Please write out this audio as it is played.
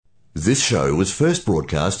This show was first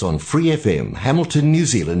broadcast on Free FM, Hamilton, New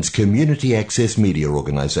Zealand's community access media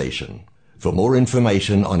organisation. For more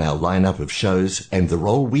information on our lineup of shows and the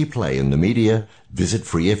role we play in the media, visit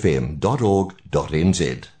freefm.org.nz.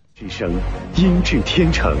 之声音质天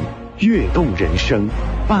成，悦动人生，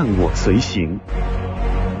伴我随行。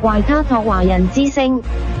Waikato 華人之聲，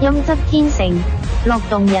音質天成，樂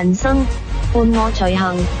動人生，伴我隨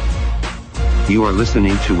行。You are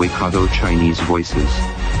listening to Waikato Chinese Voices.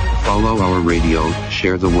 Follow our radio,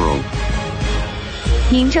 share the world.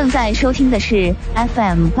 您正在收听的是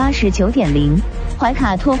FM 89.0怀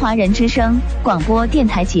卡托华人之声广播电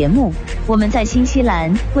台节目，我们在新西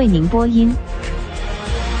兰为您播音。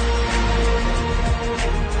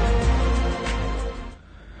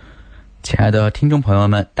亲爱的听众朋友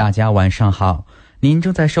们，大家晚上好，您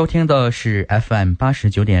正在收听的是 FM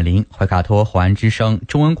 89.0怀卡托华人之声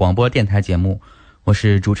中文广播电台节目，我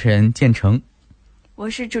是主持人建成，我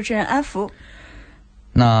是主持人阿福。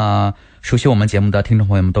那熟悉我们节目的听众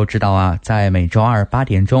朋友们都知道啊，在每周二8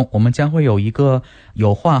点钟，我们将会有一个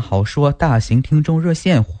有话好说大型听众热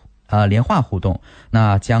线连话互动，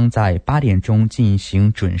那将在8点钟进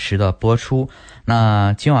行准时的播出。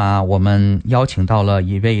那今晚啊，我们邀请到了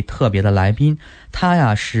一位特别的来宾，她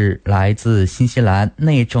呀是来自新西兰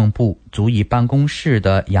内政部族裔办公室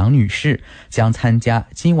的杨女士，将参加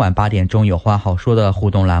今晚8点钟有话好说的互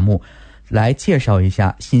动栏目，来介绍一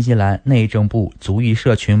下新西兰内政部族裔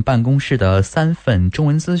社群办公室的3份中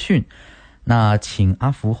文资讯。那请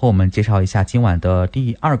阿福和我们介绍一下今晚的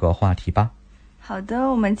第2个话题吧。好的，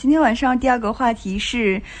我们今天晚上第2个话题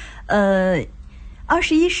是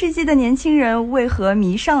21世纪的年轻人为何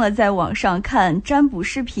迷上了在网上看占卜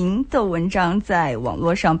视频的文章，在网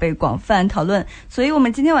络上被广泛讨论，所以我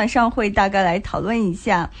们今天晚上会大概来讨论一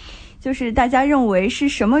下，就是大家认为是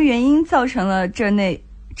什么原因造成了这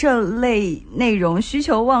类内容需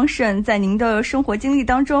求旺盛。在您的生活经历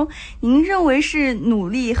当中，您认为是努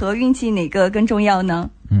力和运气哪个更重要呢？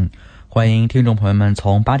欢迎听众朋友们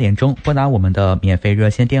从8点钟拨打我们的免费热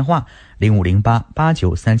线电话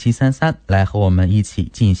0508893733来和我们一起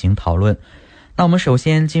进行讨论。那我们首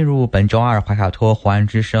先进入本周二怀卡托华人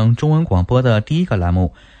之声中文广播的第1个栏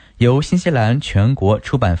目，由新西兰全国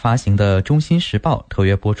出版发行的《中新时报》特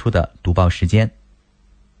约播出的读报时间。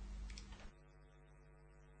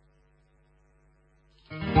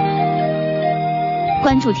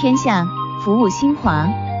关注天下，服务新华，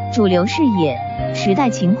主流视野，时代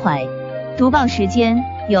情怀。读报时间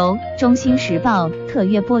由中新时报特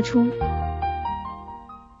约播出。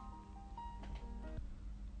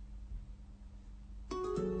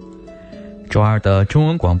周二的中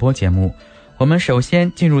文广播节目，我们首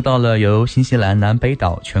先进入到了由新西兰南北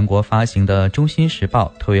岛全国发行的中新时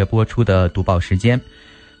报特约播出的读报时间。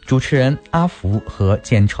主持人阿福和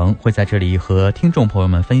建成会在这里和听众朋友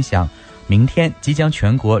们分享明天即将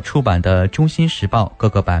全国出版的中新时报各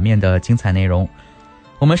个版面的精彩内容。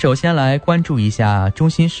我们首先来关注一下中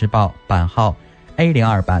新时报版号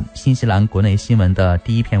A02 版新西兰国内新闻的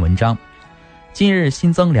第1篇文章。今日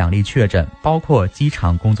新增2例确诊，包括机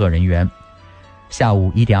场工作人员。下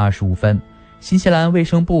午1点25分，新西兰卫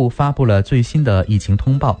生部发布了最新的疫情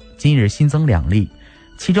通报，今日新增2例，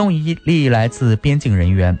其中1例来自边境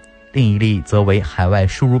人员，另1例则为海外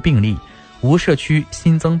输入病例，无社区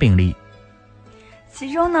新增病例。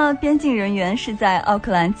其中呢，边境人员是在奥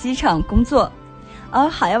克兰机场工作，而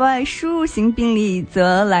海外输入型病例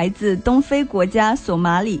则来自东非国家索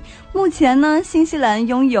马里。目前呢，新西兰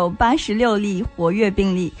拥有86例活跃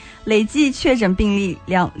病例，累计确诊病例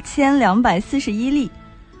2241例。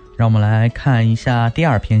让我们来看一下第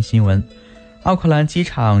2篇新闻。奥克兰机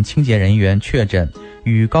场清洁人员确诊，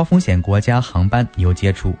与高风险国家航班有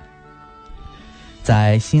接触。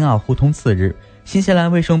在新奥互通次日，新西兰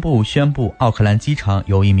卫生部宣布奥克兰机场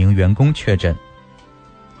有1名员工确诊。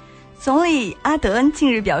总理阿德恩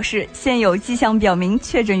近日表示，现有迹象表明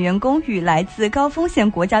确诊员工与来自高风险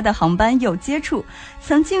国家的航班有接触，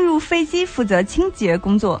曾进入飞机负责清洁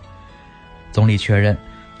工作。总理确认，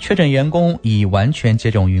确诊员工已完全接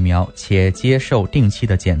种疫苗且接受定期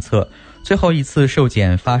的检测，最后一次受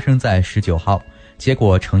检发生在19号，结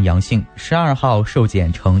果呈阳性，12号受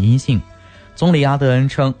检呈阴性。总理阿德恩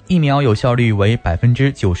称，疫苗有效率为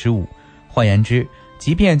 95%， 换言之，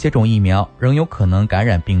即便接种疫苗仍有可能感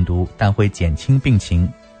染病毒，但会减轻病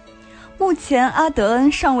情。目前阿德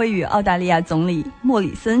恩尚未与澳大利亚总理莫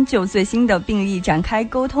里森就最新的病例展开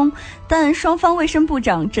沟通，但双方卫生部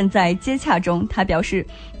长正在接洽中。他表示，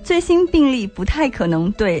最新病例不太可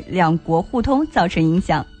能对两国互通造成影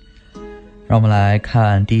响。让我们来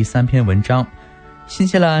看第3篇文章。新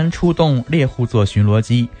西兰出动猎户座巡逻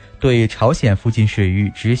机对朝鲜附近水域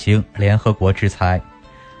执行联合国制裁。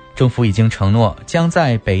政府已经承诺将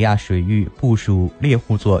在北亚水域部署猎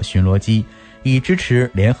户座巡逻机，以支持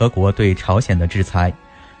联合国对朝鲜的制裁。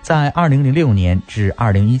在2006年至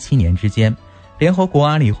2017年之间，联合国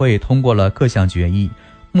安理会通过了各项决议，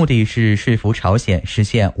目的是说服朝鲜实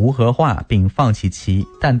现无核化并放弃其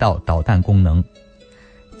弹道导弹功能。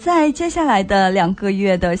在接下来的2个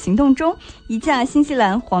月的行动中，一架新西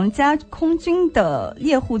兰皇家空军的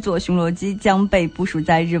猎户座巡逻机将被部署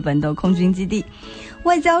在日本的空军基地。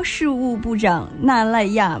外交事务部长纳赖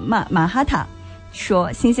亚马哈塔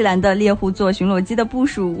说，新西兰的猎户座巡逻机的部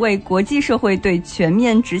署为国际社会对全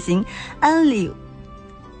面执行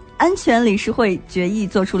安全理事会决议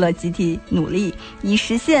做出了集体努力，以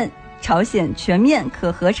实现朝鲜全面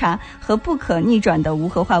可核查和不可逆转的无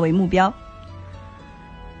核化为目标。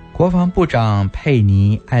国防部长佩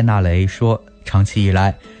尼艾纳雷说，长期以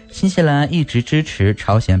来，新西兰一直支持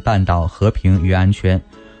朝鲜半岛和平与安全。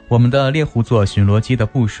我们的猎户座巡逻机的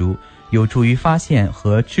部署有助于发现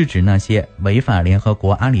和制止那些违反联合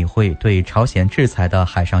国安理会对朝鲜制裁的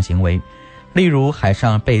海上行为，例如海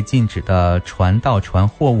上被禁止的船到船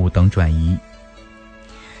货物等转移。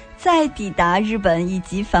在抵达日本以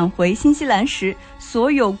及返回新西兰时，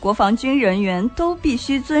所有国防军人员都必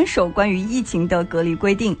须遵守关于疫情的隔离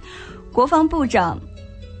规定。国防部长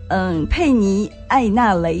佩尼艾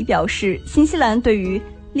纳雷表示，新西兰对于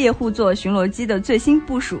猎户座巡逻机的最新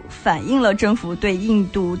部署反映了政府对印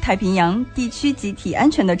度太平洋地区集体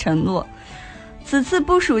安全的承诺。此次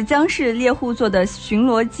部署将是猎户座的巡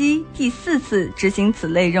逻机第4次执行此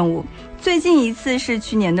类任务，最近一次是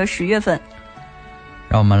去年的10月份。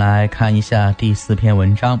让我们来看一下第4篇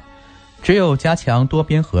文章，只有加强多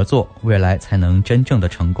边合作，未来才能真正的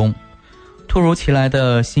成功。突如其来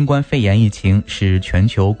的新冠肺炎疫情使全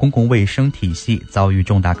球公共卫生体系遭遇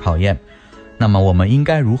重大考验，那么我们应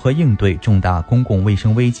该如何应对重大公共卫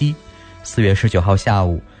生危机？4月19号下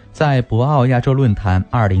午，在博鳌亚洲论坛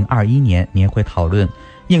2021年年会讨论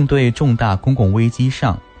应对重大公共危机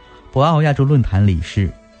上，博鳌亚洲论坛理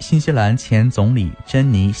事新西兰前总理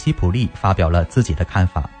珍妮·西普利发表了自己的看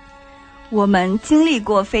法。我们经历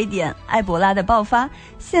过非典、埃博拉的爆发，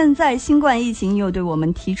现在新冠疫情又对我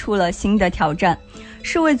们提出了新的挑战，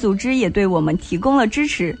世卫组织也对我们提供了支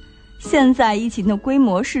持。现在疫情的规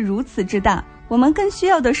模是如此之大，我们更需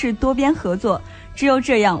要的是多边合作，只有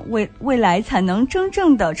这样未来才能真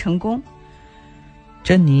正的成功。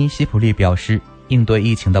珍妮·西普利表示，应对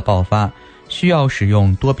疫情的爆发需要使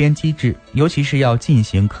用多边机制，尤其是要进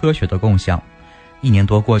行科学的共享。1年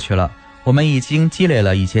多过去了，我们已经积累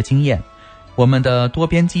了一些经验，我们的多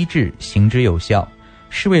边机制行之有效。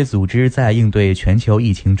世卫组织在应对全球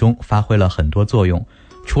疫情中发挥了很多作用，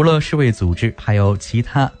除了世卫组织，还有其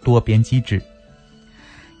他多边机制。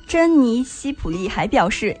珍妮·西普利还表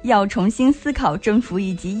示，要重新思考政府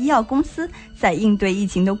以及医药公司在应对疫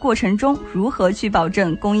情的过程中如何去保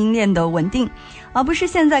证供应链的稳定，而不是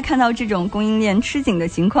现在看到这种供应链吃紧的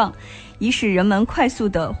情况，以使人们快速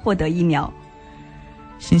地获得疫苗。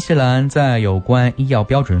新西兰在有关医药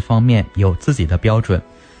标准方面有自己的标准，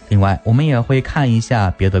另外我们也会看一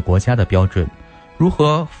下别的国家的标准，如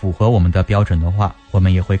何符合我们的标准的话，我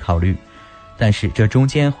们也会考虑，但是这中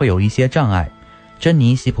间会有一些障碍。珍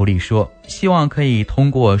妮·西普利说，希望可以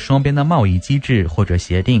通过双边的贸易机制或者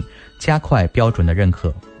协定加快标准的认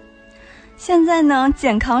可。现在呢，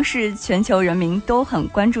健康是全球人民都很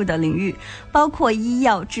关注的领域，包括医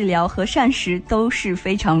药、治疗和膳食都是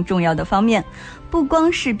非常重要的方面。不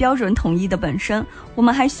光是标准统一的本身，我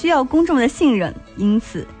们还需要公众的信任，因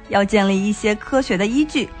此要建立一些科学的依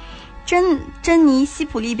据。珍妮·西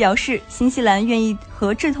普利表示，新西兰愿意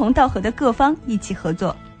和志同道合的各方一起合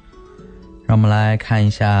作。让我们来看一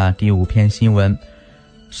下第5篇新闻。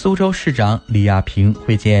苏州市长李亚平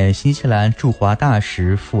会见新西兰驻华大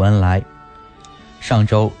使傅恩来。上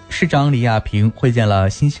周，市长李亚平会见了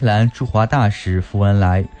新西兰驻华大使傅恩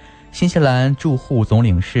来，新西兰驻沪总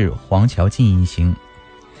领事黄乔进一行。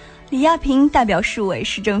李亚平代表市委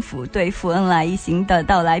市政府对傅恩来一行的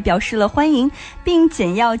到来表示了欢迎，并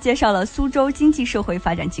简要介绍了苏州经济社会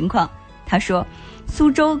发展情况。他说，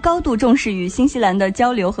苏州高度重视与新西兰的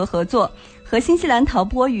交流和合作，和新西兰陶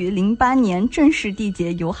波于08年正式缔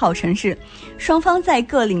结友好城市，双方在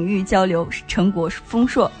各领域交流成果丰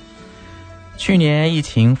硕。去年疫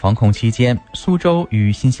情防控期间，苏州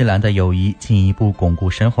与新西兰的友谊进一步巩固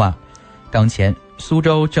深化。当前，苏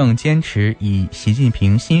州正坚持以习近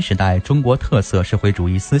平新时代中国特色社会主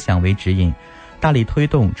义思想为指引，大力推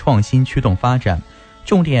动创新驱动发展，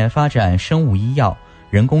重点发展生物医药、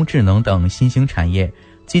人工智能等新兴产业，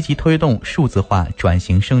积极推动数字化转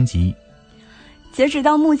型升级。截止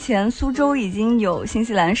到目前，苏州已经有新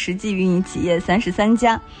西兰实际运营企业33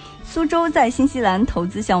家，苏州在新西兰投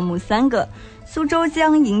资项目3个。苏州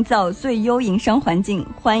将营造最优营商环境，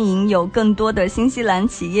欢迎有更多的新西兰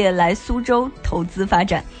企业来苏州投资发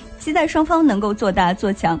展，期待双方能够做大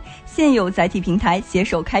做强现有载体平台，携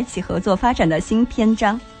手开启合作发展的新篇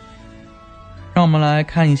章。让我们来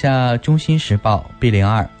看一下《中新时报》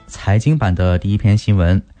B02财经版的第一篇新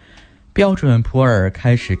闻：标准普尔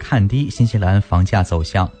开始看低新西兰房价走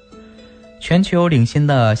向。全球领先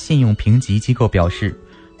的信用评级机构表示，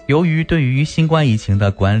由于对于新冠疫情的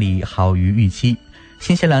管理好于预期，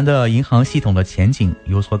新西兰的银行系统的前景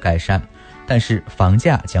有所改善，但是房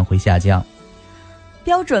价将会下降。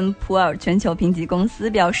标准普尔全球评级公司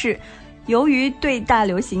表示，由于对大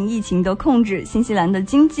流行疫情的控制，新西兰的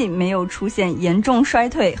经济没有出现严重衰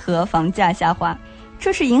退和房价下滑，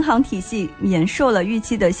这是银行体系免受了预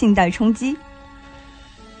期的信贷冲击。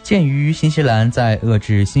鉴于新西兰在遏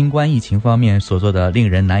制新冠疫情方面所做的令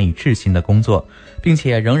人难以置信的工作，并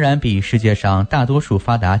且仍然比世界上大多数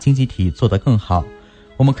发达经济体做得更好，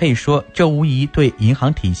我们可以说这无疑对银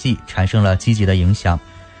行体系产生了积极的影响。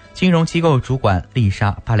金融机构主管丽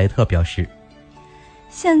莎·巴雷特表示，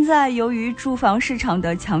现在由于住房市场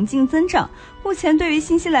的强劲增长，目前对于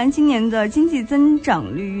新西兰今年的经济增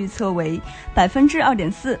长率预测为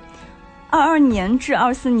 2.4%， 22年至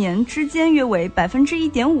24年之间约为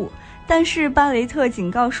 1.5%， 但是巴雷特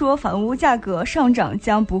警告说房屋价格上涨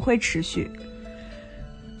将不会持续。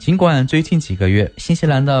尽管最近几个月新西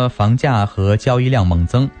兰的房价和交易量猛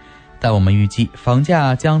增，但我们预计房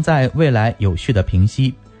价将在未来有序的平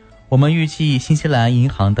息。我们预计新西兰银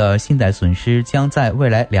行的信贷损失将在未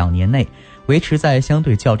来2年内维持在相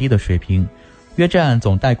对较低的水平，约占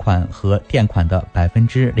总贷款和垫款的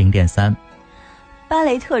 0.3%。巴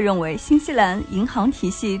雷特认为，新西兰银行体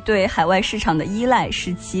系对海外市场的依赖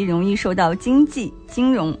使其容易受到经济、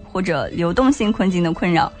金融或者流动性困境的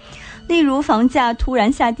困扰。例如房价突然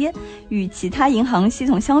下跌，与其他银行系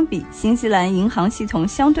统相比，新西兰银行系统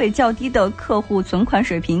相对较低的客户存款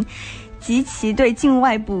水平及其对境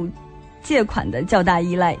外部借款的较大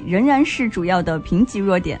依赖仍然是主要的评级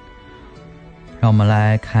弱点。让我们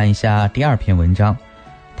来看一下第二篇文章：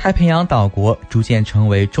太平洋岛国逐渐成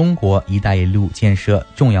为中国“一带一路”建设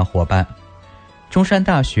重要伙伴。中山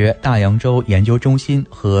大学大洋洲研究中心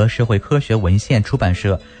和社会科学文献出版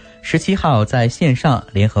社17号在线上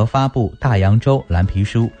联合发布大洋洲蓝皮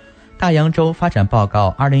书《大洋洲发展报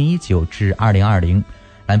告2019至2020》。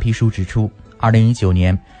蓝皮书指出，2019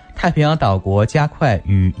年太平洋岛国加快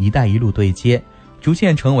与“一带一路”对接，逐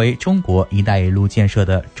渐成为中国“一带一路”建设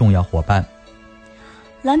的重要伙伴。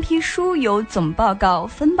蓝皮书由总报告、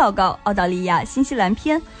分报告、澳大利亚、新西兰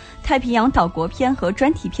篇、太平洋岛国篇和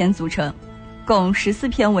专题篇组成，共14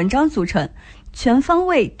篇文章组成，全方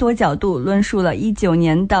位多角度论述了19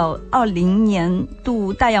年到20年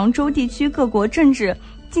度大洋洲地区各国政治、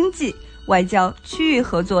经济、外交、区域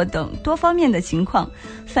合作等多方面的情况，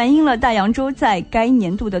反映了大洋洲在该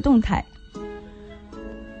年度的动态。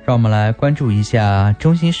让我们来关注一下《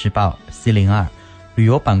中新时报》C02旅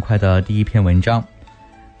游板块的第一篇文章。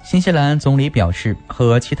新西兰总理表示，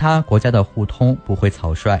和其他国家的互通不会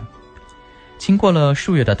草率。经过了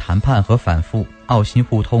数月的谈判和反复，澳新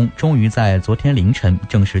互通终于在昨天凌晨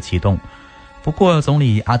正式启动。不过，总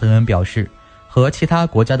理阿德恩表示，和其他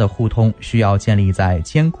国家的互通需要建立在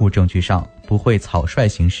坚固证据上，不会草率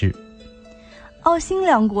行事。澳新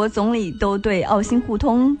两国总理都对澳新互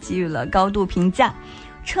通给予了高度评价，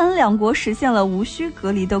称两国实现了无需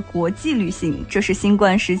隔离的国际旅行，这是新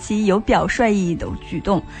冠时期有表率意义的举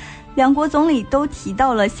动。两国总理都提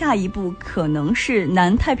到了下一步可能是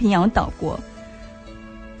南太平洋岛国。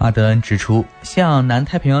阿德恩指出，向南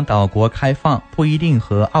太平洋岛国开放不一定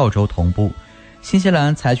和澳洲同步，新西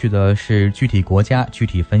兰采取的是具体国家具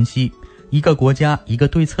体分析，一个国家一个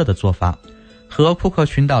对策的做法。和库克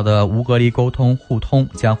群岛的无隔离沟通互通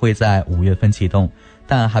将会在5月份启动，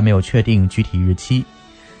但还没有确定具体日期。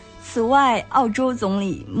此外，澳洲总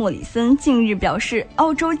理莫里森近日表示，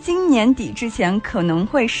澳洲今年底之前可能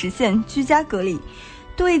会实现居家隔离。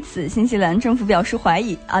对此，新西兰政府表示怀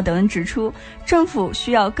疑。阿德恩指出，政府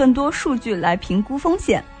需要更多数据来评估风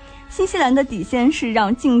险。新西兰的底线是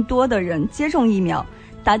让更多的人接种疫苗，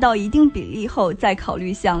达到一定比例后再考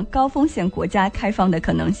虑向高风险国家开放的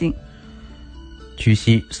可能性。据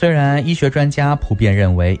悉，虽然医学专家普遍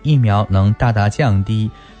认为疫苗能大大降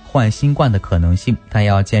低患新冠的可能性，但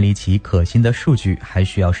要建立起可信的数据还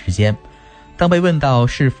需要时间。当被问到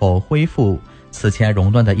是否恢复此前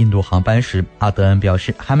熔断的印度航班时，阿德恩表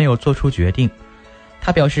示还没有做出决定。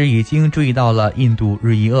他表示已经注意到了印度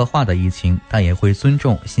日益恶化的疫情，但也会尊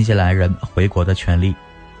重新西兰人回国的权利。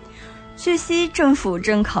据悉，政府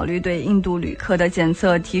正考虑对印度旅客的检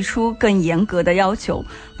测提出更严格的要求，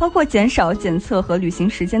包括减少检测和旅行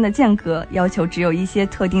时间的间隔，要求只有一些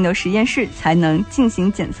特定的实验室才能进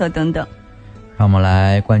行检测等等。让我们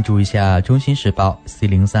来关注一下《中新时报》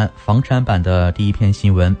C03 房产版的第一篇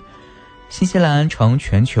新闻。新西兰成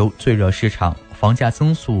全球最热市场，房价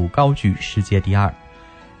增速高居世界第2。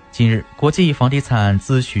近日，国际房地产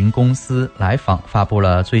咨询公司来访发布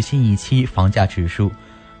了最新一期房价指数。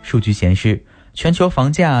数据显示，全球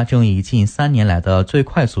房价正以近3年来的最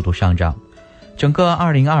快速度上涨。整个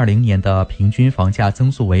2020年的平均房价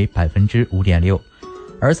增速为 5.6%，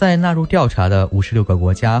 而在纳入调查的56个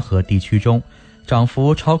国家和地区中，涨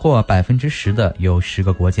幅超过 10% 的有10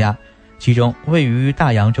个国家，其中位于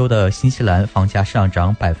大洋洲的新西兰房价上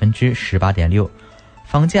涨 18.6%，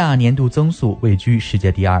 房价年度增速位居世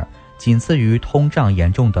界第2，仅次于通胀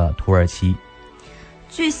严重的土耳其。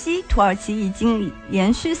据悉，土耳其已经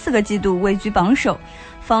连续4个季度位居榜首，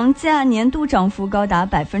房价年度涨幅高达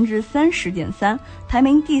 30.3%， 排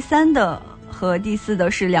名第3的和第4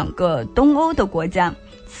的是2个东欧的国家，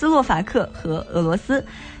斯洛伐克和俄罗斯，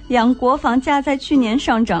两国房价在去年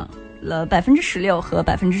上涨了 16% 和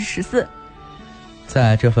 14%。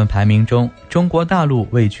 在这份排名中，中国大陆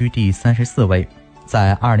位居第34位，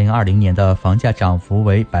在2020年的房价涨幅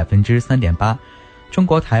为 3.8%，中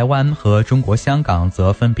国台湾和中国香港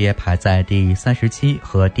则分别排在第37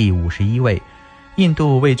和第51位，印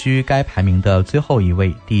度位居该排名的最后一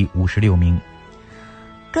位，第56名。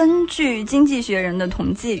根据经济学人的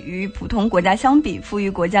统计，与普通国家相比，富裕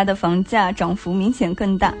国家的房价涨幅明显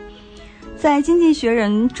更大。在经济学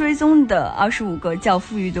人追踪的25个较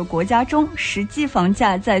富裕的国家中，实际房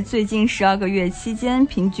价在最近12个月期间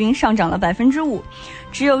平均上涨了 5%，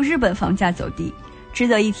 只有日本房价走低。值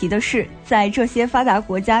得一提的是，在这些发达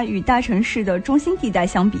国家与大城市的中心地带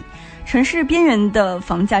相比，城市边缘的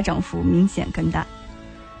房价涨幅明显更大。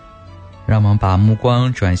让我们把目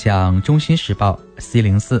光转向《中新时报》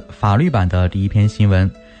C04 法律版的第一篇新闻。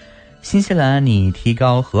新西兰拟提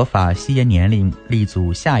高合法吸烟年龄，立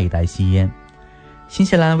足下一代吸烟。新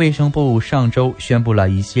西兰卫生部上周宣布了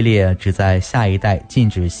一系列旨在下一代禁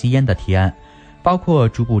止吸烟的提案，包括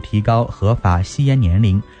逐步提高合法吸烟年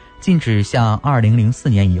龄，禁止向2004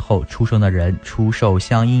年以后出生的人出售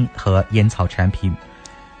香烟和烟草产品，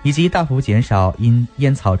以及大幅减少因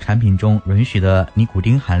烟草产品中允许的尼古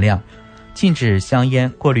丁含量，禁止香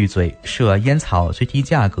烟过滤嘴，设烟草最低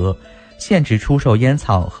价格，限制出售烟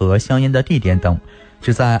草和香烟的地点等，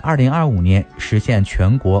旨在2025年实现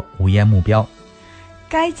全国无烟目标。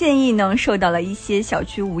该建议呢，受到了一些小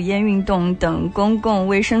区无烟运动等公共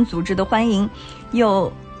卫生组织的欢迎。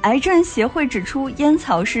有癌症协会指出，烟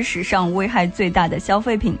草是史上危害最大的消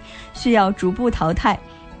费品，需要逐步淘汰。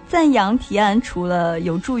赞扬提案除了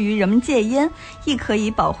有助于人们戒烟，亦可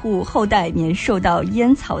以保护后代免受到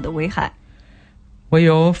烟草的危害。唯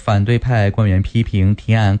有反对派官员批评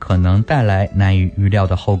提案可能带来难以预料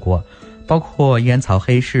的后果，包括烟草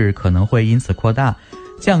黑市可能会因此扩大，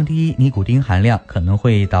降低尼古丁含量可能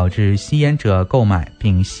会导致吸烟者购买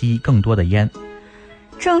并吸更多的烟。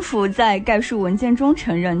政府在概述文件中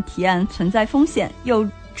承认提案存在风险，又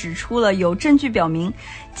指出了有证据表明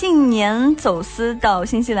近年走私到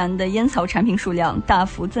新西兰的烟草产品数量大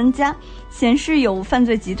幅增加，显示有犯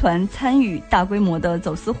罪集团参与大规模的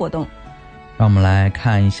走私活动。让我们来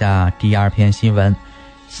看一下第二篇新闻。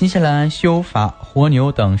新西兰修法活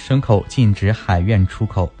牛等牲口禁止海运出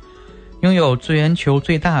口。拥有全球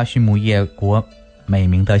最大畜牧业国美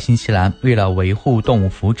名的新西兰，为了维护动物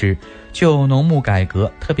福祉，就农牧改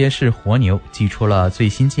革，特别是活牛，寄出了最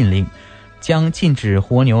新禁令，将禁止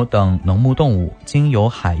活牛等农牧动物经由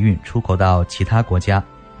海运出口到其他国家。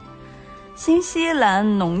新西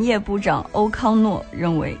兰农业部长欧康诺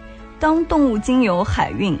认为，当动物经由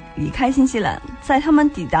海运离开新西兰，在他们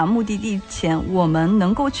抵达目的地前，我们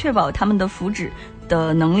能够确保他们的福祉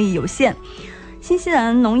的能力有限。新西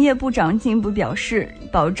兰农业部长进一步表示，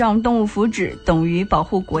保障动物福祉等于保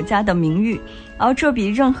护国家的名誉，而这比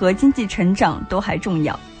任何经济成长都还重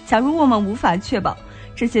要。假如我们无法确保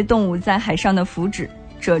这些动物在海上的福祉，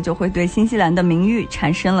这就会对新西兰的名誉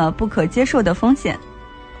产生了不可接受的风险。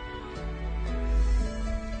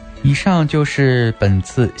以上就是本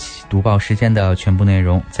次读报时间的全部内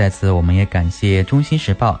容，在此我们也感谢中新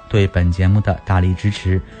时报对本节目的大力支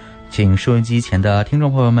持。请收音机前的听众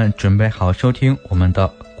朋友们准备好收听我们的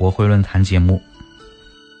国会论坛节目。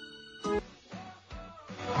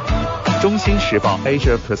中新时报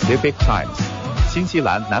Asia Pacific Times， 新西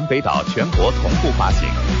兰南北岛全国同步发行，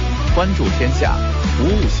关注天下，服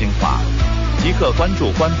务新华，即刻关注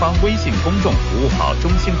官方微信公众服务号中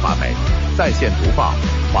新华媒，在线读报、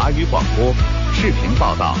华语广播、视频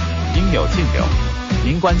报道、应有尽有。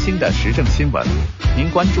您关心的时政新闻，您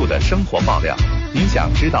关注的生活爆料，您想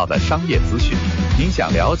知道的商业资讯，您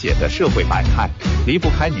想了解的社会百态，离不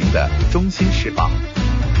开您的《中新时报》。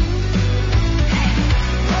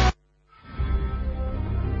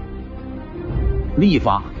立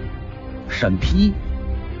法、审批、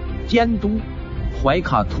监督，怀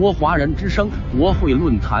卡托华人之声国会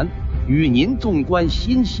论坛与您纵观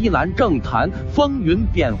新西兰政坛风云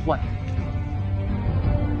变幻。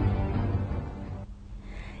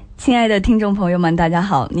亲爱的听众朋友们，大家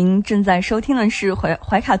好，您正在收听的是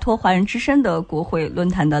怀卡托华人之声的国会论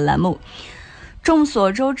坛的栏目。众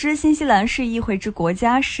所周知，新西兰是议会制国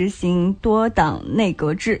家，实行多党内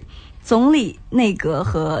阁制，总理、内阁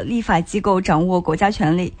和立法机构掌握国家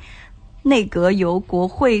权力，内阁由国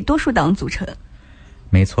会多数党组成。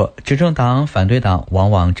没错，执政党、反对党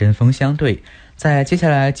往往针锋相对。在接下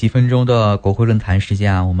来几分钟的国会论坛时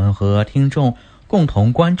间我们和听众共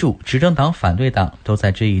同关注执政党、反对党都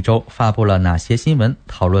在这一周发布了哪些新闻，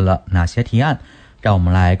讨论了哪些提案，让我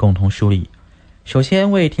们来共同梳理。首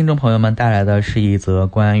先为听众朋友们带来的是一则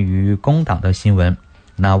关于工党的新闻。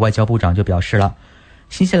那外交部长就表示了，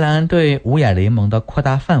新西兰对五眼联盟的扩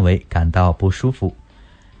大范围感到不舒服。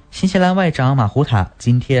新西兰外长马胡塔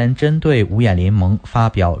今天针对五眼联盟发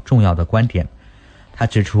表重要的观点。他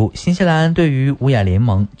指出，新西兰对于五眼联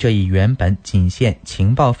盟这一原本仅限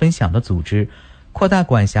情报分享的组织扩大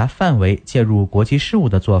管辖范围介入国际事务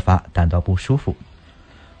的做法感到不舒服。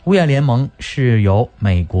五眼联盟是由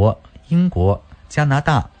美国、英国、加拿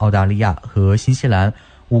大、澳大利亚和新西兰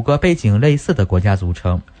5个背景类似的国家组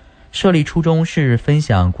成，设立初衷是分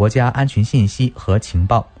享国家安全信息和情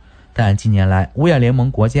报。但近年来，五眼联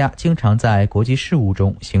盟国家经常在国际事务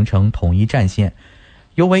中形成统一战线。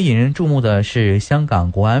尤为引人注目的是香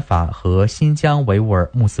港国安法和新疆维吾尔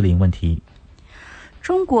穆斯林问题。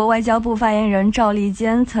中国外交部发言人赵立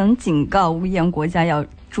坚曾警告五眼国家要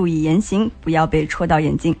注意言行，不要被戳到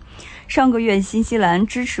眼睛。上个月，新西兰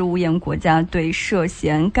支持五眼国家对涉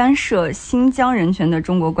嫌干涉新疆人权的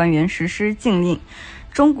中国官员实施禁令。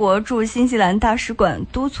中国驻新西兰大使馆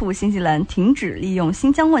督促新西兰停止利用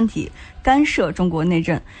新疆问题干涉中国内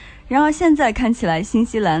政。然而现在看起来，新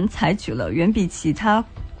西兰采取了远比其他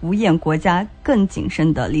五眼国家更谨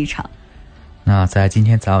慎的立场。那在今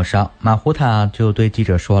天早上，马胡塔就对记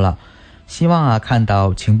者说了，希望看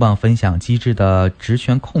到情报分享机制的职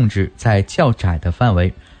权控制在较窄的范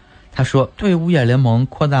围。他说，对五眼联盟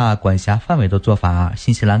扩大管辖范围的做法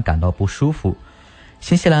新西兰感到不舒服。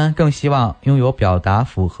新西兰更希望拥有表达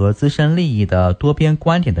符合自身利益的多边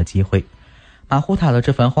观点的机会。马胡塔的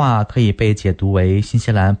这番话可以被解读为新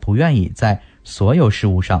西兰不愿意在所有事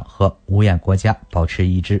务上和五眼国家保持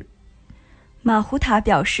一致。马胡塔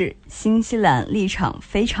表示，新西兰立场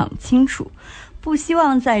非常清楚，不希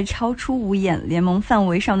望在超出五眼联盟范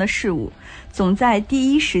围上的事务，总在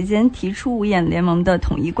第一时间提出五眼联盟的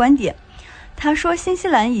统一观点。他说，新西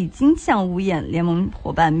兰已经向五眼联盟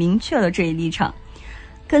伙伴明确了这一立场。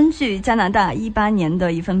根据加拿大18年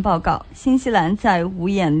的一份报告，新西兰在五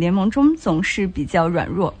眼联盟中总是比较软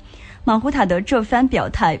弱。马胡塔的这番表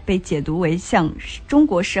态被解读为向中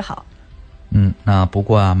国示好。那不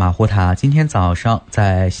过马胡塔今天早上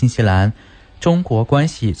在新西兰中国关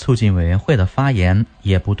系促进委员会的发言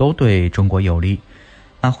也不都对中国有利。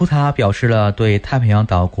马胡塔表示了对太平洋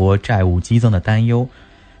岛国债务激增的担忧，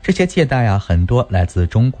这些借贷很多来自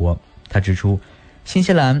中国。他指出，新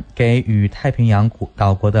西兰给予太平洋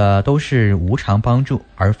岛国的都是无偿帮助，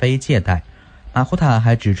而非借贷。马胡塔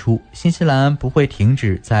还指出，新西兰不会停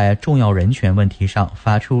止在重要人权问题上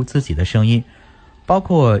发出自己的声音，包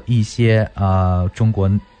括一些中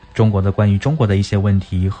国的关于中国的一些问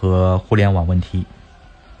题和互联网问题。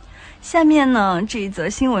下面呢，这一则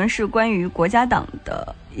新闻是关于国家党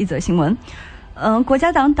的一则新闻。国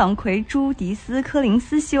家党党魁朱迪斯·柯林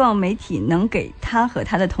斯希望媒体能给他和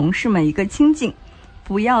他的同事们一个清静，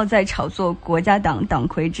不要再炒作国家党党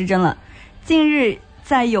魁之争了。近日，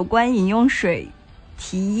在有关饮用水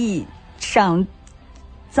提议上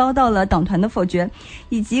遭到了党团的否决，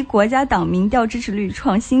以及国家党民调支持率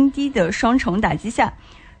创新低的双重打击下，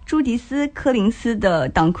朱迪斯·柯林斯的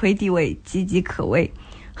党魁地位岌岌可危。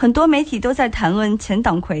很多媒体都在谈论前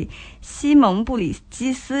党魁西蒙·布里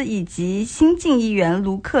基斯以及新晋议员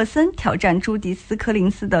卢克森挑战朱迪斯·柯林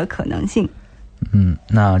斯的可能性。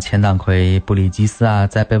那前党魁布里基斯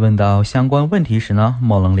在被问到相关问题时呢，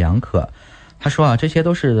模棱两可。他说这些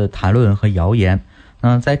都是谈论和谣言。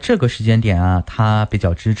那在这个时间点他比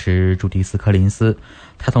较支持朱迪斯·柯林斯。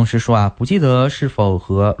他同时说不记得是否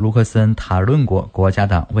和卢克森谈论过国家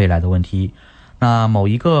党未来的问题。那某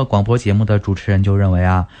一个广播节目的主持人就认为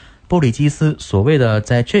布里基斯所谓的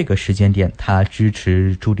在这个时间点他支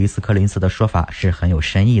持朱迪斯·柯林斯的说法是很有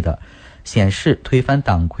深意的，显示推翻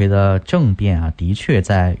党魁的政变的确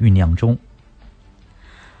在酝酿中。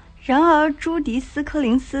然而朱迪斯·柯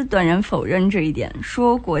林斯断然否认这一点，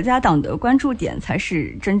说国家党的关注点才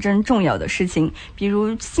是真正重要的事情，比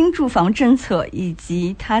如新住房政策以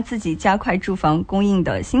及他自己加快住房供应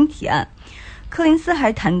的新提案。柯林斯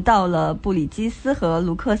还谈到了布里基斯和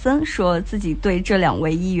卢克森，说自己对这2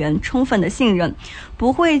位议员充分的信任，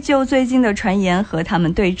不会就最近的传言和他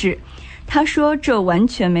们对峙。他说这完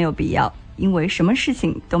全没有必要，因为什么事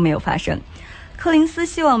情都没有发生。柯林斯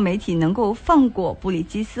希望媒体能够放过布里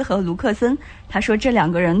基斯和卢克森，他说这2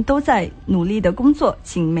个人都在努力的工作，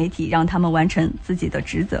请媒体让他们完成自己的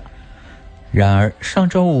职责。然而上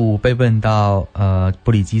周五被问到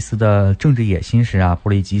布里基斯的政治野心时布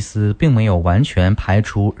里基斯并没有完全排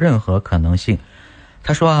除任何可能性。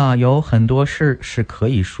他说有很多事是可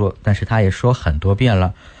以说，但是他也说很多遍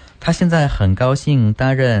了，他现在很高兴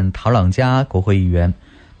担任陶朗加国会议员，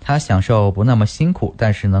他享受不那么辛苦，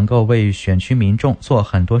但是能够为选区民众做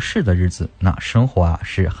很多事的日子，那生活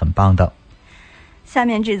是很棒的。下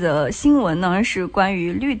面这则新闻呢是关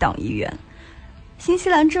于绿党议员。新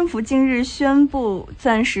西兰政府近日宣布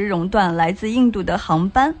暂时熔断来自印度的航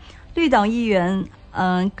班，绿党议员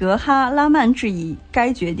格哈拉曼质疑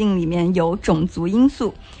该决定里面有种族因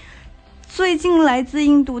素。最近来自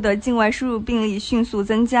印度的境外输入病例迅速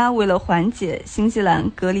增加，为了缓解新西兰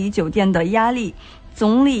隔离酒店的压力，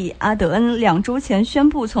总理阿德恩2周前宣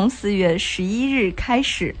布从4月11日开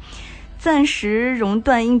始暂时熔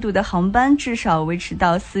断印度的航班，至少维持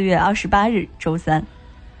到4月28日周三。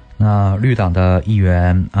那绿党的议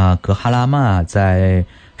员格哈拉曼在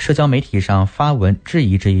社交媒体上发文质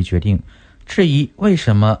疑这一决定，质疑为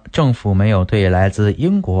什么政府没有对来自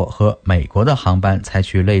英国和美国的航班采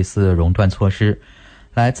取类似熔断措施。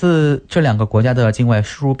来自这2个国家的境外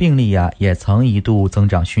输入病例也曾一度增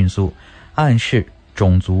长迅速，暗示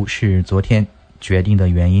种族是昨天决定的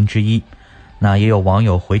原因之一。那也有网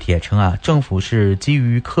友回帖称政府是基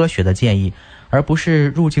于科学的建议，而不是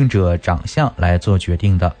入境者长相来做决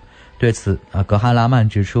定的。对此格哈拉曼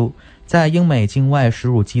指出，在英美境外输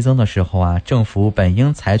入激增的时候政府本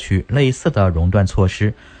应采取类似的熔断措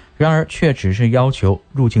施，然而却只是要求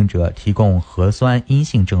入境者提供核酸阴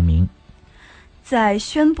性证明。在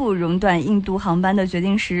宣布熔断印度航班的决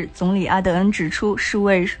定时，总理阿德恩指出，世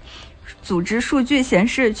卫组织数据显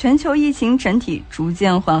示全球疫情整体逐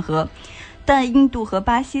渐缓和，但印度和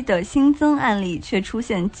巴西的新增案例却出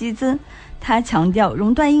现激增。他强调，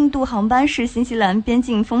熔断印度航班是新西兰边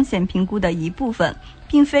境风险评估的一部分，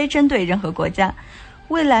并非针对任何国家。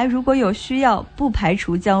未来如果有需要，不排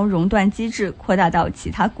除将熔断机制扩大到其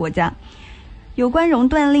他国家。有关熔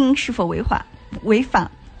断令是否违法，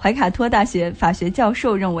怀卡托大学法学教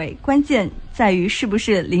授认为，关键在于是不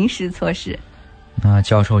是临时措施。那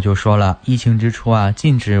教授就说了，疫情之初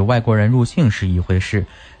禁止外国人入境是一回事，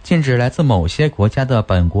禁止来自某些国家的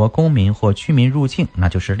本国公民或居民入境，那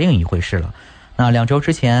就是另一回事了。那2周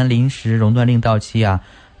之前临时熔断令到期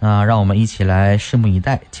那让我们一起来拭目以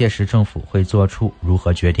待，届时政府会做出如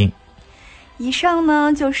何决定。以上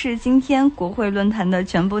呢就是今天国会论坛的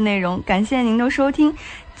全部内容，感谢您的收听。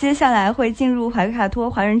接下来会进入怀卡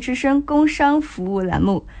托华人之声工商服务栏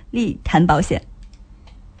目立谈保险。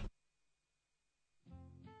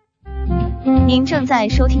您正在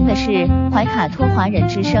收听的是怀卡托华人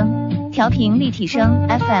之声，调频立体声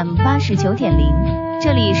FM 89.0，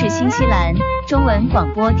这里是新西兰中文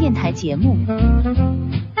广播电台节目。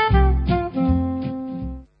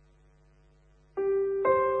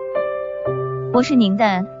我是您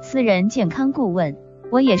的私人健康顾问，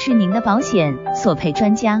我也是您的保险索赔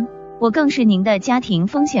专家，我更是您的家庭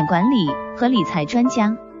风险管理和理财专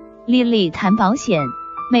家。丽丽谈保险，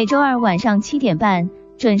每周二晚上7点半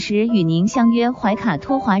准时与您相约怀卡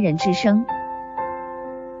托华人之声。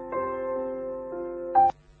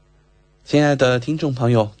亲爱的听众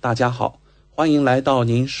朋友，大家好，欢迎来到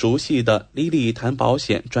您熟悉的莉莉谈保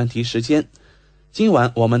险专题时间。今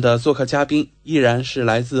晚我们的做客嘉宾依然是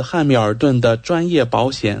来自汉密尔顿的专业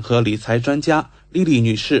保险和理财专家莉莉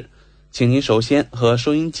女士，请您首先和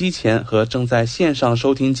收音机前和正在线上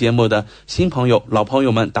收听节目的新朋友、老朋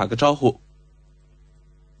友们打个招呼。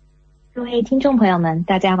各位听众朋友们，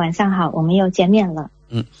大家晚上好，我们又见面了。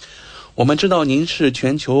我们知道您是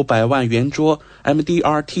全球100万圆桌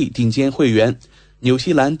MDRT 顶尖会员，纽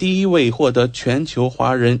西兰第一位获得全球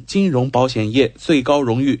华人金融保险业最高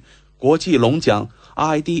荣誉国际龙奖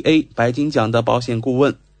RIDA 白金奖的保险顾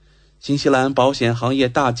问，新西兰保险行业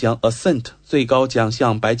大奖 Ascent 最高奖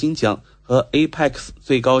项白金奖和 Apex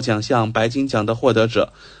最高奖项白金奖的获得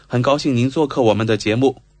者。很高兴您做客我们的节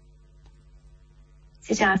目。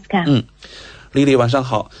谢谢奥斯卡。丽丽晚上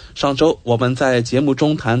好。上周我们在节目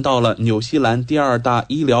中谈到了纽西兰第2大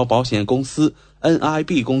医疗保险公司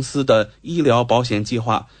NIB 公司的医疗保险计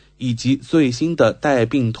划以及最新的带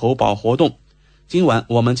病投保活动。今晚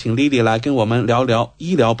我们请丽丽来跟我们聊聊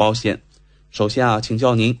医疗保险。首先请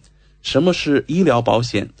教您，什么是医疗保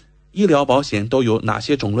险？医疗保险都有哪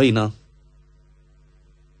些种类呢？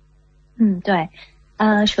对，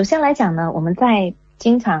首先来讲呢，我们在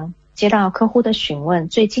经常接到客户的询问，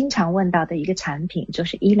最经常问到的一个产品就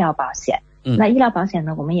是医疗保险。那医疗保险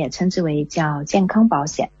呢，我们也称之为叫健康保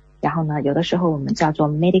险，然后呢，有的时候我们叫做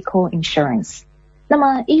medical insurance。那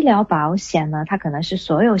么医疗保险呢，它可能是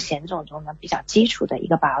所有险种中呢比较基础的一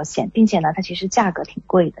个保险，并且呢，它其实价格挺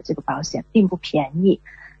贵的，这个保险并不便宜。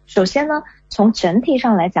首先呢，从整体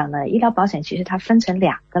上来讲呢，医疗保险其实它分成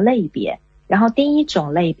2个类别。然后第一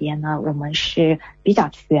种类别呢，我们是比较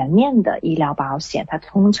全面的医疗保险，它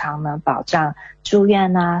通常呢保障住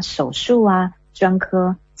院手术专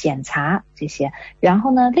科检查这些。然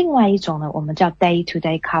后呢，另外一种呢，我们叫 day to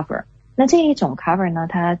day cover。那这一种 cover 呢，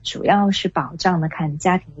它主要是保障呢看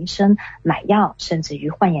家庭医生、买药，甚至于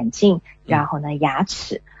换眼镜，然后呢牙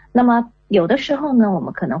齿。那么有的时候呢，我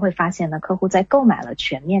们可能会发现呢，客户在购买了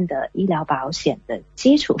全面的医疗保险的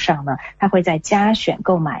基础上呢，他会再加选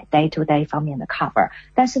购买 day to day 方面的 cover。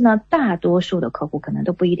但是呢，大多数的客户可能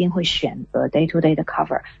都不一定会选择 day to day 的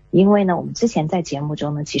cover， 因为呢，我们之前在节目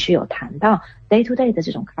中呢，其实有谈到 day to day 的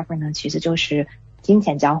这种 cover 呢，其实就是金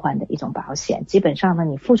钱交换的一种保险，基本上呢，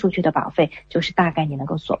你付出去的保费就是大概你能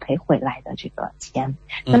够索赔回来的这个钱。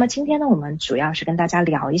那么今天呢，我们主要是跟大家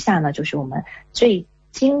聊一下呢，就是我们最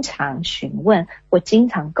经常询问或经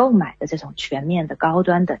常购买的这种全面的高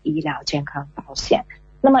端的医疗健康保险。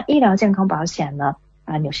那么医疗健康保险呢，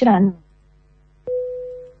纽西兰，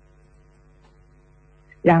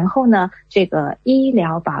然后呢，这个医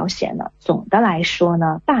疗保险呢，总的来说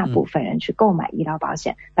呢，大部分人去购买医疗保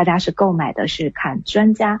险，大家是购买的是看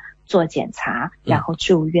专家、做检查，然后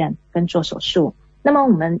住院跟做手术。那么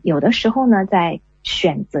我们有的时候呢，在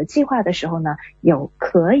选择计划的时候呢，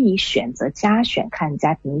可以选择加选看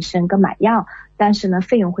家庭医生跟买药，但是呢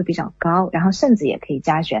费用会比较高，然后甚至也可以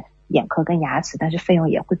加选眼科跟牙齿，但是费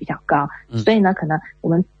用也会比较高。所以呢，可能我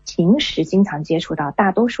们平时经常接触到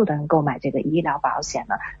大多数的人购买这个医疗保险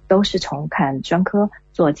呢，都是从看专科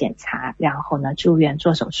做检查，然后呢住院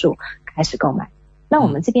做手术开始购买。那我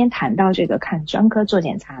们这边谈到这个看专科做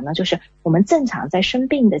检查呢，就是我们正常在生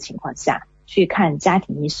病的情况下去看家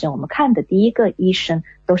庭医生，我们看的第一个医生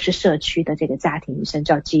都是社区的这个家庭医生，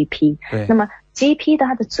叫 GP。那么 GP 的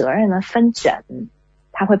他的责任呢分诊，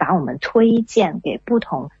他会把我们推荐给不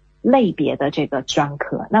同类别的这个专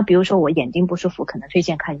科。那比如说我眼睛不舒服，可能推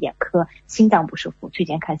荐看眼科；心脏不舒服，推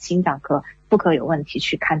荐看心脏科；妇科有问题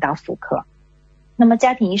去看到妇科。那么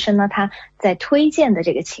家庭医生呢，他在推荐的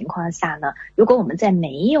这个情况下呢，如果我们在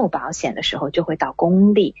没有保险的时候，就会到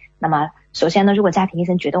公立。那么首先呢，如果家庭医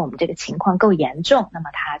生觉得我们这个情况够严重，那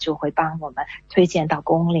么他就会帮我们推荐到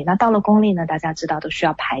公立。那到了公立呢，大家知道都需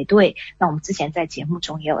要排队。那我们之前在节目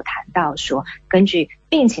中也有谈到说，根据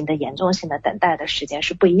病情的严重性的等待的时间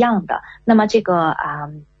是不一样的。那么这个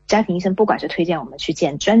家庭医生不管是推荐我们去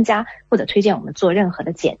见专家，或者推荐我们做任何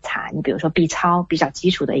的检查，你比如说 B 超比较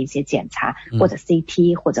基础的一些检查，或者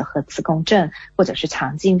CT 或者核磁共振，或者是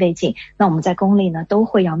肠镜胃镜，那我们在公立呢都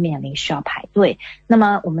会要面临需要排队。那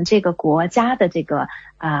么我们这个国家的这个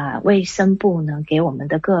卫生部呢，给我们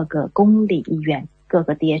的各个公立医院各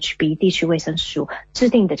个 DHB 地区卫生署制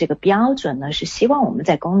定的这个标准呢，是希望我们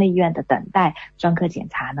在公立医院的等待专科检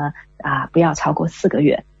查呢不要超过4个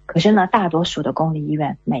月。可是呢，大多数的公立医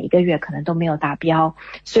院每一个月可能都没有达标，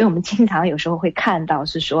所以我们经常有时候会看到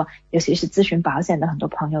是说，尤其是咨询保险的很多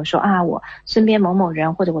朋友说我身边某某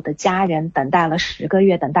人或者我的家人等待了10个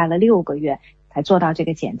月，等待了6个月才做到这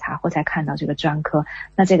个检查或才看到这个专科，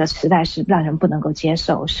那这个实在是让人不能够接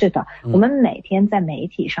受。是的，我们每天在媒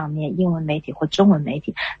体上面，英文媒体或中文媒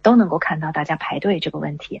体都能够看到大家排队这个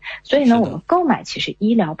问题。所以呢，我们购买其实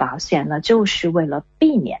医疗保险呢，就是为了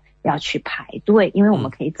避免要去排队，因为我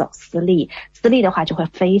们可以走私立，私立的话就会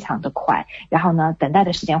非常的快，然后呢等待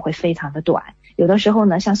的时间会非常的短。有的时候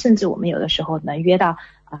呢，像甚至我们有的时候呢约到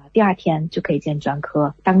第2天就可以见专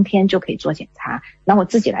科，当天就可以做检查。那我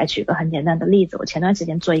自己来举个很简单的例子，我前段时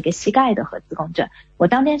间做一个膝盖的核磁共振，我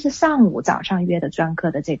当天是早上约的专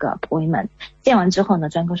科的这个 appointment， 见完之后呢，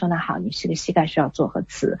专科说那好，你是个膝盖需要做核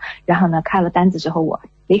磁，然后呢开了单子之后，我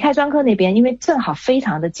离开专科那边，因为正好非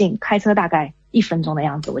常的近，开车大概1分钟的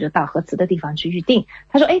样子，我就到核磁的地方去预定。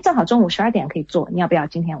他说正好中午12点可以做，你要不要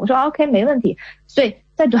今天？我说 OK 没问题。所以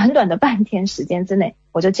在短短的半天时间之内，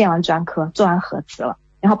我就见完专科，做完核磁了，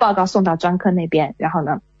然后报告送到专科那边，然后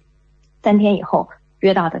呢3天以后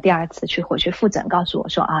约到的第2次去回去复诊，告诉我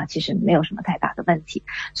说其实没有什么太大的问题。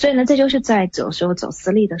所以呢，这就是在有时候走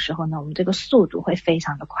私立的时候呢，我们这个速度会非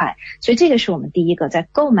常的快。所以这个是我们第一个，在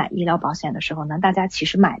购买医疗保险的时候呢，大家其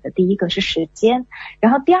实买的第一个是时间，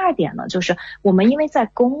然后第2点呢，就是我们因为在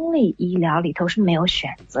公立医疗里头是没有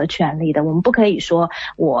选择权利的，我们不可以说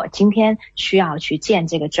我今天需要去见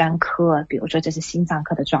这个专科，比如说这是心脏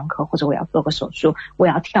科的专科，或者我要做个手术，我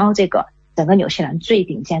要挑这个整个纽西兰最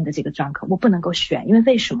顶尖的这个专科，我不能够选。因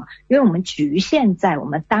为什么？因为我们局限在我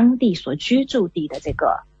们当地所居住地的这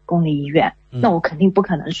个公立医院，那我肯定不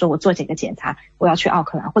可能说我做这个检查我要去奥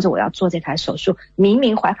克兰，或者我要做这台手术，明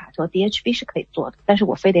明怀卡托 DHB 是可以做的，但是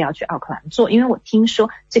我非得要去奥克兰做，因为我听说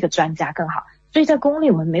这个专家更好。所以在公立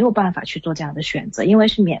我们没有办法去做这样的选择，因为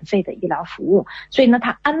是免费的医疗服务，所以呢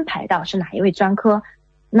他安排到是哪一位专科，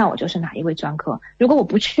那我就是哪一位专科，如果我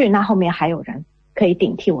不去，那后面还有人可以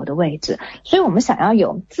顶替我的位置。所以我们想要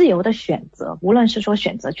有自由的选择，无论是说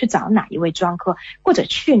选择去找哪一位专科，或者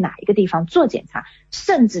去哪一个地方做检查，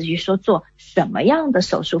甚至于说做什么样的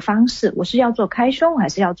手术方式，我是要做开胸，还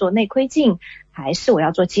是要做内窥镜，还是我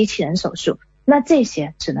要做机器人手术，那这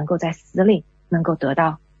些只能够在私立能够得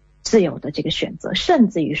到自由的这个选择。甚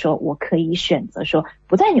至于说我可以选择说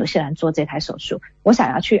不在纽西兰做这台手术，我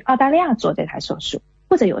想要去澳大利亚做这台手术，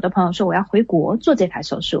或者有的朋友说我要回国做这台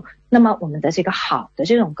手术，那么我们的这个好的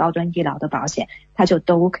这种高端医疗的保险它就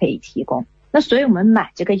都可以提供。那所以我们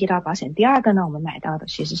买这个医疗保险，第2个呢，我们买到的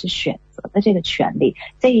其实是选择的这个权利，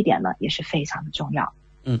这一点呢也是非常的重要。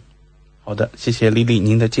好的，谢谢丽丽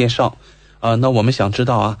您的介绍。那我们想知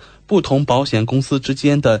道不同保险公司之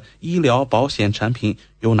间的医疗保险产品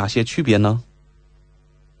有哪些区别呢？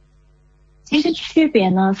其实区别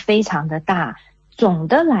呢非常的大。总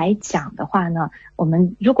的来讲的话呢，我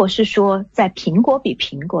们如果是说在苹果比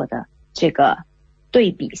苹果的这个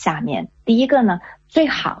对比下面，第一个呢，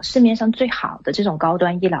市面上最好的这种高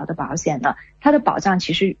端医疗的保险呢，它的保障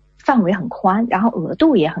其实范围很宽，然后额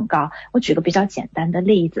度也很高。我举个比较简单的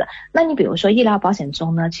例子，那你比如说医疗保险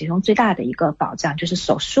中呢，其中最大的一个保障就是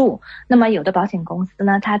手术，那么有的保险公司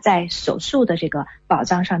呢，它在手术的这个保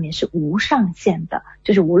障上面是无上限的，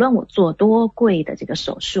就是无论我做多贵的这个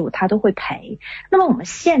手术它都会赔。那么我们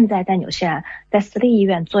现在在纽西兰在私立医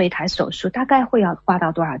院做一台手术大概会要花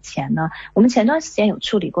到多少钱呢？我们前段时间有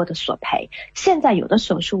处理过的索赔，现在有的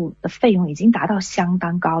手术的费用已经达到相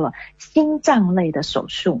当高了，心脏类的手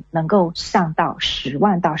术能够上到10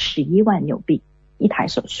万到11万纽币一台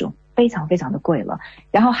手术，非常非常的贵了。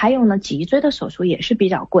然后还有呢，脊椎的手术也是比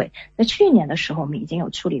较贵，那去年的时候我们已经有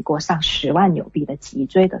处理过上10万纽币的脊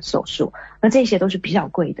椎的手术，那这些都是比较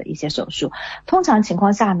贵的一些手术。通常情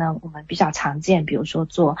况下呢，我们比较常见比如说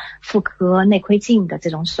做妇科内窥镜的这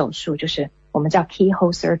种手术，就是我们叫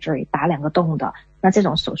keyhole surgery， 打2个洞的，那这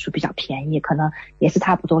种手术比较便宜，可能也是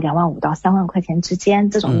差不多2万5到3万块钱之间，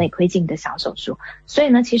这种内窥镜的小手术。所以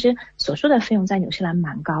呢，其实手术的费用在纽西兰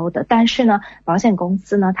蛮高的，但是呢，保险公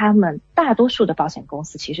司呢，他们大多数的保险公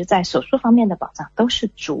司其实在手术方面的保障都是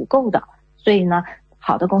足够的，所以呢，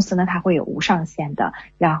好的公司呢，它会有无上限的，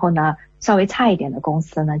然后呢，稍微差一点的公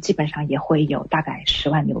司呢，基本上也会有大概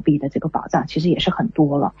10万纽币的这个保障，其实也是很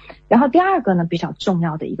多了。然后第2个呢，比较重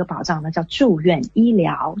要的一个保障呢，叫住院医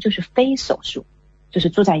疗，就是非手术，就是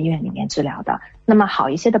住在医院里面治疗的。那么好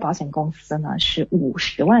一些的保险公司呢，是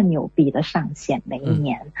50万纽币的上限每一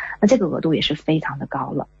年，那这个额度也是非常的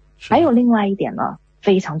高了。还有另外一点呢，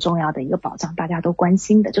非常重要的一个保障，大家都关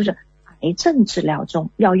心的就是癌症治疗中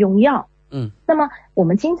要用药。那么我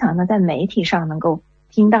们经常呢在媒体上能够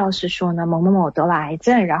听到是说呢，某某某得了癌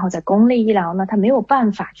症，然后在公立医疗呢，他没有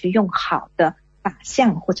办法去用好的靶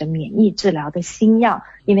向或者免疫治疗的新药，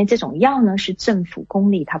因为这种药呢是政府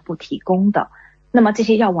公立它不提供的。那么这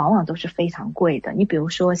些药往往都是非常贵的，你比如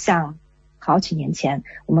说像好几年前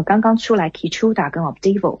我们刚刚出来 Keytruda 跟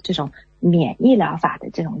Opdivo 这种免疫疗法的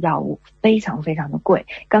这种药物非常非常的贵，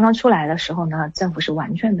刚刚出来的时候呢，政府是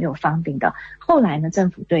完全没有 funding 的，后来呢，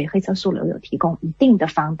政府对黑色素瘤有提供一定的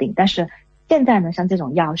funding， 但是现在呢，像这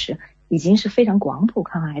种药是已经是非常广谱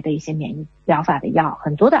抗癌的一些免疫疗法的药，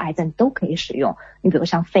很多的癌症都可以使用，你比如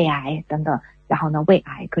像肺癌等等，然后呢胃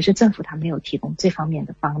癌，可是政府它没有提供这方面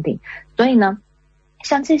的 funding， 所以呢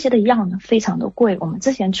像这些的药呢非常的贵，我们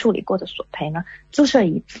之前处理过的索赔呢，注射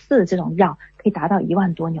一次这种药可以达到1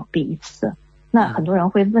万多纽币一次。那很多人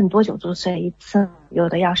会问多久注射一次，有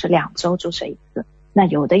的药是2周注射一次，那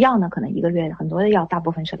有的药呢可能1个月，很多的药大部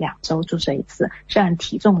分是2周注射一次，是按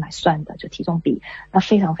体重来算的，就体重比，那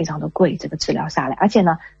非常非常的贵，这个治疗下来，而且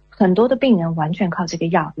呢很多的病人完全靠这个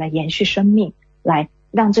药来延续生命，来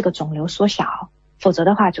让这个肿瘤缩小，否则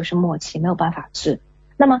的话就是末期没有办法治。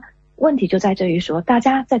那么问题就在这于说，大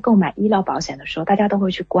家在购买医疗保险的时候，大家都会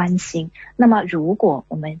去关心，那么如果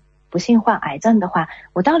我们不幸患癌症的话，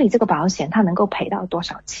我到底这个保险它能够赔到多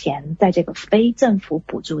少钱在这个非政府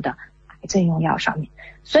补助的癌症用药上面。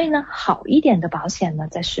所以呢，好一点的保险呢，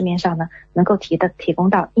在市面上呢，能够提供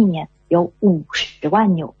到一年有50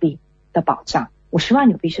万纽币的保障，50万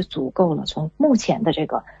纽币是足够了，从目前的这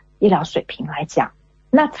个医疗水平来讲。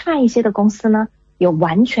那差一些的公司呢，有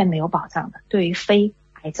完全没有保障的，对于非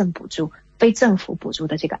癌症补助、非政府补助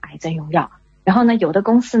的这个癌症用药。然后呢，有的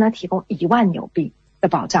公司呢提供1万纽币的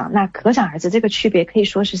保障，那可想而知，这个区别可以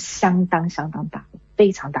说是相当大，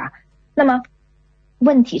非常大。那么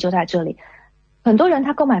问题就在这里，很多人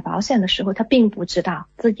他购买保险的时候，他并不知道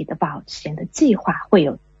自己的保险的计划会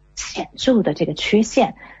有显著的这个缺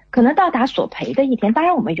陷，可能到达索赔的一天。当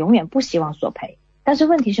然我们永远不希望索赔，但是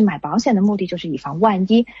问题是买保险的目的就是以防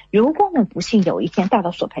万一。如果呢不幸有一天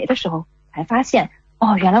到索赔的时候才发现，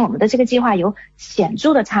原来我们的这个计划有显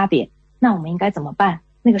著的差别，那我们应该怎么办？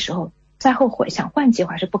那个时候再后悔想换计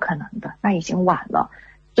划是不可能的，那已经晚了。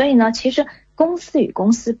所以呢，其实公司与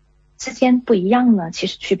公司之间不一样呢，其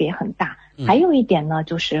实区别很大。还有一点呢，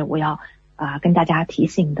就是我要跟大家提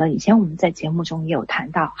醒的，以前我们在节目中也有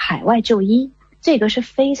谈到海外就医，这个是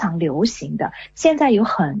非常流行的。现在有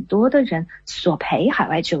很多的人索赔海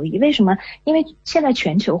外就医，为什么？因为现在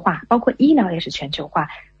全球化，包括医疗也是全球化，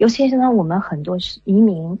尤其是呢我们很多移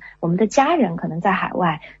民，我们的家人可能在海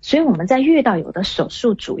外，所以我们在遇到有的手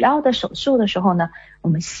术，主要的手术的时候呢，我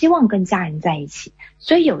们希望跟家人在一起。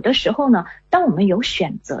所以有的时候呢，当我们有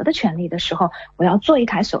选择的权利的时候，我要做一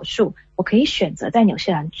台手术，我可以选择在纽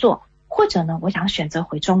西兰做，或者呢我想选择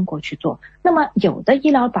回中国去做。那么有的医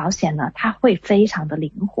疗保险呢，它会非常的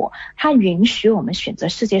灵活，它允许我们选择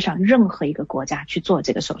世界上任何一个国家去做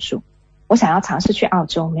这个手术。我想要尝试去澳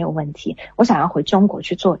洲没有问题，我想要回中国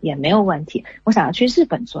去做也没有问题，我想要去日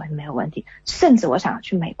本做也没有问题，甚至我想要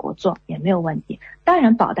去美国做也没有问题。当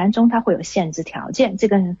然保单中它会有限制条件，这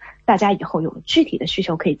个大家以后有具体的需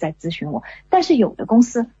求可以再咨询我。但是有的公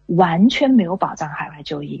司完全没有保障海外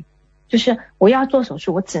就医，就是我要做手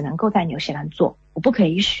术，我只能够在纽西兰做，我不可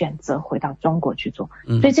以选择回到中国去做。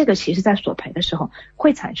所以这个其实在索赔的时候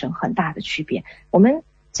会产生很大的区别。我们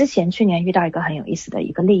之前去年遇到一个很有意思的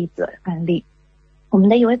一个案例，我们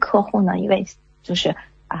的一位客户呢，一位就是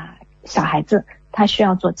小孩子，他需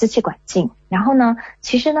要做支气管镜，然后呢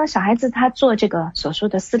其实呢小孩子他做这个手术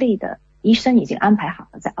的私立的医生已经安排好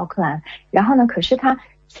了在奥克兰，然后呢可是他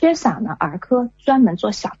缺少呢儿科专门做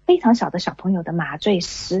非常小的小朋友的麻醉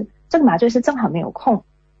师，这个麻醉师正好没有空，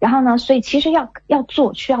然后呢所以其实要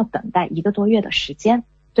做需要等待1个多月的时间。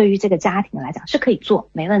对于这个家庭来讲是可以做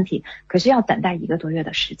没问题，可是要等待1个多月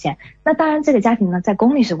的时间。那当然这个家庭呢在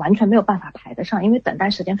公立是完全没有办法排得上，因为等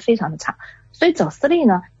待时间非常的长，所以走私立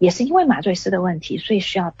呢也是因为麻醉师的问题，所以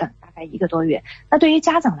需要等大概1个多月。那对于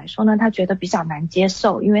家长来说呢，他觉得比较难接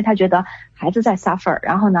受，因为他觉得孩子在 suffer，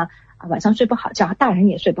 然后呢晚上睡不好觉，大人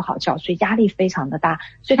也睡不好觉，所以压力非常的大，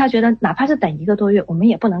所以他觉得哪怕是等1个多月我们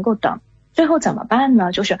也不能够等。最后怎么办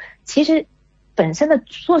呢？就是其实本身的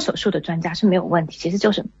做手术的专家是没有问题，其实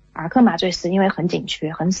就是儿科麻醉师因为很紧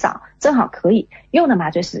缺很少，正好可以用的麻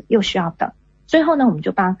醉师又需要等。最后呢我们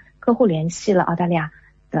就帮客户联系了澳大利亚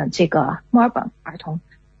的这个墨尔本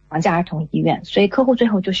皇家儿童医院，所以客户最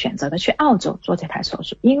后就选择了去澳洲做这台手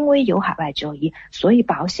术，因为有海外就医，所以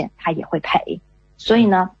保险它也会赔。所以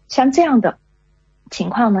呢像这样的情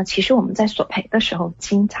况呢，其实我们在索赔的时候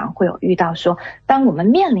经常会有遇到说，当我们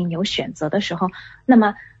面临有选择的时候，那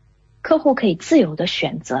么客户可以自由的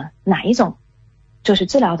选择哪一种就是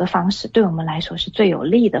治疗的方式对我们来说是最有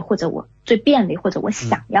利的，或者我最便利，或者我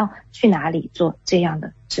想要去哪里做这样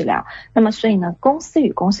的治疗。那么所以呢公司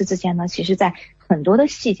与公司之间呢，其实在很多的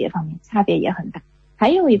细节方面差别也很大。还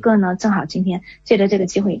有一个呢，正好今天借着这个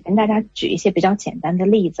机会也跟大家举一些比较简单的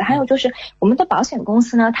例子。还有就是我们的保险公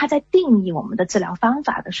司呢，它在定义我们的治疗方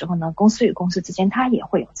法的时候呢，公司与公司之间它也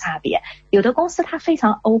会有差别。有的公司它非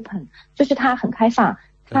常 open， 就是它很开放，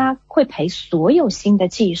它会赔所有新的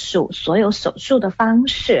技术，所有手术的方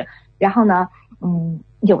式。然后呢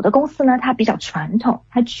有的公司呢它比较传统，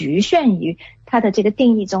它局限于它的这个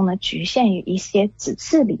定义中呢，局限于一些只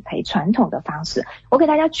是理赔传统的方式。我给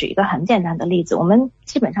大家举一个很简单的例子，我们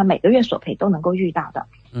基本上每个月索赔都能够遇到的，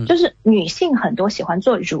就是女性很多喜欢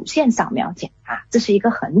做乳腺扫描检查，这是一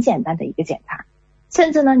个很简单的一个检查。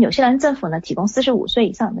甚至呢纽西兰政府呢提供45岁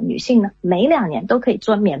以上的女性呢每2年都可以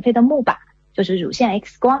做免费的钼靶，就是乳腺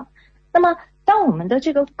X 光。那么当我们的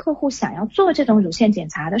这个客户想要做这种乳腺检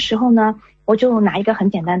查的时候呢，我就拿一个很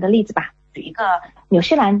简单的例子吧，举一个纽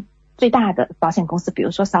西兰最大的保险公司，比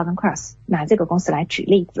如说 Southern Cross， 拿这个公司来举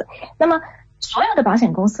例子。那么所有的保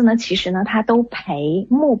险公司呢，其实呢它都赔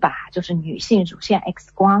钼靶，就是女性乳腺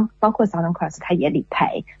X 光，包括 Southern Cross 它也理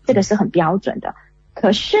赔，这个是很标准的。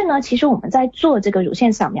可是呢，其实我们在做这个乳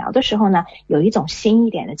腺扫描的时候呢，有一种新一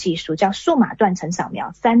点的技术叫数码断层扫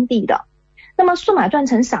描 3D 的。那么数码断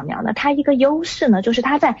层扫描呢，它一个优势呢，就是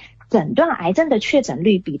它在诊断癌症的确诊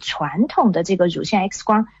率比传统的这个乳腺 X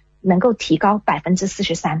光能够提高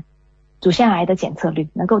 43%， 乳腺癌的检测率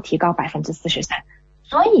能够提高 43%。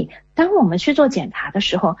所以当我们去做检查的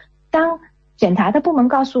时候，当检查的部门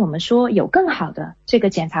告诉我们说有更好的这个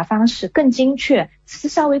检查方式，更精确，只是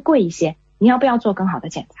稍微贵一些，你要不要做更好的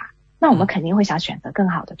检查？那我们肯定会想选择更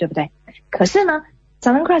好的，对不对？可是呢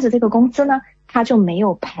Southern Cross 这个公司呢，它就没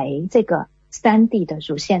有赔这个 3D 的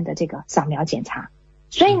乳腺的这个扫描检查。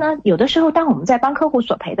所以呢，有的时候当我们在帮客户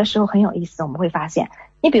索赔的时候很有意思，我们会发现，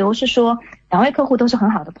你比如是说两位客户都是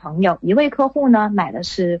很好的朋友，一位客户呢买的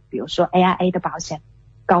是比如说 AIA 的保险，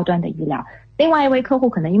高端的医疗，另外一位客户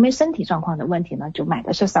可能因为身体状况的问题呢，就买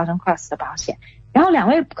的是 Southern Cross 的保险。然后两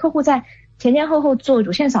位客户在前前后后做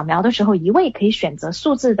乳腺扫描的时候，一位可以选择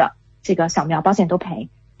数字的这个扫描保险都赔，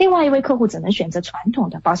另外一位客户只能选择传统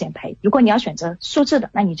的保险赔。如果你要选择数字的，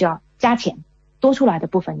那你就要加钱，多出来的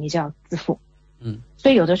部分你就要自付。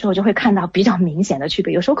所以有的时候就会看到比较明显的区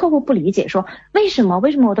别。有时候客户不理解说为什么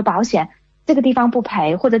我的保险这个地方不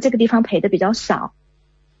赔，或者这个地方赔的比较少，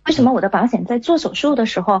为什么我的保险在做手术的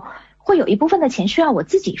时候会有一部分的钱需要我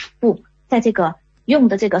自己付在这个用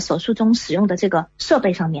的这个手术中使用的这个设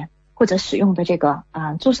备上面，或者使用的这个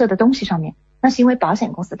注射的东西上面？那是因为保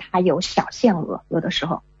险公司它有小限额，有的时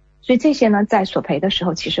候，所以这些呢在索赔的时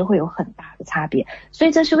候其实会有很大的差别。所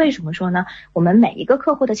以这是为什么说呢，我们每一个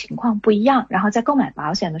客户的情况不一样，然后在购买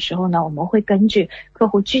保险的时候呢，我们会根据客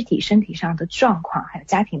户具体身体上的状况还有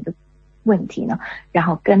家庭的问题呢，然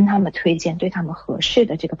后跟他们推荐对他们合适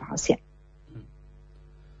的这个保险。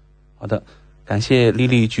好的，感谢丽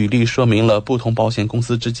丽举例说明了不同保险公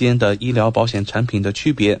司之间的医疗保险产品的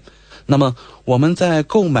区别。那么我们在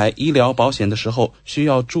购买医疗保险的时候需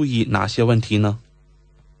要注意哪些问题呢？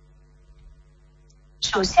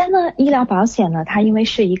首先呢，医疗保险呢，它因为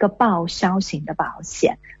是一个报销型的保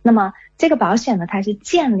险，那么这个保险呢，它是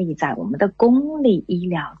建立在我们的公立医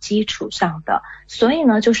疗基础上的，所以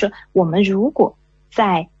呢，就是我们如果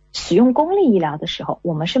在使用公立医疗的时候，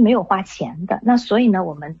我们是没有花钱的，那所以呢，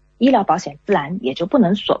我们医疗保险自然也就不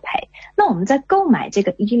能索赔。那我们在购买这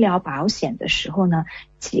个医疗保险的时候呢，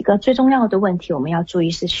几个最重要的问题我们要注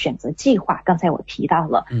意是选择计划。刚才我提到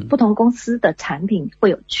了，不同公司的产品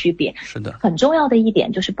会有区别，是的，很重要的一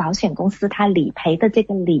点就是保险公司它理赔的这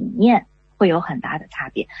个理念会有很大的差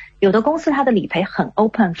别。有的公司它的理赔很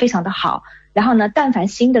open， 非常的好，然后呢，但凡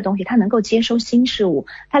新的东西它能够接收新事物，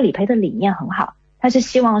它理赔的理念很好，他是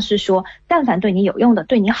希望是说但凡对你有用的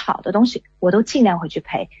对你好的东西我都尽量会去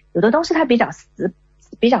赔。有的东西它比较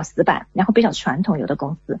死板，然后比较传统，有的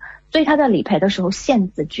公司所以它的理赔的时候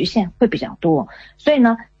限制局限会比较多，所以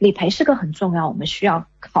呢理赔是个很重要我们需要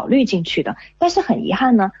考虑进去的。但是很遗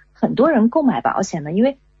憾呢，很多人购买保险呢，因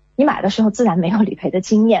为你买的时候自然没有理赔的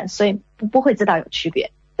经验，所以不会知道有区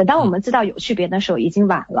别，等到我们知道有区别的时候已经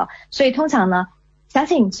晚了。所以通常呢相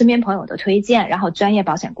信身边朋友的推荐，然后专业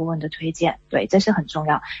保险顾问的推荐，对，这是很重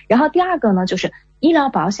要。然后第二个呢，就是医疗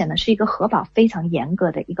保险呢是一个核保非常严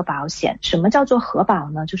格的一个保险。什么叫做核保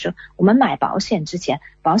呢？就是我们买保险之前，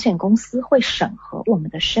保险公司会审核我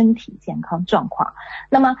们的身体健康状况。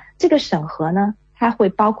那么这个审核呢，它会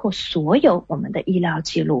包括所有我们的医疗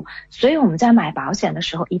记录，所以我们在买保险的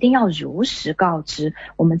时候一定要如实告知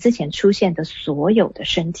我们之前出现的所有的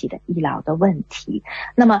身体的医疗的问题。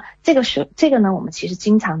那么这个呢，我们其实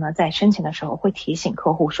经常呢在申请的时候会提醒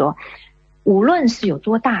客户说，无论是有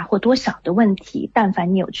多大或多小的问题，但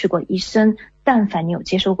凡你有去过医生，但凡你有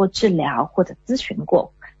接受过治疗或者咨询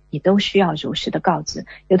过，你都需要如实的告知。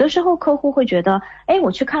有的时候客户会觉得，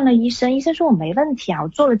我去看了医生，医生说我没问题啊，我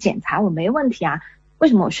做了检查我没问题啊，为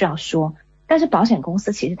什么我需要说？但是保险公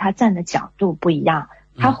司其实他站的角度不一样，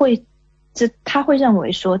他会认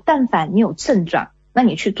为说，但凡你有症状，那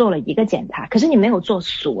你去做了一个检查，可是你没有做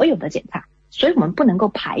所有的检查，所以我们不能够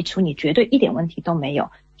排除你绝对一点问题都没有。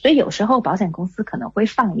所以有时候保险公司可能会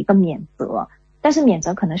放一个免责，但是免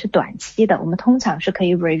责可能是短期的，我们通常是可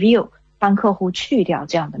以 review 帮客户去掉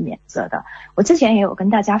这样的免责的。我之前也有跟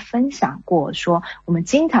大家分享过，说我们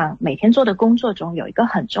经常每天做的工作中有一个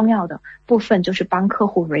很重要的部分就是帮客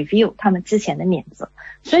户 review 他们之前的免责。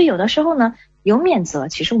所以有的时候呢，有免责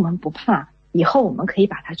其实我们不怕，以后我们可以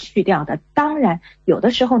把它去掉的。当然有的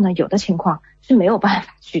时候呢，有的情况是没有办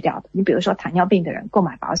法去掉的。你比如说糖尿病的人购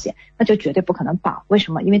买保险，那就绝对不可能保。为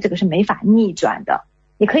什么？因为这个是没法逆转的。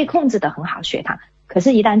你可以控制得很好血糖，可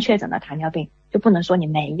是一旦确诊了糖尿病，就不能说你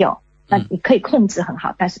没有，那你可以控制很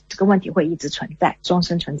好，但是这个问题会一直存在，终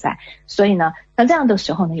身存在。所以呢，那这样的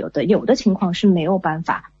时候呢，有的情况是没有办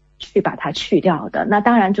法去把它去掉的。那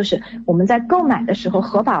当然就是我们在购买的时候，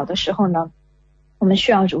核保的时候呢，我们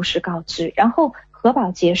需要如实告知，然后核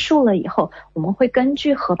保结束了以后，我们会根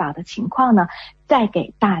据核保的情况呢，再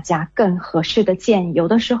给大家更合适的建议。有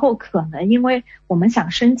的时候可能因为我们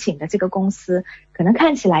想申请的这个公司可能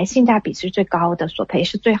看起来性价比是最高的，索赔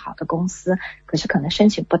是最好的公司，可是可能申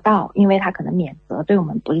请不到，因为它可能免责对我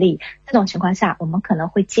们不利。这种情况下，我们可能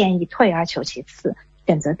会建议退而求其次，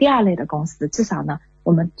选择第二类的公司，至少呢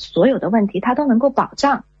我们所有的问题它都能够保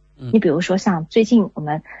障。你比如说像最近我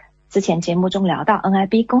们之前节目中聊到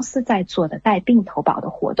NIB 公司在做的带病投保的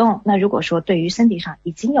活动，那如果说对于身体上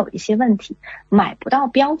已经有一些问题，买不到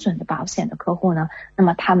标准的保险的客户呢，那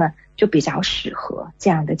么他们就比较适合这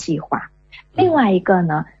样的计划。另外一个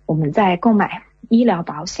呢，我们在购买医疗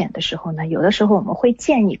保险的时候呢，有的时候我们会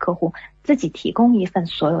建议客户自己提供一份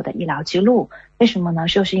所有的医疗记录。为什么呢？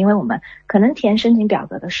就是因为我们可能填申请表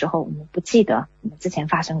格的时候，我们不记得我们之前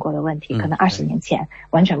发生过的问题，可能20年前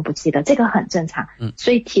完全不记得，这个很正常。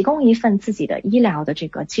所以提供一份自己的医疗的这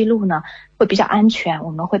个记录呢，会比较安全，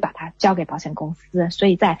我们会把它交给保险公司，所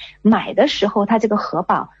以在买的时候，它这个核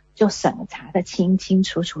保就审查的清清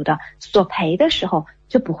楚楚的，索赔的时候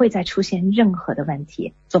就不会再出现任何的问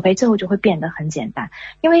题，索赔之后就会变得很简单。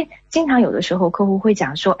因为经常有的时候客户会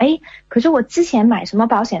讲说，可是我之前买什么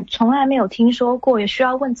保险从来没有听说过，也需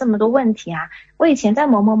要问这么多问题啊，我以前在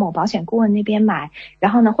某某某保险顾问那边买，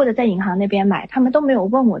然后呢或者在银行那边买，他们都没有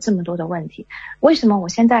问我这么多的问题，为什么我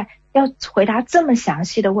现在要回答这么详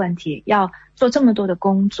细的问题，要做这么多的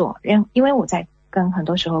工作？因为我在很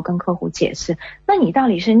多时候跟客户解释，那你到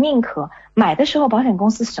底是宁可买的时候保险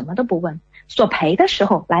公司什么都不问，索赔的时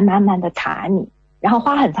候来慢慢的查你，然后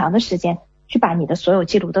花很长的时间去把你的所有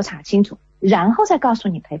记录都查清楚，然后再告诉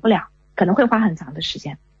你赔不了，可能会花很长的时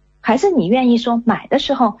间。还是你愿意说买的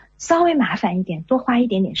时候稍微麻烦一点，多花一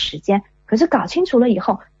点点时间，可是搞清楚了以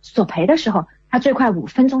后，索赔的时候他最快5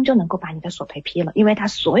分钟就能够把你的索赔批了，因为他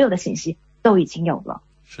所有的信息都已经有了。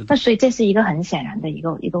那所以这是一个很显然的一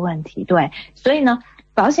个问题。对，所以呢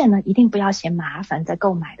保险呢一定不要嫌麻烦，在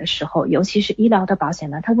购买的时候，尤其是医疗的保险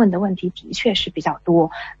呢，他问的问题的确是比较多，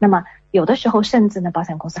那么有的时候甚至呢保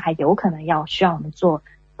险公司还有可能需要我们做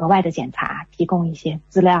额外的检查，提供一些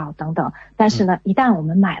资料等等，但是呢一旦我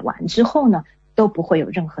们买完之后呢都不会有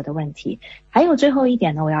任何的问题。还有最后一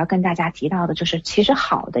点呢，我要跟大家提到的就是，其实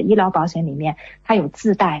好的医疗保险里面它有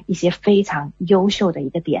自带一些非常优秀的一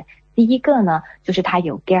个点。第一个呢就是它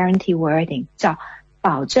有 guarantee wording， 叫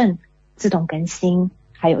保证自动更新，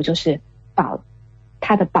还有就是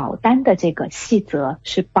它的保单的这个细则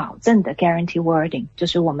是保证的 guarantee wording， 就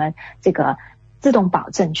是我们这个自动保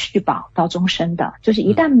证续保到终身的，就是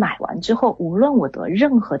一旦买完之后，无论我得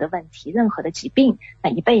任何的问题，任何的疾病，那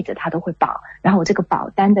一辈子它都会保，然后我这个保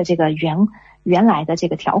单的这个原来的这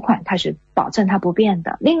个条款它是保证它不变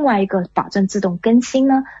的。另外一个保证自动更新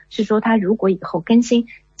呢，是说它如果以后更新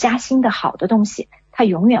加新的好的东西，它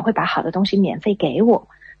永远会把好的东西免费给我。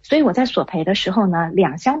所以我在索赔的时候呢，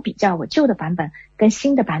两相比较，我旧的版本跟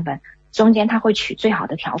新的版本中间，它会取最好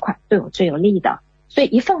的条款，对我最有利的。所以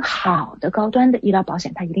一份好的高端的医疗保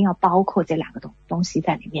险，它一定要包括这两个东西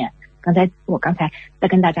在里面。我刚才在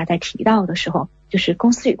跟大家在提到的时候，就是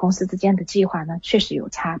公司与公司之间的计划呢确实有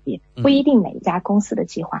差别，不一定每一家公司的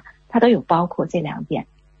计划它都有包括这两点。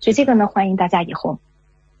所以这个呢，欢迎大家以后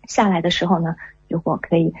下来的时候呢，如果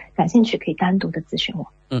感兴趣可以单独的咨询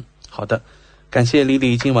我。好的，感谢莉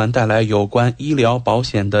莉今晚带来有关医疗保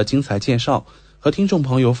险的精彩介绍，和听众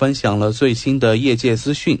朋友分享了最新的业界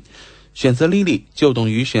资讯。选择莉莉就等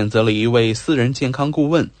于选择了一位私人健康顾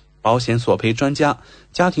问、保险索赔专家、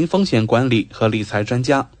家庭风险管理和理财专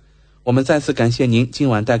家。我们再次感谢您今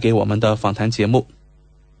晚带给我们的访谈节目。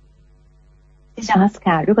谢谢奥斯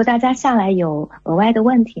卡。如果大家下来有额外的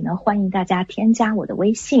问题呢，欢迎大家添加我的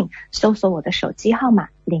微信，搜索我的手机号码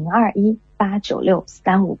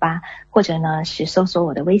0218964358，或者呢是搜索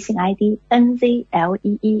我的微信 ID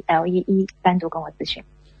NZLEELEE， 单独跟我咨询。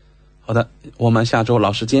好的，我们下周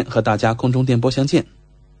老时间和大家空中电波相见。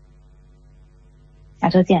下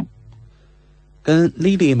周见。跟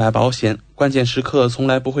Lily 买保险，关键时刻从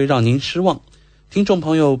来不会让您失望。听众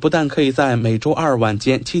朋友不但可以在每周二晚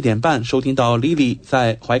间7点半收听到 Lily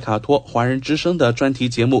在怀卡托华人之声的专题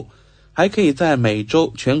节目，还可以在每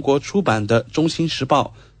周全国出版的中新时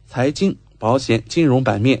报财经、保险、金融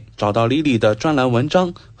版面找到 Lily 的专栏文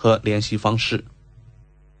章和联系方式。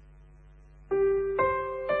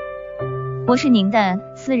我是您的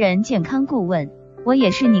私人健康顾问，我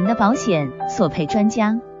也是您的保险索赔专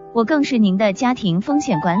家，我更是您的家庭风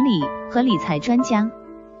险管理和理财专家。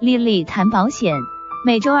丽丽谈保险，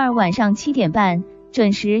每周二晚上7点半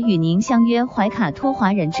准时与您相约怀卡托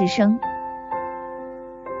华人之声。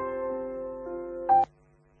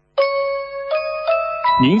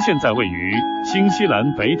您现在位于新西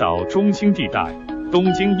兰北岛中心地带，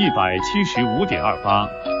东经175.28，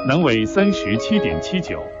南纬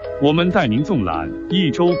37.79。我们带您纵览一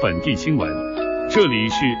周本地新闻。这里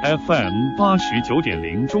是 FM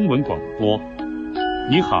 89.0中文广播。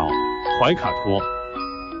你好，怀卡托。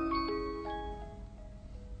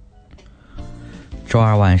周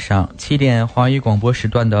二晚上7点华语广播时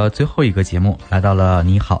段的最后一个节目来到了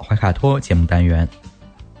你好怀卡托节目单元。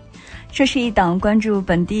这是一档关注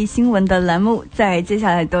本地新闻的栏目，在接下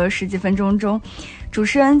来的10几分钟中，主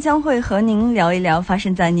持人将会和您聊一聊发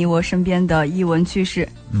生在你我身边的艺文趣事。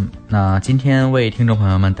那今天为听众朋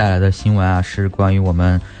友们带来的新闻啊，是关于我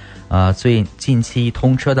们最近期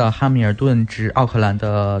通车的汉密尔顿至奥克兰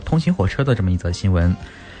的通勤火车的这么一则新闻。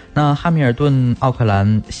那汉密尔顿奥克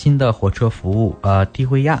兰新的火车服务蒂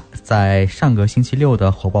惠亚在上个星期六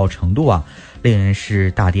的火爆程度啊，令人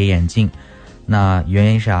是大跌眼镜。那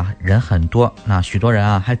原因是人很多，那许多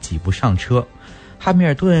人还挤不上车。汉密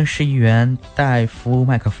尔顿市议员戴夫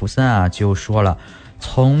麦克弗森就说了，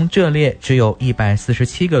从这列只有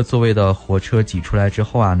147个座位的火车挤出来之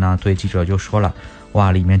后那对记者就说了，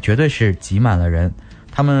哇，里面绝对是挤满了人。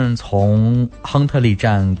他们从亨特利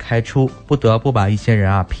站开出，不得不把一些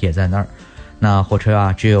人撇在那儿。那火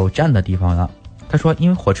车只有站的地方了。他说，因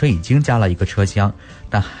为火车已经加了一个车厢，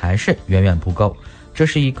但还是远远不够。这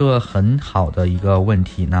是一个很好的一个问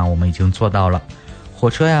题，那我们已经做到了。火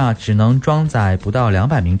车只能装载不到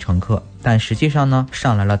200名乘客，但实际上呢，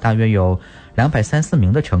上来了大约有234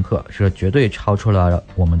名的乘客，这绝对超出了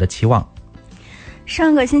我们的期望。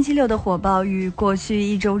上个星期六的火爆与过去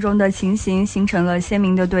一周中的情形形成了鲜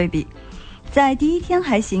明的对比。在第一天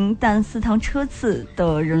还行，但4趟车次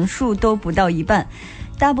的人数都不到一半，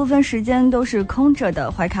大部分时间都是空着的。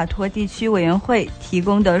怀卡托地区委员会提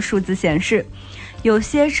供的数字显示，有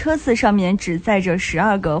些车次上面只载着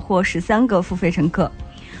12个或13个付费乘客。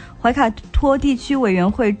怀卡托地区委员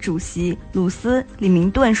会主席鲁斯·李明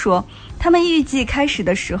顿说，他们预计开始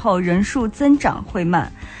的时候人数增长会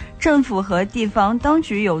慢，政府和地方当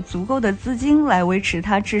局有足够的资金来维持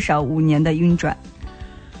它至少5年的运转。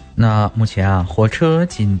那目前火车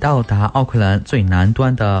仅到达奥克兰最南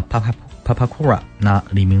端的帕帕库拉，那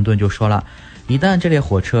李明顿就说了，一旦这列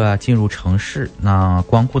火车进入城市，那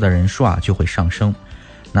光顾的人数就会上升。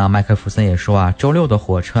那麦克弗森也说周六的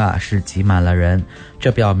火车是挤满了人，这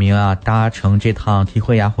表明搭乘这趟蒂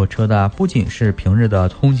惠亚火车的不仅是平日的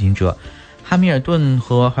通勤者，汉密尔顿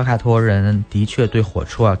和怀卡托人的确对火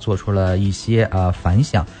车做出了一些反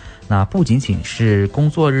响。那不仅仅是工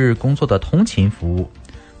作日工作的通勤服务，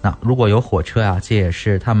那如果有火车这也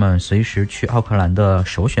是他们随时去奥克兰的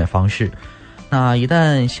首选方式。那一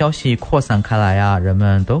旦消息扩散开来人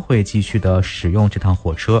们都会继续的使用这趟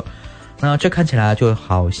火车。那这看起来就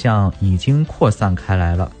好像已经扩散开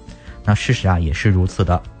来了。那事实也是如此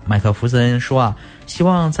的。麦克弗森说希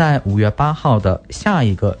望在5月8号的下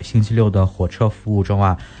一个星期六的火车服务中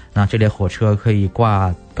那这列火车可以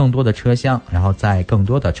挂更多的车厢，然后载更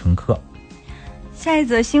多的乘客。下一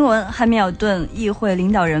则新闻，汉密尔顿议会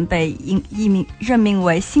领导人被任命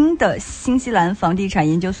为新的新西兰房地产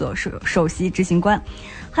研究所首席执行官。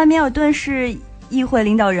汉密尔顿市议会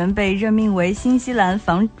领导人被任命为新西兰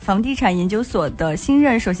房地产研究所的新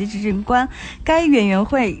任首席执行官，该委员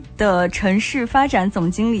会的城市发展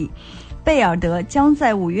总经理贝尔德将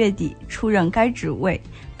在5月底出任该职位。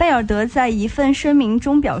贝尔德在一份声明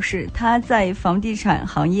中表示，他在房地产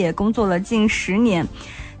行业工作了近10年，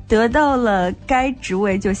得到了该职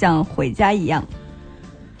位就像回家一样。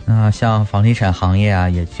像房地产行业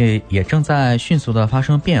也正在迅速的发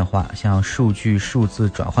生变化，像数据数字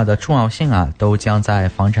转换的重要性都将在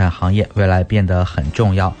房产行业未来变得很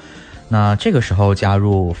重要。那这个时候加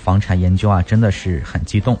入房产研究真的是很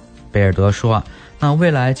激动。贝尔德说那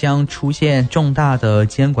未来将出现重大的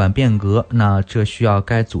监管变革，那这需要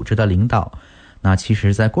该组织的领导。那其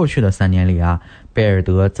实在过去的3年里贝尔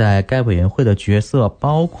德在该委员会的角色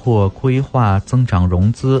包括规划增长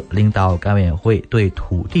融资，领导该委员会对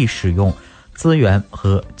土地使用、资源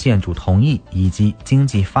和建筑同意以及经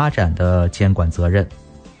济发展的监管责任。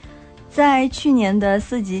在去年的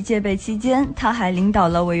4级戒备期间，他还领导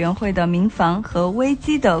了委员会的民防和危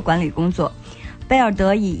机的管理工作。贝尔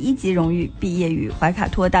德以1级荣誉毕业于怀卡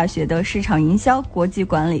托大学的市场营销、国际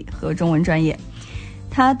管理和中文专业。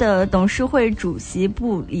他的董事会主席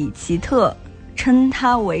布里奇特称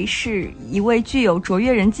他为是一位具有卓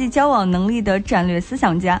越人际交往能力的战略思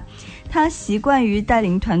想家，他习惯于带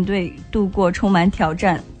领团队度过充满挑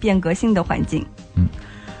战、变革性的环境。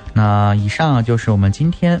那以上就是我们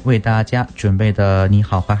今天为大家准备的你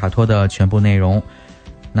好怀卡托的全部内容。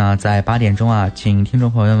那在8点钟啊，请听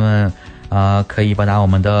众朋友们可以拨打我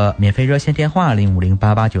们的免费热线电话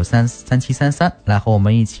0508893333来和我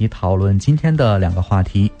们一起讨论今天的2个话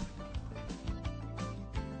题。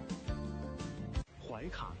怀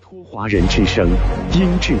卡托华人之声，音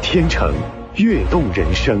质天成，悦动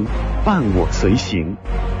人生，伴我随行。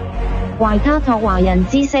懷卡托華人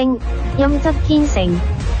之聲，音質天成，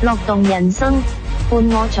樂動人生，伴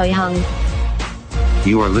我隨行。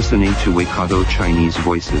You are listening to Waikato Chinese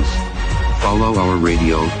Voices. Follow our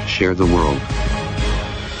radio, share the world.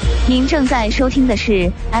 您正在收听的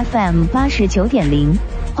是 FM 89.0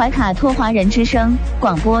怀卡托华人之声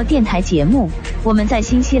广播电台节目，我们在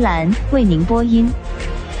新西兰为您播音。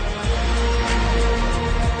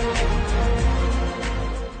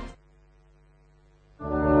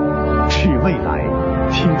是未来，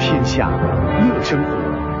听天下，乐生活。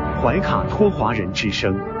怀卡托华人之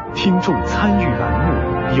声听众参与栏目，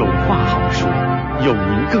有话好说，有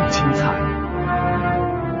您更精彩。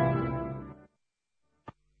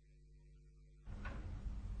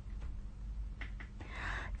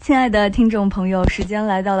亲爱的听众朋友，时间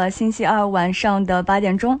来到了星期二晚上的8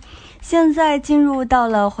点钟，现在进入到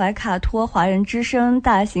了怀卡托华人之声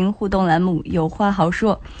大型互动栏目，有话好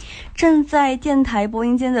说。正在电台播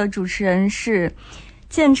音间的主持人是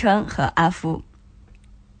建成和阿福。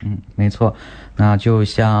没错。那就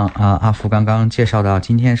像阿福刚刚介绍到，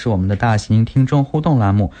今天是我们的大型听众互动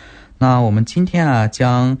栏目。那我们今天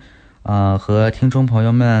将和听众朋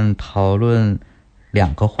友们讨论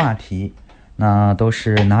2个话题。那都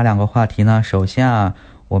是哪2个话题呢？首先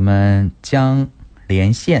我们将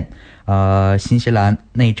连线新西兰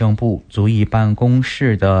内政部族裔办公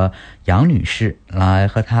室的杨女士，来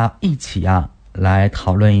和她一起来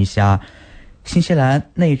讨论一下新西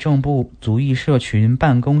兰内政部族裔社群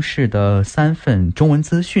办公室的3份中文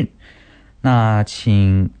资讯。那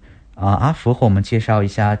请阿福和我们介绍一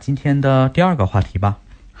下今天的第2个话题吧。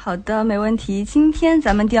好的，没问题。今天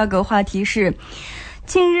咱们第2个话题是，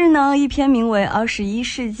近日呢，一篇名为21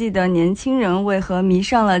世纪的年轻人为何迷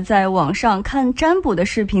上了在网上看占卜的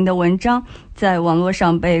视频的文章，在网络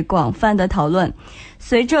上被广泛的讨论。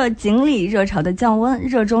随着锦鲤热潮的降温，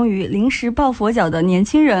热衷于临时抱佛脚的年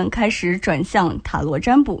轻人开始转向塔罗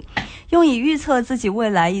占卜，用以预测自己未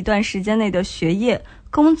来一段时间内的学业、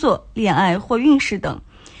工作、恋爱或运势等。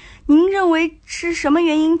您认为是什么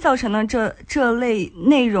原因造成了这类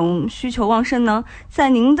内容需求旺盛呢？在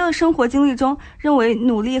您的生活经历中，认为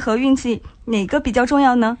努力和运气哪个比较重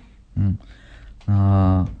要呢？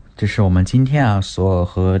这是我们今天所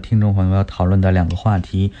和听众朋友要讨论的2个话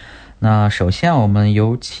题。那首先我们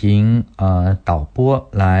有请导播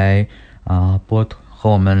来和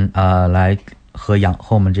我们来和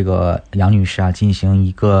我们这个杨女士进行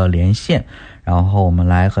一个连线，然后我们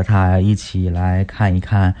来和她一起来看一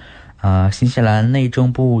看新西兰内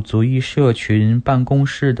政部族裔社群办公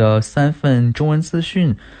室的3份中文资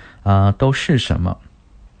讯都是什么。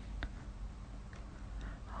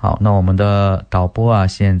好，那我们的导播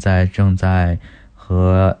现在正在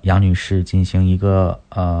和杨女士进行一个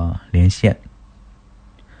连线。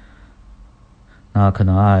那可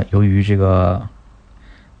能由于这个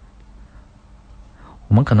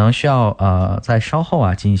我们可能需要在稍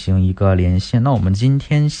后进行一个连线。那我们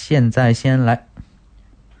现在先来，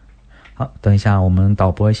好，等一下，我们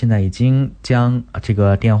导播现在已经将这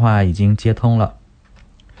个电话已经接通了。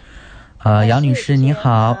杨女士你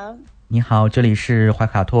好。你好，这里是怀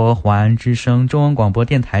卡托华人之声中文广播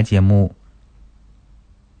电台节目。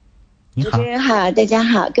你好。主持人好，大家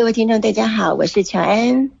好，各位听众大家好，我是乔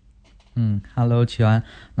安。Hello 乔安，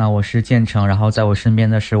那我是建成，然后在我身边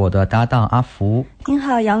的是我的搭档阿福。您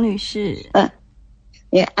好，杨女士。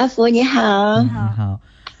阿福你好。你好。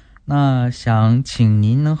那想请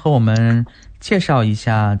您能和我们介绍一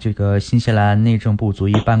下这个新西兰内政部族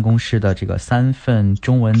裔办公室的这个3份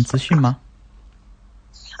中文资讯吗？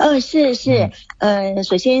是，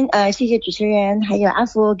首先谢谢主持人还有阿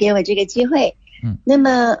福给我这个机会。那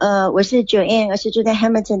么我是 Joanne， 我是住在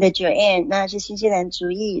Hamilton 的 Joanne， 那是新西兰族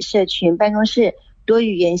裔社群办公室多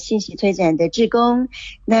语言信息推展的志工。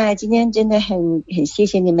那今天真的很谢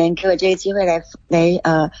谢你们给我这个机会来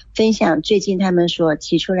分享最近他们所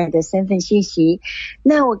提出来的3份信息。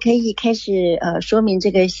那我可以开始说明这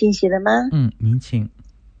个信息了吗？您请。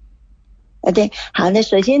对，好，那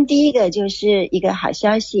首先第一个就是一个好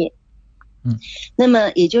消息。那么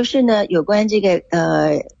也就是呢，有关这个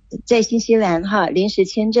在新西兰临时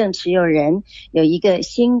签证持有人有一个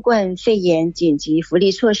新冠肺炎紧急福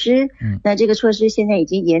利措施。那这个措施现在已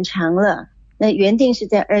经延长了，那原定是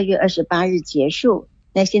在2月28日结束，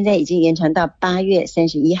那现在已经延长到8月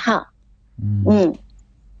31号。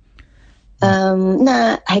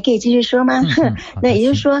那还可以继续说吗？那也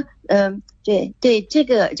就是说，对，这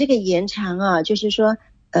个延长啊，就是说，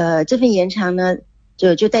这份延长呢，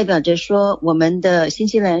就代表着说，我们的新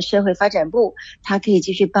西兰社会发展部，它可以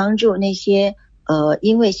继续帮助那些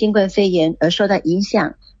因为新冠肺炎而受到影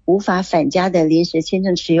响，无法返家的临时签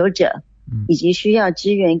证持有者，以及需要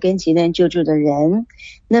支援跟急难救助的人。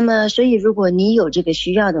那么，所以如果你有这个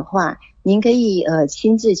需要的话，您可以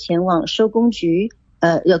亲自前往收工局。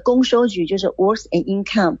公收局就是 Works and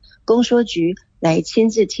Income 公收局来亲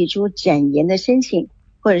自提出展延的申请，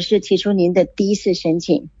或者是提出您的第一次申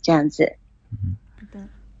请，这样子。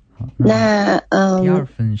那第二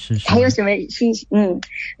份是什么？还有什么信息？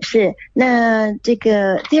是那这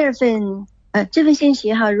个第二份这份信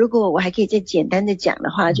息哈，如果我还可以再简单的讲的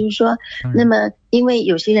话，就是说，那么因为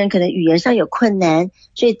有些人可能语言上有困难，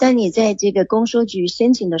所以当你在这个公收局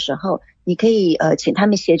申请的时候，你可以请他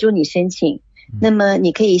们协助你申请。那么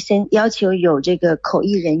你可以要求有这个口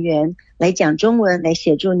译人员来讲中文来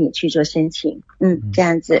协助你去做申请。这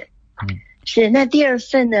样子。是。那第二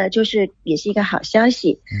份呢，就是也是一个好消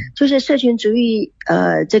息，就是社群主义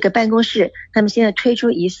这个办公室他们现在推出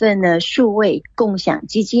一份呢数位共享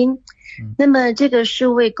基金。那么这个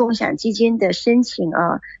数位共享基金的申请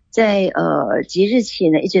啊，在即日起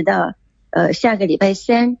呢一直到下个礼拜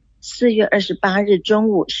3 4月28日中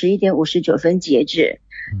午11点59分截止。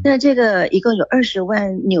那这个一共有20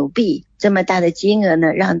万纽币这么大的金额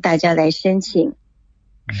呢，让大家来申请。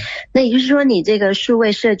那也就是说，你这个数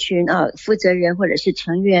位社群负责人或者是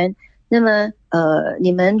成员，那么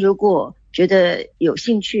你们如果觉得有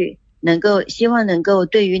兴趣，希望能够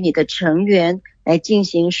对于你的成员来进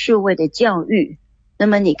行数位的教育，那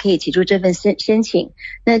么你可以提出这份申请。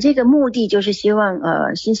那这个目的就是希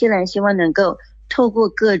望新西兰希望能够透过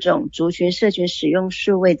各种族群社群使用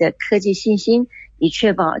数位的科技信息，以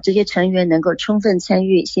确保这些成员能够充分参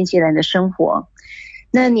与新西兰的生活。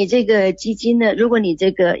那你这个基金呢，如果你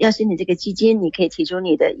要申请这个基金，你可以提出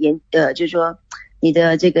你的就是说你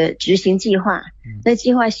的这个执行计划。那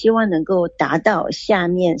计划希望能够达到下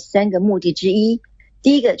面3个目的之一。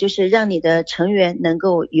第一个就是让你的成员能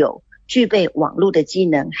够具备网络的技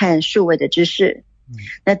能和数位的知识。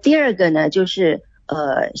那第二个呢，就是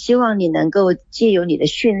希望你能够借由你的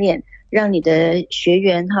训练，让你的学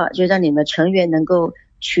员就让你们成员能够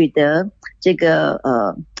取得这个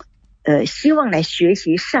希望来学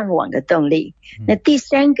习上网的动力。那第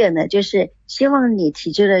三个呢，就是希望你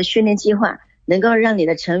提出的训练计划能够让你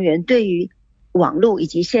的成员对于网络以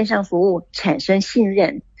及线上服务产生信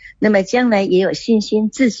任，那么将来也有信心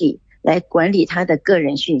自己来管理他的个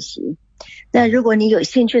人讯息。那如果你有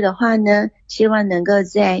兴趣的话呢，希望能够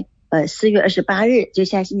在4月28日就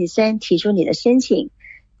下星期3提出你的申请。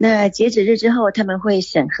那截止日之后他们会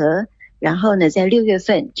审核，然后呢在6月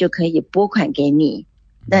份就可以拨款给你。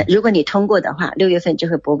那如果你通过的话，6月份就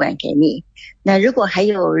会拨款给你。那如果还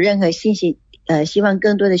有任何信息希望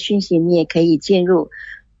更多的讯息，你也可以进入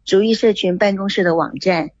主义社群办公室的网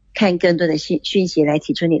站看更多的讯息来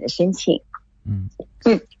提出你的申请。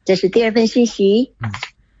这是第二份信息。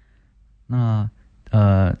那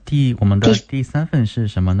我们的第三份是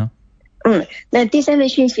什么呢？那第三份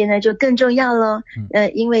讯息呢就更重要了。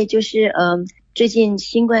因为就是最近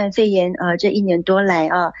新冠肺炎这1年多来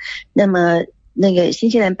那么那个新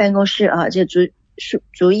西兰办公室这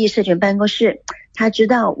族裔社群办公室，他知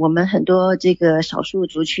道我们很多这个少数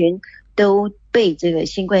族群都被这个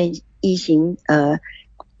新冠疫情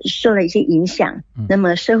受了一些影响。那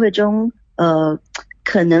么社会中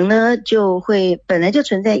可能呢就会本来就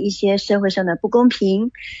存在一些社会上的不公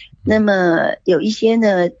平，那么有一些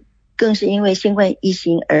呢更是因为新冠疫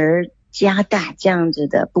情而加大这样子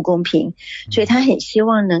的不公平，所以他很希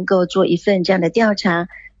望能够做一份这样的调查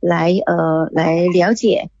来了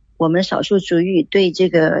解我们少数族裔对这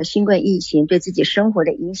个新冠疫情对自己生活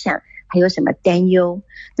的影响还有什么担忧。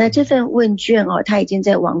那这份问卷他已经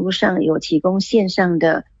在网络上有提供线上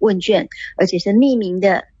的问卷，而且是匿名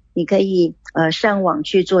的，你可以上网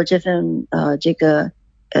去做这份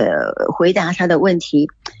回答他的问题，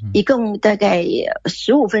一共大概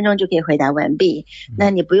15分钟就可以回答完毕。那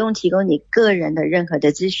你不用提供你个人的任何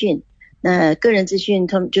的资讯，那个人资讯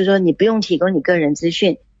就是说你不用提供你个人资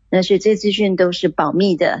讯，那所以这些资讯都是保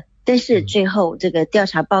密的，但是最后这个调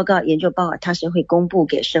查报告研究报告它是会公布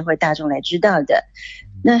给社会大众来知道的。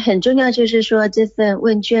那很重要就是说这份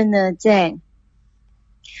问卷呢在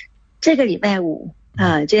这个礼拜5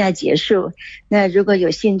就要结束。那如果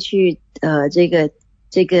有兴趣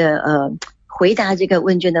回答这个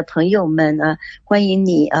问卷的朋友们欢迎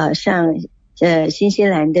你上新西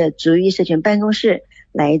兰的族裔社群办公室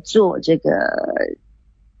来做这个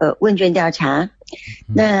问卷调查。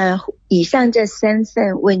那以上这3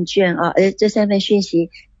份问卷啊，这3份讯息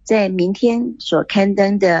在明天所刊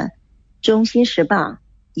登的中新时报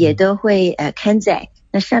也都会刊载，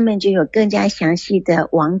那上面就有更加详细的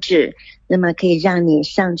网址，那么可以让你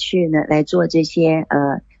上去呢来做这些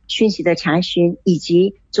讯息的查询，以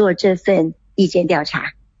及做这份意见调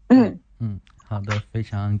查。好的，非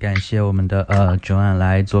常感谢我们的Joanne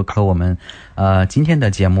来做客我们今天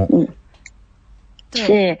的节目。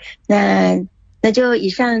是，那就以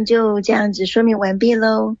上就这样子说明完毕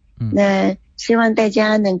喽。那希望大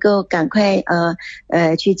家能够赶快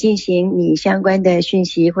去进行你相关的讯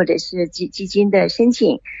息或者是基金的申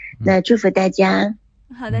请。那祝福大家。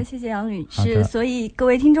好的，谢谢杨女士。所以各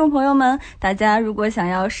位听众朋友们，大家如果想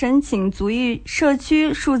要申请族裔社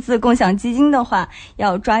区数字共享基金的话，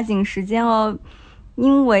要抓紧时间哦，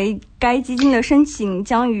因为该基金的申请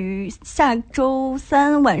将于下周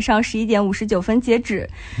3晚上11点59分截止。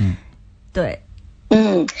对。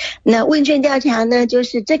那问卷调查呢，就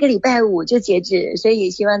是这个礼拜5就截止，所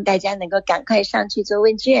以希望大家能够赶快上去做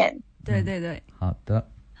问卷。对对对。好的，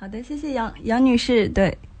谢谢杨女士。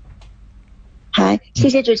对。好，谢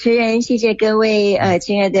谢主持人，谢谢各位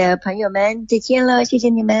亲爱的朋友们，再见了，谢谢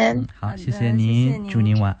你们。好，谢谢您，祝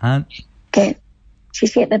您晚安。OK， 谢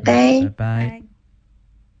谢，拜拜。拜拜。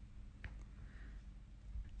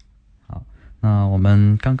好，那我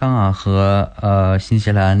们刚刚和新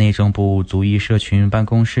西兰内政部族裔社群办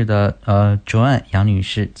公室的Joanne 杨女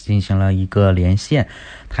士进行了一个连线，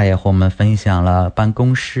她也和我们分享了办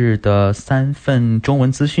公室的3份中文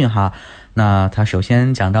资讯哈。那他首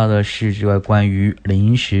先讲到的是这个关于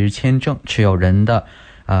临时签证持有人的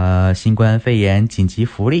新冠肺炎紧急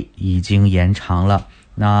福利已经延长了。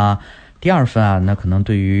那第2份那可能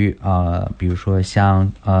对于比如说像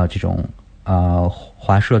这种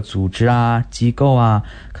华社组织机构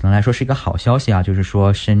可能来说是一个好消息就是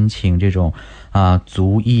说申请这种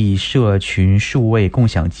族裔社群数位共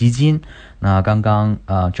享基金。那刚刚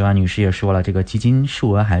周安女士也说了，这个基金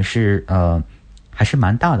数额还是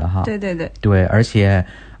蛮大的哈。对对对对，而且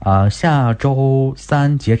下周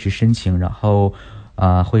3截止申请，然后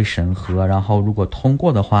会审核，然后如果通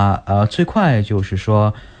过的话最快就是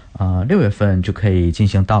说6月份就可以进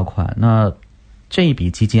行到款。那这一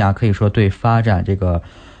笔基金可以说对发展这个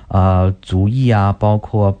族裔包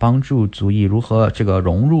括帮助族裔如何这个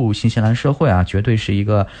融入新西兰社会绝对是一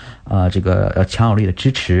个这个强有力的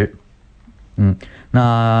支持。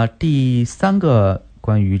那第3个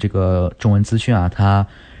关于这个中文资讯他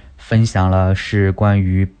分享了是关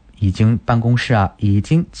于办公室已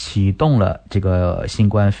经启动了这个新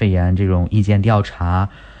冠肺炎这种意见调查。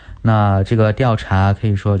那这个调查可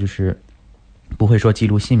以说就是不会说记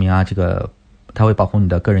录姓名这个它会保护你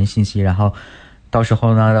的个人信息，然后到时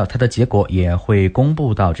候呢它的结果也会公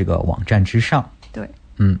布到这个网站之上。对。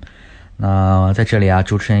那在这里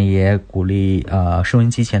主持人也鼓励收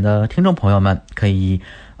音机前的听众朋友们可以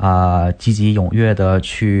积极踊跃的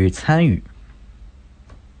去参与。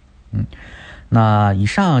那以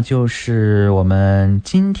上就是我们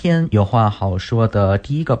今天有话好说的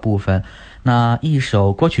第1个部分。那一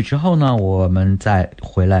首歌曲之后呢，我们再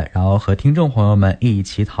回来，然后和听众朋友们一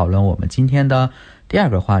起讨论我们今天的第2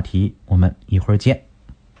个话题。我们一会儿见。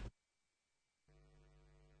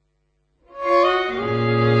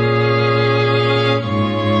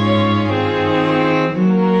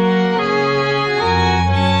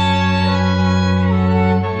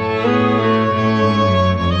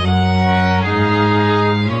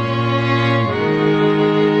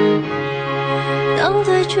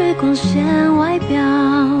去光鲜外表，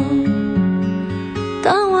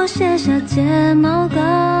当我卸下睫毛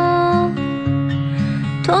膏，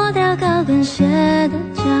脱掉高跟鞋的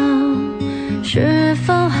脚，是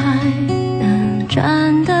否还能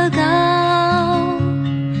站得高？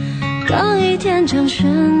当一天掌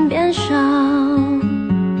声变少，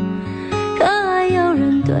可还有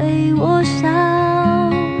人对我笑，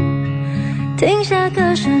停下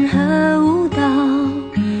歌声和舞蹈，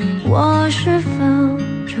我是否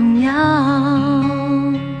重要？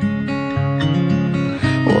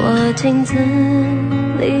我镜子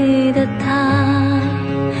里的他，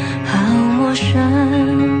好陌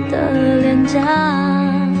生的脸颊，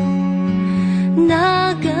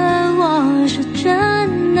那个我是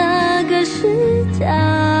真，那个是假。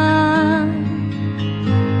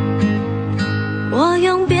我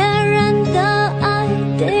用别人的爱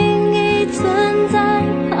定义存在，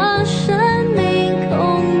怕生命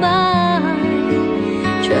空白，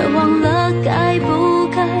却忘了该不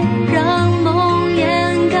该让梦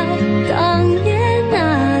掩盖当年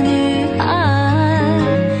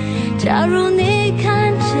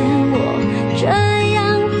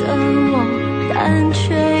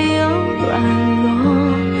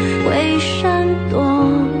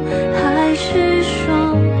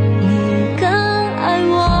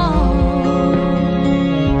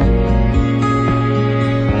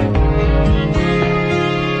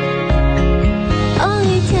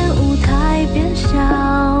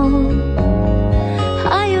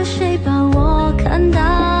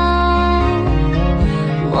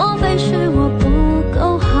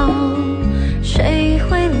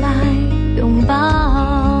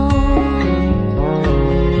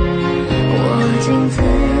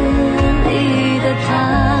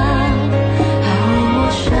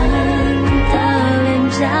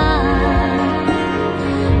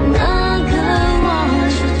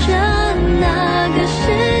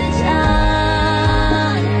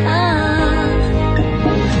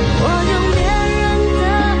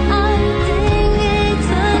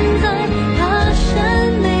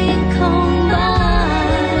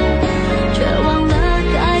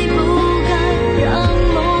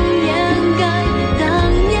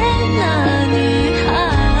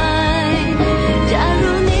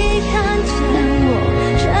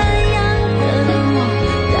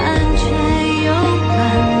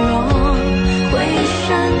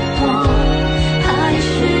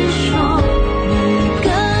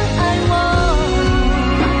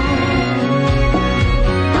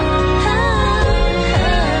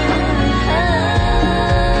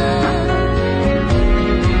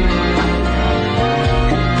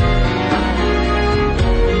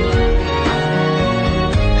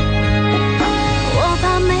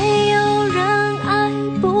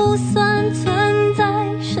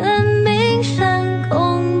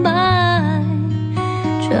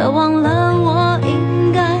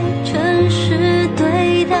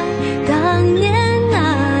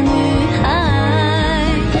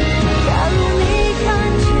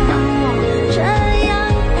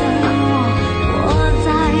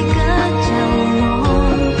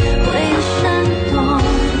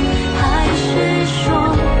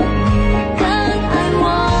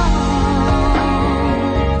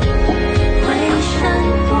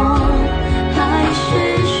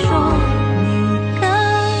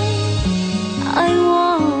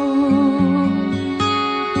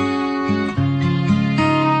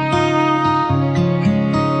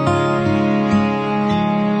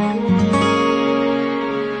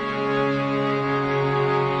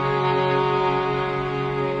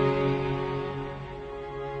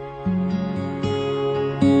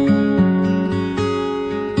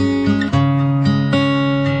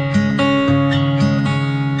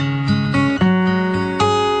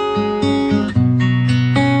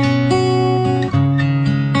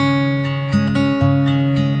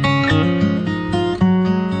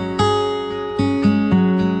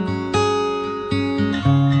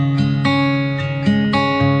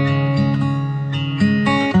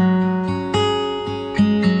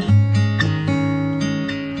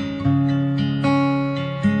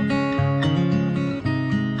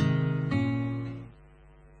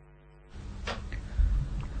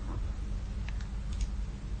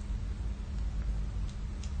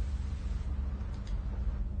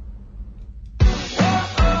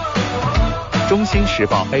中新时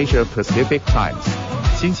报 Asia Pacific Times，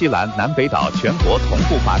 新西兰南北岛全国同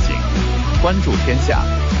步发行。关注天下，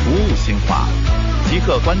服务新华，即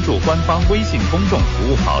刻关注官方微信公众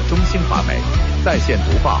服务号中新华媒，在线读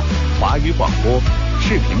报、华语广播、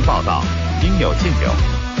视频报道，应有尽有。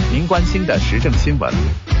您关心的时政新闻，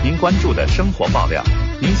您关注的生活爆料，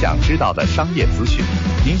您想知道的商业资讯，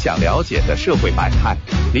您想了解的社会百态，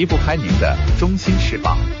离不开您的中新时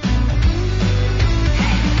报。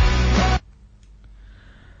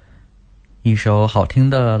一首好听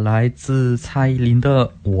的来自蔡依林的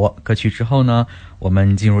《我》歌曲之后呢，我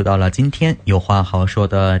们进入到了今天有话好说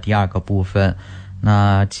的第二个部分。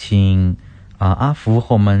那请阿福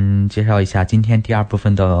和我们介绍一下今天第二部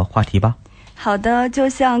分的话题吧。好的，就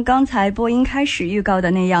像刚才播音开始预告的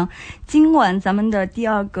那样，今晚咱们的第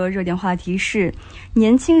二个热点话题是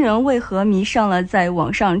年轻人为何迷上了在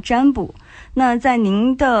网上占卜。那在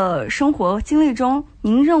您的生活经历中，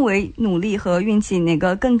您认为努力和运气哪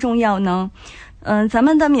个更重要呢？咱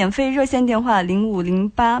们的免费热线电话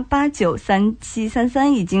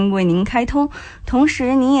0508893733已经为您开通，同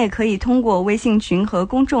时您也可以通过微信群和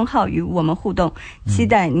公众号与我们互动，期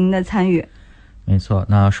待您的参与。没错，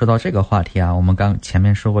那说到这个话题啊，我们刚前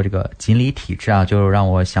面说过这个锦鲤体质啊，就让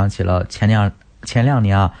我想起了前两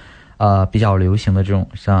年啊，比较流行的这种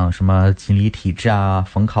像什么锦鲤体质啊、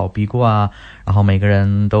逢考必过啊，然后每个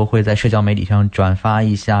人都会在社交媒体上转发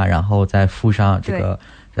一下，然后再附上这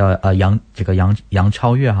个杨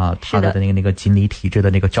超越哈他的那个锦鲤体质的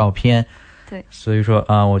那个照片。对，所以说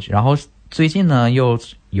然后最近呢又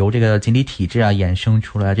由这个锦鲤体质啊衍生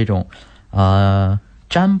出来这种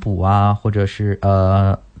占卜啊，或者是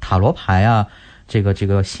塔罗牌啊这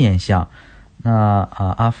个现象。那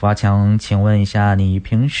阿福啊，请问一下，你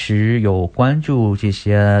平时有关注这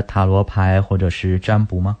些塔罗牌或者是占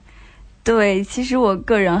卜吗？对，其实我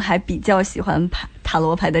个人还比较喜欢塔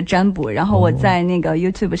罗牌的占卜，然后我在那个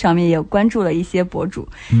YouTube 上面也关注了一些博主，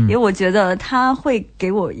因为我觉得他会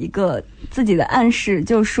给我一个自己的暗示，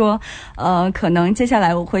就是说可能接下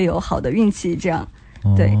来我会有好的运气这样。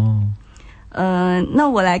对，那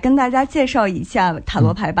我来跟大家介绍一下塔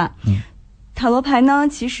罗牌吧。塔罗牌呢，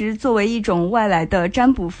其实作为一种外来的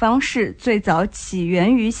占卜方式，最早起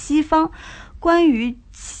源于西方，关于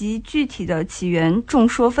其具体的起源众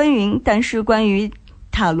说纷纭，但是关于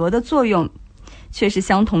塔罗的作用却是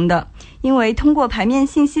相同的，因为通过牌面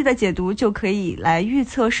信息的解读就可以来预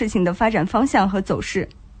测事情的发展方向和走势。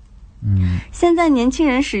现在年轻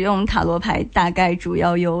人使用塔罗牌大概主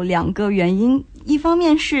要有2个原因，一方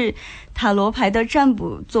面是塔罗牌的占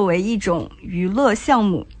卜作为一种娱乐项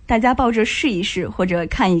目，大家抱着试一试或者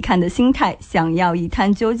看一看的心态想要一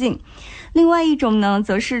探究竟。另外一种呢，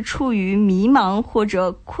则是处于迷茫或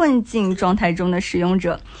者困境状态中的使用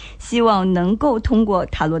者，希望能够通过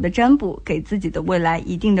塔罗的占卜给自己的未来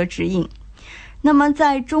一定的指引。那么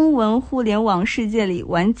在中文互联网世界里，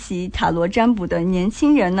玩起塔罗占卜的年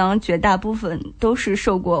轻人呢，绝大部分都是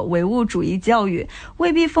受过唯物主义教育，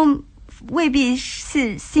未必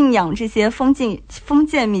是信仰这些封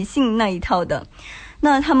建迷信那一套的。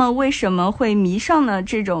那他们为什么会迷上了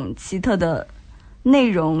这种奇特的内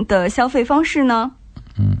容的消费方式呢？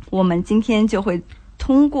我们今天就会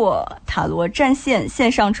通过塔罗战线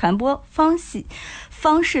线上传播方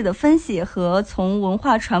式的分析和从文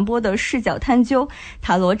化传播的视角探究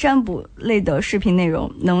塔罗占卜类的视频内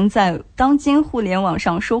容，能在当今互联网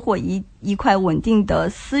上收获一块稳定的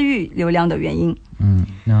私域流量的原因。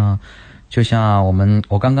那就像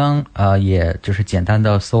我刚刚也就是简单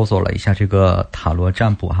的搜索了一下这个塔罗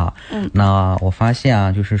占卜哈。那我发现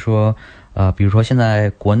啊，就是说比如说现在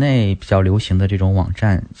国内比较流行的这种网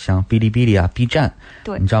站，像哔哩哔哩啊、B 站，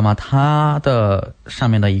对，你知道吗？它的上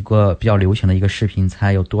面的一个比较流行的一个视频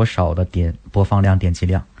才有多少的播放量、点击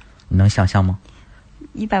量？你能想象吗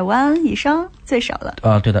？100万以上最少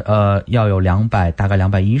了。对的，要有大概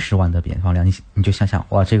210万的播放量，你就想想，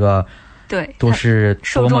哇，这个对都是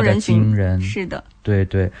多么的惊人。是的，对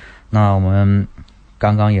对。那我们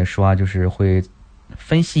刚刚也说啊，就是会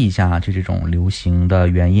分析一下这种流行的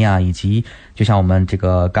原因啊，以及就像我们这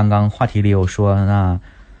个刚刚话题里有说，那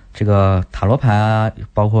这个塔罗牌啊，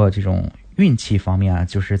包括这种运气方面啊，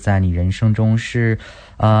就是在你人生中是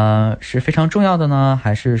非常重要的呢，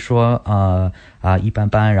还是说一般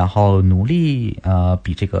般，然后努力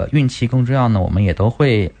比这个运气更重要呢？我们也都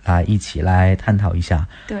会一起来探讨一下。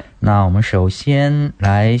对，那我们首先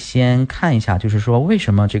先看一下，就是说为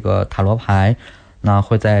什么这个塔罗牌那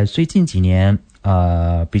会在最近几年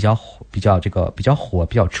比较火、比较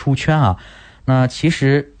出圈啊。那其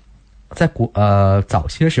实在早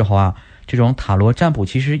期的时候啊，这种塔罗占卜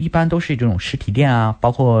其实一般都是这种实体店啊，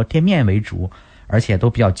包括店面为主，而且都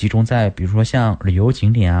比较集中在比如说像旅游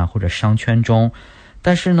景点啊或者商圈中，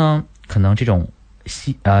但是呢可能这种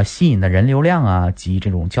吸引的人流量啊及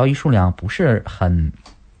这种交易数量不是很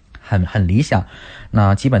理想，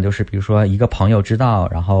那基本就是比如说一个朋友知道，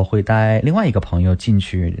然后会带另外一个朋友进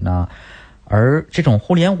去，那而这种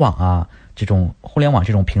互联网这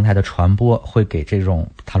种平台的传播会给这种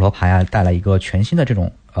塔罗牌啊带来一个全新的这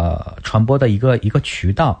种传播的一个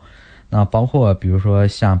渠道。那包括比如说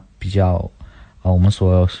像比较我们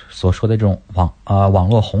所说的这种网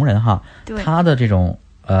络红人哈，他的这种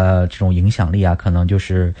影响力啊，可能就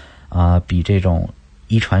是比这种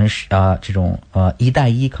一传十这种一带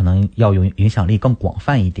一可能要有影响力更广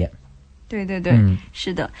泛一点。对对对，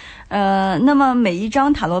是的。那么每一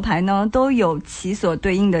张塔罗牌呢都有其所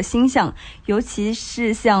对应的星象，尤其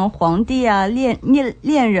是像皇帝啊、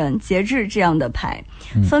恋人、节制这样的牌，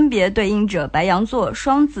分别对应着白羊座、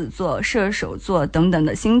双子座、射手座等等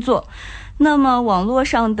的星座。那么网络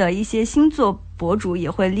上的一些星座博主也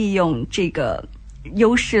会利用这个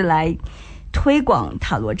优势来推广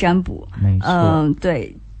塔罗占卜。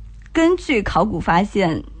对，根据考古发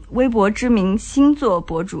现，微博知名星座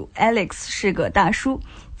博主 Alex 是个大叔，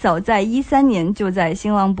早在13年就在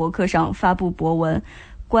新浪博客上发布博文，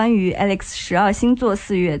关于 Alex 12星座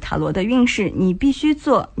4月塔罗的运势，你必须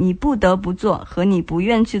做，你不得不做和你不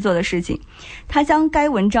愿去做的事情。他将该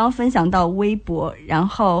文章分享到微博，然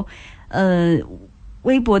后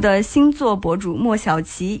微博的星座博主莫小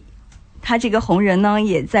琪，他这个红人呢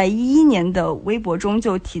也在11年的微博中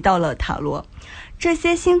就提到了塔罗。这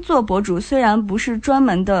些星座博主虽然不是专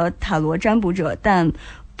门的塔罗占卜者，但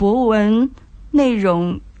博文内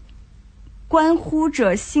容关乎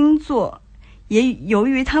着星座，也由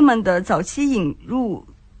于他们的早期引入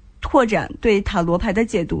拓展对塔罗牌的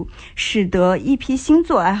解读，使得一批星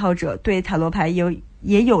座爱好者对塔罗牌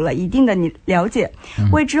也有了一定的了解，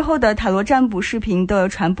为之后的塔罗占卜视频的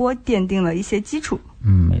传播奠定了一些基础。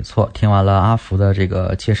没错，听完了阿福的这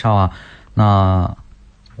个介绍啊，那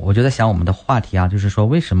我就在想我们的话题啊，就是说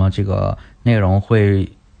为什么这个内容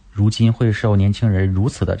如今会受年轻人如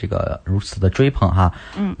此的追捧哈。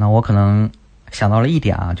那我可能想到了一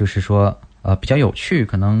点啊，就是说比较有趣，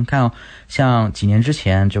可能看像几年之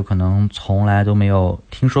前就可能从来都没有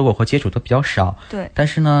听说过或接触都比较少。对。但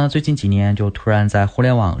是呢，最近几年就突然在互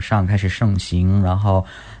联网上开始盛行，然后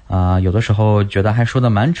有的时候觉得还说得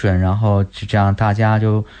蛮准，然后就这样大家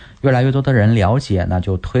就越来越多的人了解，那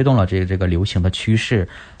就推动了这个流行的趋势。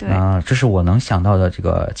对。这是我能想到的这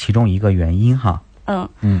个其中一个原因哈。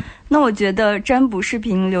那我觉得占卜视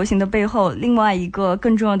频流行的背后，另外一个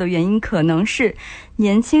更重要的原因可能是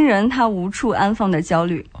年轻人他无处安放的焦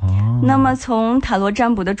虑。那么从塔罗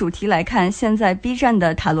占卜的主题来看，现在 B 站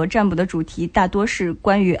的塔罗占卜的主题大多是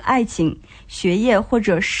关于爱情、学业或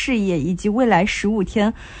者事业以及未来15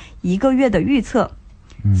天、1个月的预测。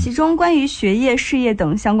其中关于学业、事业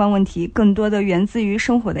等相关问题，更多的源自于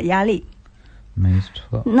生活的压力。没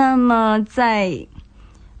错。那么在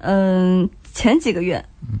前几个月，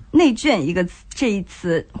内卷这一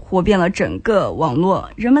词火遍了整个网络，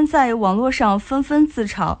人们在网络上纷纷自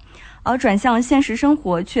嘲，而转向现实生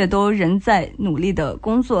活却都仍在努力的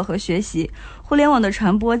工作和学习。互联网的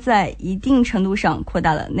传播在一定程度上扩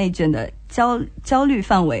大了内卷的焦虑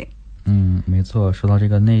范围。没错，说到这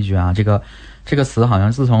个内卷啊，这个词好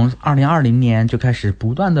像自从2020年就开始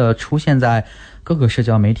不断的出现在各个社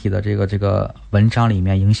交媒体的这个文章里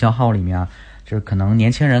面、营销号里面啊。就是可能年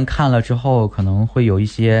轻人看了之后可能会有一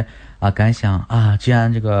些感想啊，既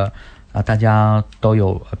然这个大家都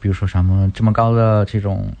有比如说什么这么高的这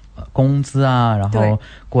种工资啊，然后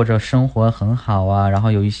过着生活很好啊，然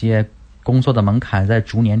后有一些工作的门槛在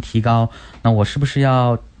逐年提高，那我是不是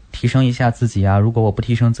要提升一下自己啊？如果我不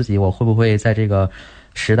提升自己，我会不会在这个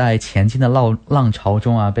时代前进的浪潮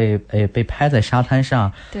中啊被拍在沙滩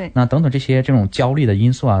上？对，那等等这种焦虑的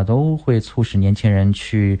因素啊，都会促使年轻人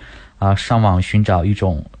去上网寻找一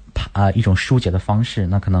种疏解的方式。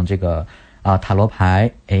那可能这个塔罗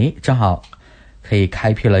牌正好可以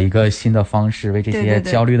开辟了一个新的方式，为这些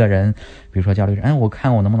焦虑的人，比如说焦虑人，我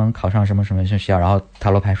看我能不能考上什么学校，然后塔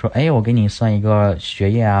罗牌说我给你算一个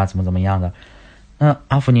学业啊怎么样的。那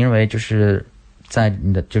阿福，您认为就是在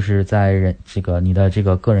你的你的这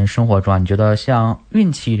个个人生活中，你觉得像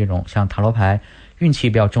运气这种，像塔罗牌运气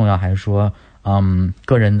比较重要，还是说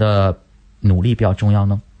个人的努力比较重要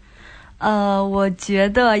呢？我觉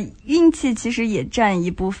得运气其实也占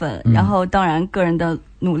一部分，然后当然个人的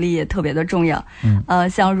努力也特别的重要。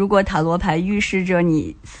像如果塔罗牌预示着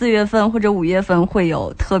你4月份或者5月份会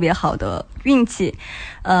有特别好的运气，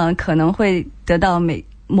可能会得到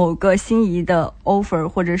某个心仪的 offer，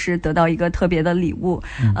 或者是得到一个特别的礼物，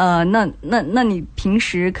那你平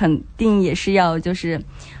时肯定也是要就是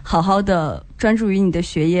好好的专注于你的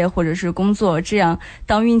学业或者是工作，这样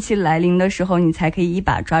当运气来临的时候，你才可以一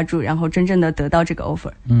把抓住，然后真正的得到这个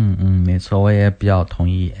offer。没错，我也比较同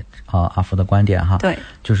意阿福的观点哈。对，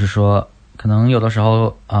就是说可能有的时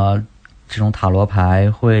候这种塔罗牌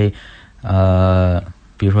会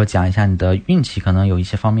比如说讲一下你的运气可能有一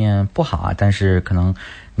些方面不好啊，但是可能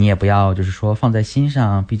你也不要就是说放在心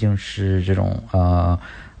上，毕竟是这种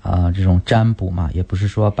这种占卜嘛，也不是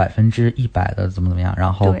说100%的怎么样，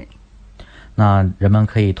然后那人们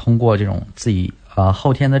可以通过这种自己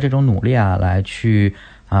后天的这种努力啊来去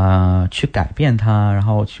改变它，然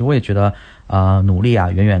后其实我也觉得努力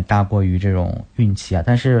啊远远大过于这种运气啊，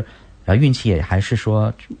但是运气也还是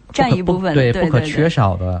说占一部分，对，不可缺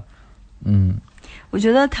少的。我觉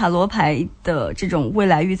得塔罗牌的这种未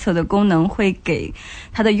来预测的功能会给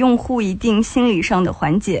它的用户一定心理上的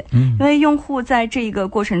缓解，因为用户在这一个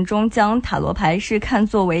过程中将塔罗牌是看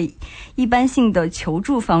作为一般性的求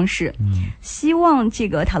助方式，希望这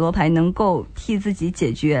个塔罗牌能够替自己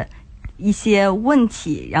解决一些问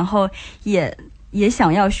题，然后也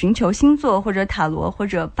想要寻求星座或者塔罗或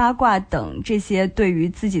者八卦等这些对于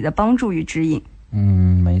自己的帮助与指引。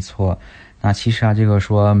没错。那其实这个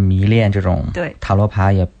说迷恋这种塔罗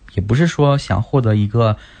牌也不是说想获得一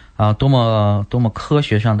个多么科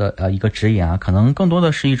学上的一个指引啊，可能更多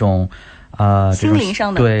的是一种心灵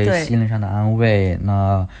上的心灵上的安慰。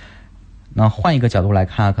那换一个角度来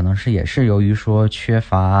看，可能也是由于说缺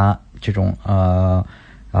乏这种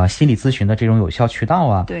心理咨询的这种有效渠道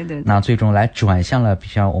啊，对，那最终来转向了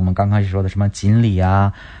像我们刚开始说的什么锦鲤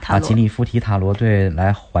锦鲤附体塔罗，对，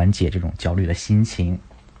来缓解这种焦虑的心情。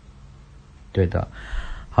对的。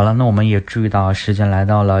好了，那我们也注意到时间来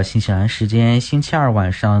到了新西兰时间星期二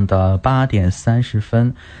晚上的8点30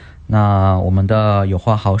分，那我们的有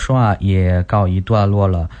话好说也告一段落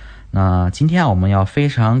了。那今天我们要非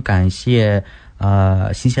常感谢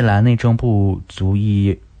新西兰内政部族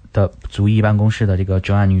裔办公室的这个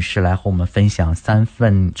Joanne女士来和我们分享3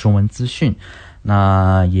份中文资讯。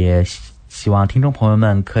那也希望听众朋友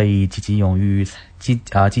们可以积极勇于积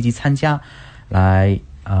极参加，来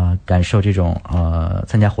感受这种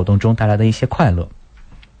参加活动中带来的一些快乐。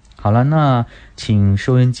好了，那请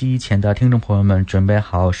收音机前的听众朋友们准备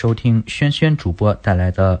好收听轩轩主播带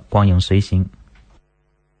来的光影随行。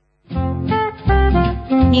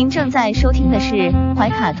您正在收听的是怀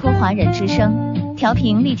卡托华人之声，调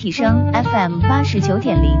频立体声 FM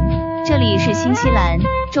 89.0，这里是新西兰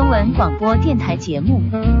中文广播电台节目。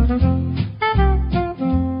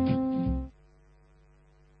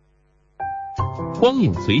光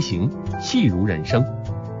影随行，戏如人生。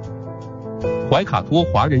怀卡托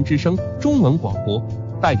华人之声中文广播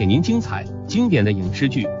带给您精彩经典的影视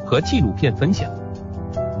剧和纪录片分享，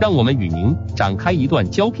让我们与您展开一段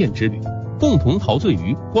胶片之旅，共同陶醉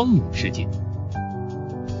于光影世界。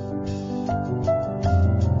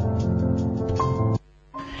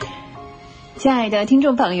亲爱的听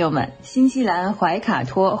众朋友们，新西兰怀卡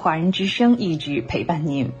托华人之声一直陪伴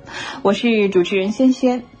您，我是主持人轩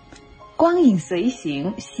轩。光影随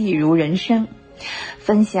行，戏如人生，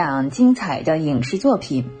分享精彩的影视作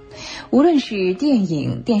品，无论是电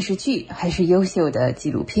影、电视剧还是优秀的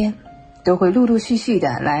纪录片，都会陆陆续续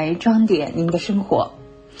的来装点您的生活。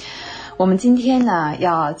我们今天呢，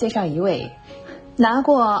要介绍一位拿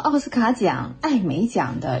过奥斯卡奖、艾美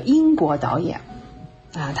奖的英国导演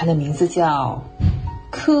他的名字叫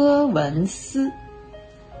科文斯。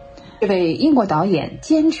这位英国导演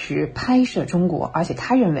坚持拍摄中国，而且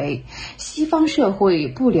他认为西方社会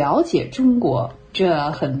不了解中国，这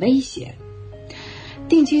很危险。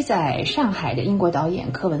定居在上海的英国导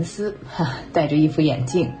演科文斯戴着一副眼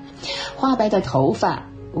镜，花白的头发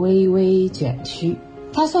微微卷曲，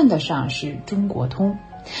他算得上是中国通，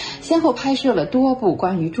先后拍摄了多部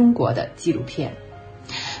关于中国的纪录片。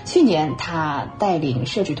去年他带领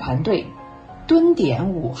摄制团队蹲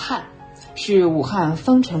点武汉，是武汉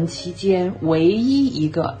封城期间唯一一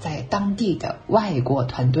个在当地的外国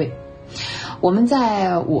团队。我们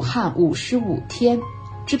在武汉55天，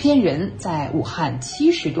制片人在武汉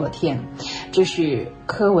70多天，这是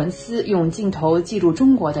科文斯用镜头记录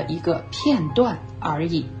中国的一个片段而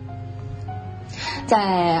已。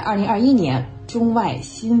在2021年中外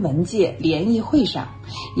新闻界联谊会上，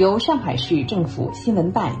由上海市政府新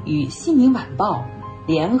闻办与新民晚报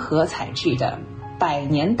联合采制的100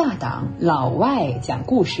年大党老外讲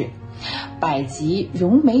故事100集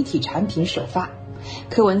融媒体产品首发，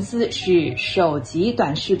科文斯是首集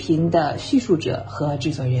短视频的叙述者和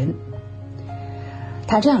制作人。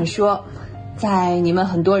他这样说，在你们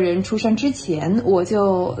很多人出生之前，我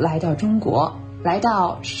就来到中国，来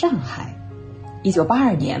到上海。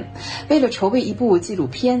1982年，为了筹备一部纪录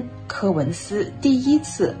片，柯文斯第一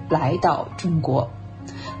次来到中国，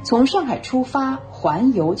从上海出发，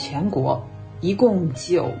环游全国，一共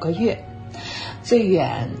9个月，最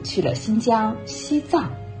远去了新疆、西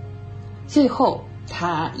藏。最后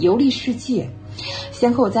他游历世界，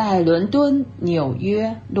先后在伦敦、纽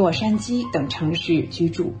约、洛杉矶等城市居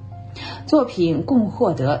住，作品共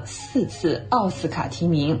获得4次奥斯卡提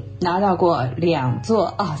名，拿到过2座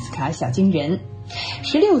奥斯卡小金人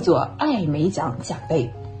，16座艾美奖奖杯。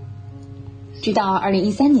直到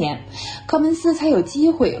2013年，柯文斯才有机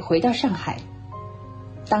会回到上海，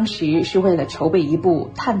当时是为了筹备一部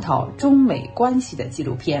探讨中美关系的纪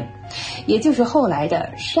录片，也就是后来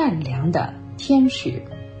的《善良的天使》。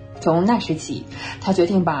从那时起，他决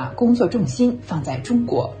定把工作重心放在中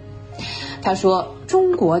国。他说，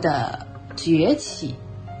中国的崛起，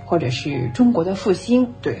或者是中国的复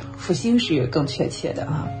兴，对，复兴是更确切的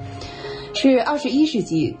啊，是21世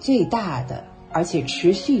纪最大的而且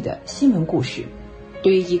持续的新闻故事。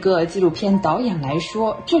对于一个纪录片导演来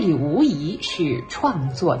说，这里无疑是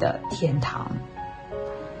创作的天堂。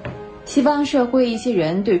西方社会一些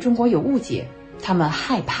人对中国有误解，他们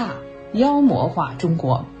害怕妖魔化中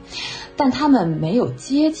国，但他们没有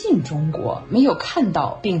接近中国，没有看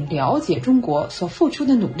到并了解中国所付出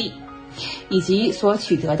的努力以及所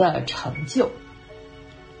取得的成就。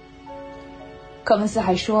柯文斯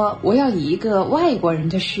还说，我要以一个外国人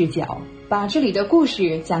的视角，把这里的故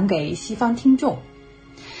事讲给西方听众。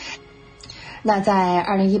那在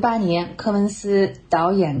2018年，柯文斯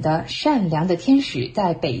导演的《善良的天使》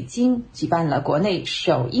在北京举办了国内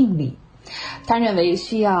首映礼。他认为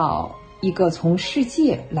需要一个从世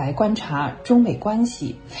界来观察中美关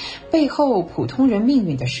系背后普通人命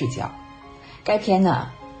运的视角。该片呢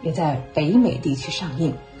也在北美地区上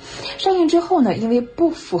映。上映之后呢，因为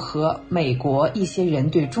不符合美国一些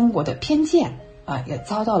人对中国的偏见也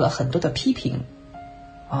遭到了很多的批评。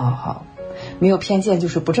好，没有偏见就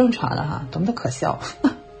是不正常的哈，多么的可笑。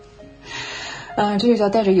这就叫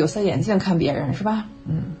戴着有色眼镜看别人是吧？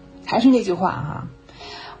还是那句话哈，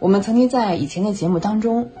我们曾经在以前的节目当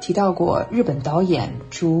中提到过日本导演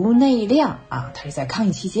竹内亮他是在抗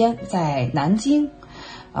疫期间在南京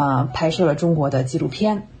拍摄了中国的纪录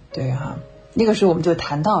片。对那个时候我们就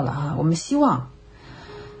谈到了我们希望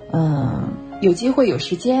有机会有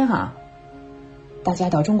时间大家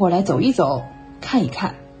到中国来走一走，看一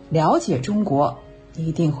看，了解中国，你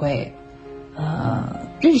一定会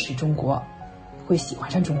认识中国，会喜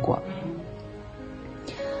欢上中国。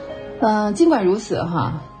尽管如此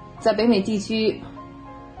在北美地区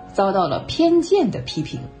遭到了偏见的批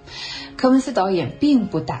评，柯文斯导演并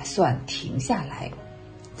不打算停下来。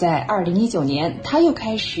在2019年，他又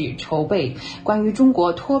开始筹备关于中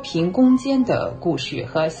国脱贫攻坚的故事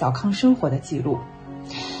和小康生活的记录。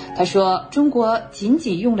他说，中国仅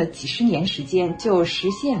仅用了几十年时间就实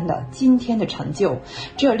现了今天的成就，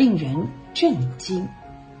这令人震惊。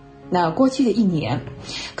那过去的1年，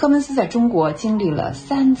柯文斯在中国经历了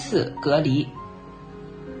3次隔离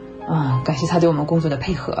感谢他对我们工作的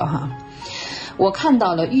配合我看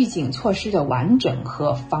到了预警措施的完整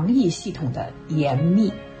和防疫系统的严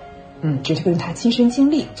密。这是跟他亲身经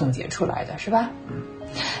历总结出来的是吧？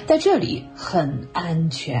在这里很安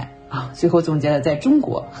全最后总结了在中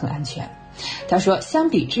国很安全。他说，相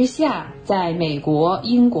比之下，在美国、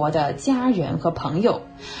英国的家人和朋友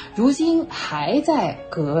如今还在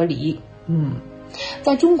隔离。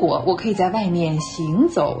在中国我可以在外面行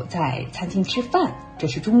走，在餐厅吃饭，这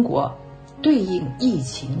是中国对应疫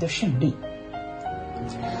情的胜利。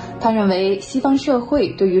他认为西方社会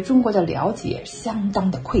对于中国的了解相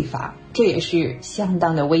当的匮乏，这也是相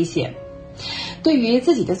当的危险。对于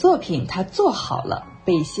自己的作品，他做好了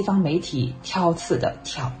被西方媒体挑刺的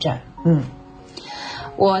挑战。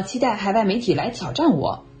我期待海外媒体来挑战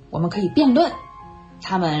我们可以辩论，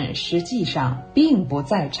他们实际上并不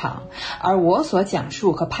在场，而我所讲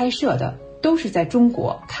述和拍摄的都是在中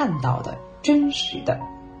国看到的真实的。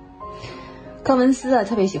柯文斯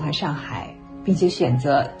特别喜欢上海，并且选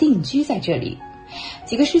择定居在这里。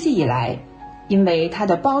几个世纪以来，因为它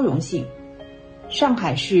的包容性，上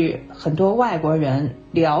海是很多外国人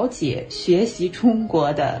了解学习中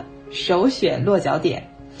国的首选落脚点。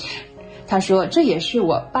他说，这也是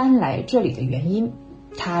我搬来这里的原因。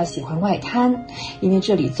他喜欢外滩，因为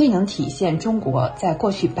这里最能体现中国在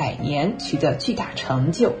过去100年取得巨大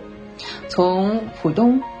成就。从浦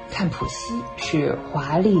东看浦西，是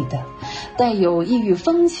华丽的带有异域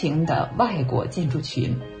风情的外国建筑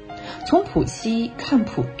群；从浦西看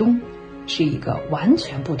浦东，是一个完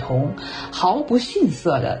全不同、毫不逊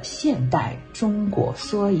色的现代中国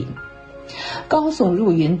缩影。高耸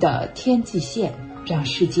入云的天际线让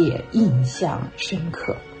世界印象深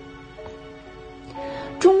刻。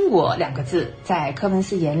中国2个字在柯文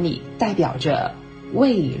斯眼里代表着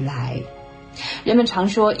未来。人们常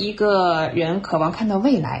说一个人渴望看到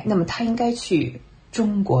未来，那么他应该去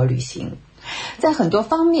中国旅行。在很多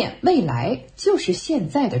方面，未来就是现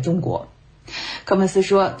在的中国。柯文斯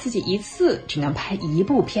说自己一次只能拍1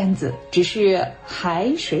部片子，只是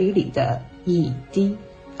海水里的一滴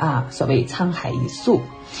所谓沧海一粟。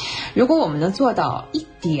如果我们能做到一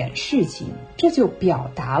点事情，这就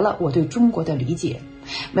表达了我对中国的理解，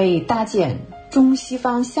为搭建中西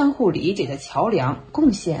方相互理解的桥梁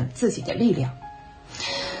贡献自己的力量。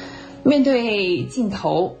面对镜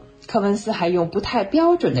头，柯文斯还用不太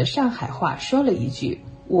标准的上海话说了一句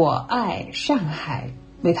我爱上海，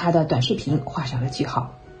为他的短视频画上了句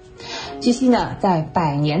号。据悉呢，在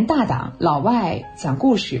100年大党老外讲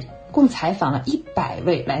故事共采访了100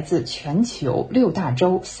位来自全球6大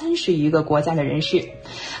洲30余个国家的人士，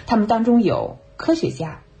他们当中有科学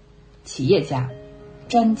家、企业家、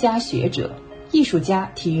专家学者、艺术家、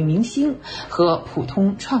体育明星和普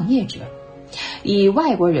通创业者，以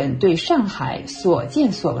外国人对上海所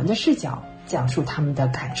见所闻的视角讲述他们的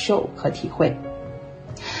感受和体会。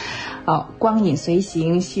光影随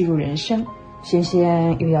行，戏入人生，轩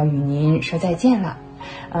轩又要与您说再见了。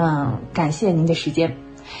感谢您的时间，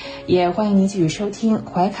也欢迎您继续收听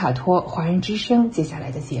怀卡托华人之声接下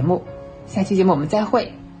来的节目。下期节目我们再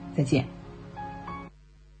会，再见。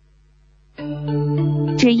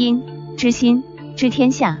知音、知心、知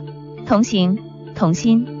天下，同行、同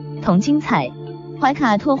心、同精彩。怀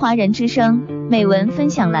卡托华人之声美文分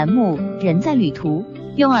享栏目《人在旅途》，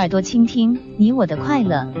用耳朵倾听你我的快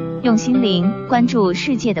乐，用心灵关注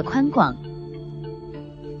世界的宽广。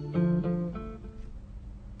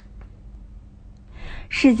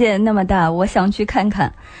世界那么大，我想去看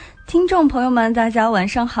看。听众朋友们，大家晚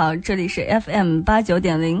上好，这里是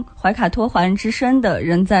FM89.0 怀卡托华人之声的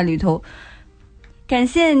人在旅途。感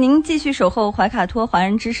谢您继续守候怀卡托华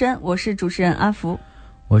人之声，我是主持人阿福，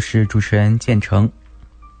我是主持人建成。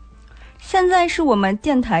现在是我们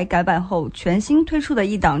电台改版后全新推出的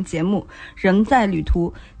一档节目《人在旅途》，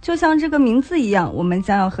就像这个名字一样，我们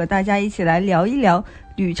将要和大家一起来聊一聊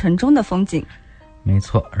旅程中的风景。没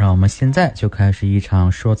错，让我们现在就开始一场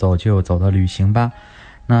说走就走的旅行吧。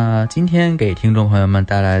那今天给听众朋友们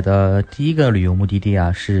带来的第一个旅游目的地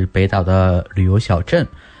是北岛的旅游小镇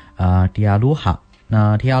迪亚鲁哈。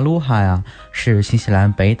那迪亚鲁哈是新西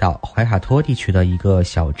兰北岛怀卡托地区的一个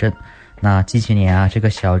小镇。那近些年这个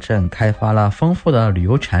小镇开发了丰富的旅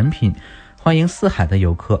游产品，欢迎四海的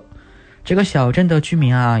游客。这个小镇的居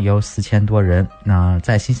民有4000多人，那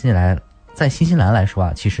在新西兰来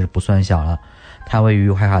说其实不算小了。它位于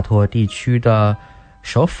怀卡托地区的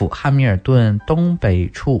首府汉密尔顿东北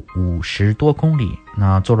处50多公里，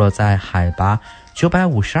那坐落在海拔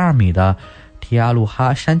952米的提亚鲁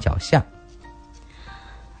哈山脚下。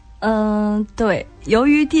对，由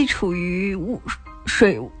于地处于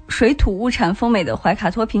水土物产丰美的怀卡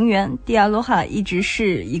托平原，迪亚罗哈一直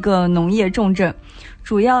是一个农业重镇，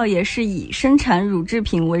主要也是以生产乳制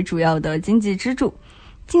品为主要的经济支柱。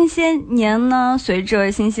近些年呢，随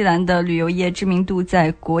着新西兰的旅游业知名度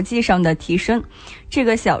在国际上的提升，这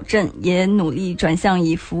个小镇也努力转向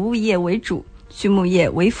以服务业为主、畜牧业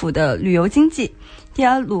为辅的旅游经济。迪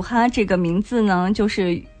亚鲁哈这个名字呢，就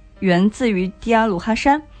是源自于迪亚鲁哈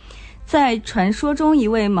山。在传说中，一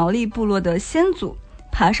位毛利部落的先祖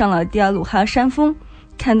爬上了迪亚鲁哈山峰，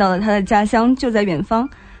看到了他的家乡就在远方，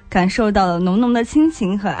感受到了浓浓的亲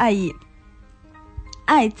情和爱意。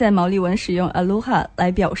爱在毛利文使用 Aloha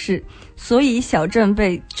来表示，所以小镇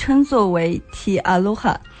被称作为 Te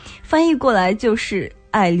Aloha， 翻译过来就是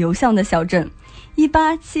爱流向的小镇。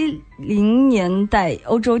1870年代，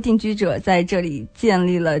欧洲定居者在这里建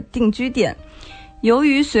立了定居点。由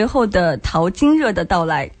于随后的淘金热的到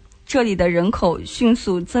来，这里的人口迅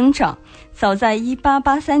速增长。早在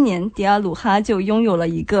1883年，迪亚鲁哈就拥有了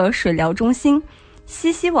一个水疗中心，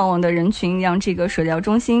熙熙攘攘的人群让这个水疗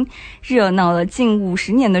中心热闹了近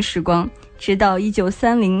50年的时光，直到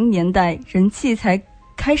1930年代人气才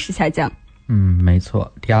开始下降。没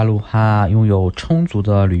错，迪亚鲁哈拥有充足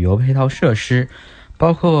的旅游配套设施，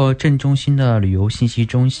包括镇中心的旅游信息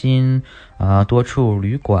中心多处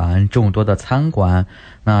旅馆，众多的餐馆。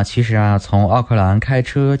那其实从奥克兰开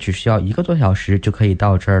车只需要1个多小时就可以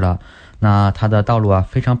到这儿了。那它的道路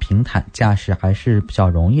非常平坦，驾驶还是比较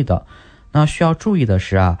容易的。那需要注意的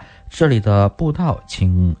是啊，这里的步道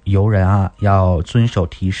请游人啊要遵守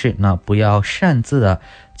提示，那不要擅自的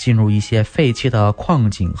进入一些废弃的矿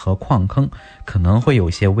井和矿坑，可能会有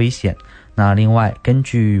一些危险。那另外根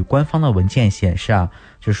据官方的文件显示啊，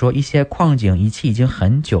就是说一些矿井遗弃已经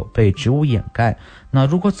很久，被植物掩盖，那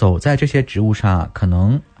如果走在这些植物上啊，可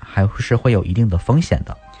能还是会有一定的风险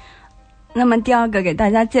的。那么第二个给大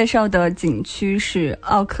家介绍的景区是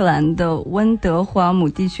奥克兰的温德霍尔姆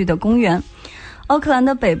地区的公园。奥克兰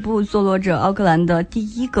的北部坐落着奥克兰的第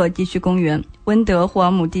一个地区公园——温德霍尔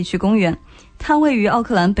姆地区公园，它位于奥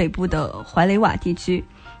克兰北部的怀雷瓦地区，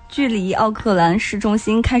距离奥克兰市中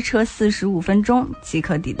心开车45分钟即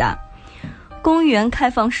可抵达。公园开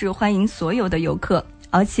放式欢迎所有的游客，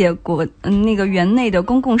而且园内的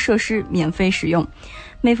公共设施免费使用。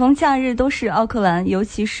每逢假日都是奥克兰，尤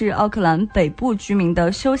其是奥克兰北部居民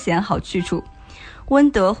的休闲好去处。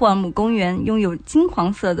温德霍尔姆公园拥有金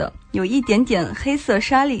黄色的、有一点点黑色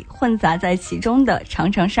沙粒混杂在其中的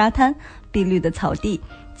长长沙滩、碧绿的草地、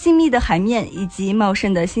静谧的海面以及茂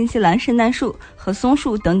盛的新西兰圣诞树和松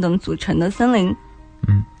树等等组成的森林。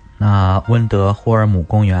那温德霍尔姆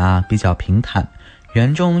公园啊比较平坦，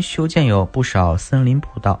园中修建有不少森林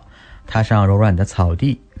步道，踏上柔软的草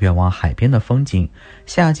地，远望海边的风景。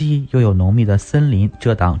夏季又有浓密的森林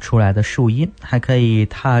遮挡出来的树荫，还可以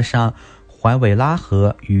踏上怀韦拉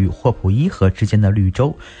河与霍普伊河之间的绿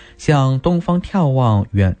洲，向东方眺望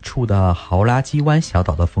远处的豪拉基湾小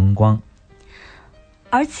岛的风光。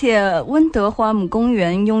而且温德霍尔姆公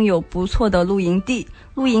园拥有不错的露营地，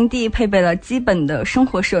露营地配备了基本的生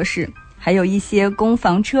活设施，还有一些供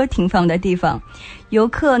房车停放的地方。游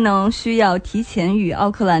客呢需要提前与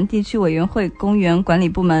奥克兰地区委员会公园管理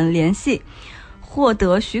部门联系，获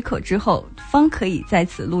得许可之后方可以在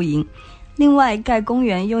此露营。另外，该公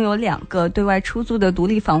园拥有2个对外出租的独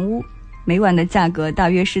立房屋，每晚的价格大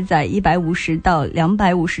约是在150到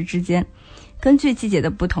250之间，根据季节的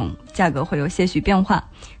不同，价格会有些许变化，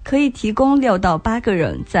可以提供6到8个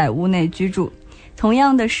人在屋内居住。同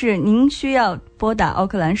样的是，您需要拨打奥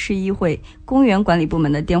克兰市议会公园管理部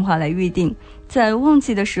门的电话来预定，在旺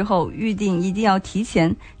季的时候预定一定要提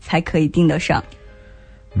前才可以订得上。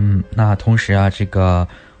那同时啊，这个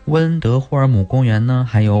温德霍尔姆公园呢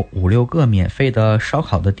还有5-6个免费的烧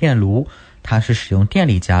烤的电炉，它是使用电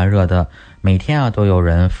力加热的，每天啊都有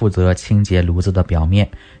人负责清洁炉子的表面，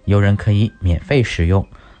游人可以免费使用。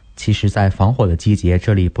其实在防火的季节，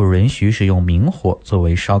这里不允许使用明火作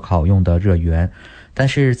为烧烤用的热源，但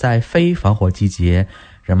是在非防火季节，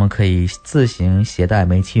人们可以自行携带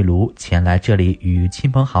煤气炉前来这里与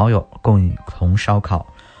亲朋好友共同烧烤。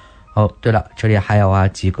对了，这里还有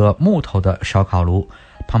几个木头的烧烤炉，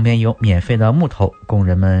旁边有免费的木头供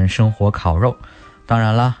人们生火烤肉。当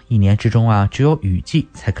然了，一年之中只有雨季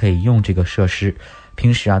才可以用这个设施，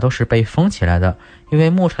平时都是被封起来的，因为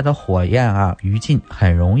木柴的火焰余烬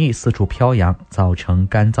很容易四处飘扬，造成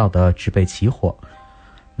干燥的植被起火。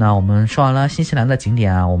那我们说完了新西兰的景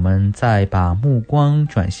点我们再把目光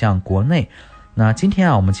转向国内。那今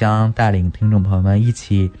天我们将带领听众朋友们一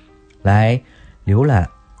起来浏览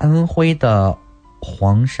安徽的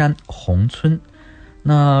黄山宏村。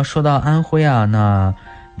那说到安徽那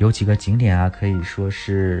有几个景点可以说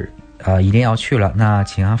是一定要去了。那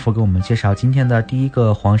请阿福给我们介绍今天的第一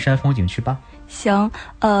个黄山风景区吧。行，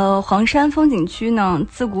黄山风景区呢，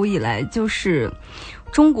自古以来就是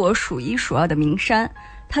中国数1数2的名山，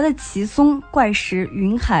它的奇松、怪石、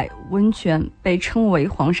云海、温泉被称为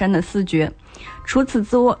黄山的4绝。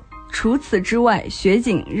除此之外，雪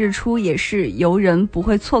景、日出也是游人不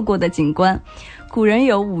会错过的景观。古人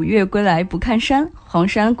有5岳归来不看山，黄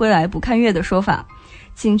山归来不看岳的说法。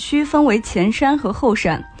景区分为前山和后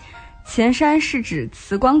山，前山是指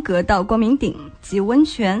慈光阁到光明顶及温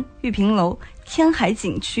泉、玉屏楼、天海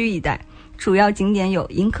景区一带，主要景点有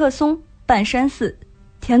迎客松、半山寺、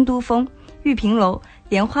天都峰、玉屏楼、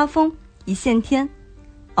莲花峰、一线天、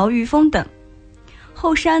鳌鱼峰等。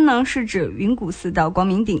后山呢是指云谷寺到光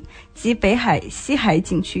明顶及北海、西海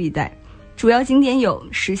景区一带，主要景点有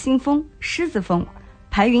石信峰、狮子峰、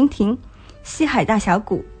排云亭、西海大峡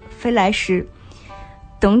谷、飞来石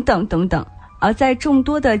等等等等。而在众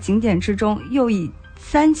多的景点之中，又以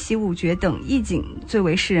3奇5绝等异景最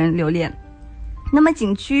为世人留恋。那么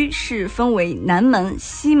景区是分为南门、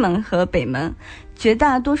西门和北门，绝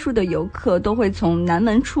大多数的游客都会从南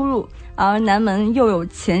门出入，而南门又有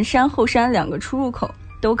前山后山2个出入口，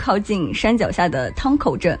都靠近山脚下的汤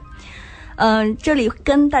口镇。这里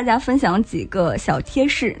跟大家分享几个小贴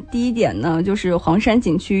士。第一点呢，就是黄山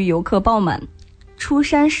景区游客爆满，出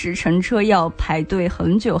山时乘车要排队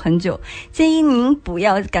很久很久，建议您不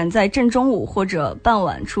要赶在正中午或者傍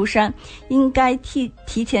晚出山，应该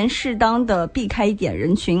提前适当的避开一点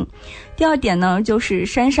人群。第二点呢，就是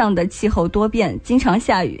山上的气候多变，经常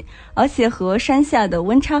下雨，而且和山下的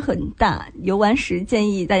温差很大，游玩时建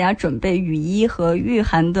议大家准备雨衣和御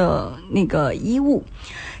寒的那个衣物，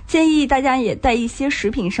建议大家也带一些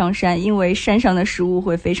食品上山，因为山上的食物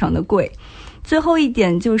会非常的贵。最后一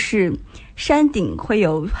点就是山顶会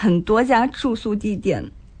有很多家住宿地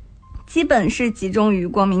点，基本是集中于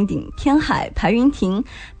光明顶、天海、排云亭、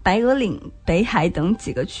白鹅岭、北海等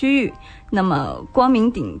几个区域，那么光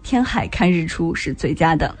明顶、天海看日出是最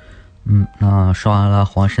佳的。那说完了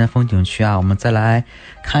黄山风景区啊，我们再来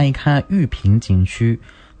看一看玉屏景区。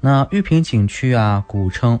那玉屏景区啊，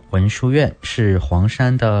古称文殊院，是黄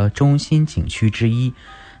山的中心景区之一。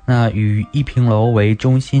那以一屏楼为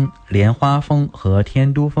中心，莲花峰和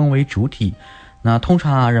天都峰为主体。那通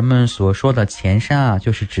常啊，人们所说的前山啊，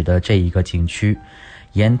就是指的这一个景区。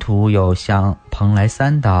沿途有像蓬莱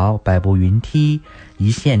三岛、百步云梯、一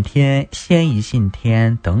线天、仙一信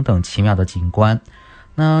天等等奇妙的景观。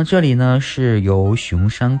那这里呢，是由雄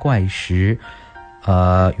山怪石、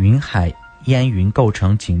云海烟云构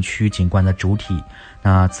成景区景观的主体。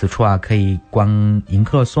那此处啊，可以观迎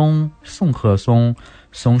客松、送客松、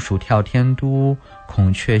松鼠跳天都、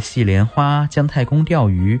孔雀戏莲花、姜太公钓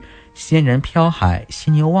鱼、仙人飘海、犀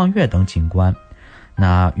牛望月等景观。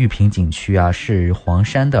那玉屏景区啊，是黄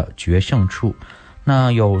山的决胜处。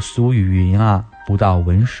那有俗语云啊，不到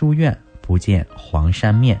文殊院，不见黄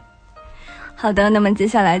山面。好的，那么接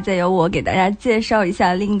下来再由我给大家介绍一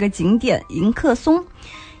下另一个景点迎客松。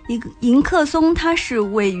迎客松它是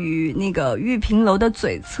位于那个玉屏楼的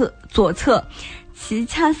左侧，其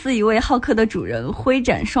恰似一位好客的主人，挥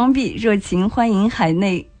展双臂，热情欢迎海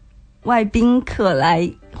内外宾客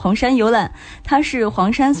来黄山游览。它是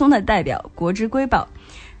黄山松的代表，国之瑰宝。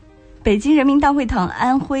北京人民大会堂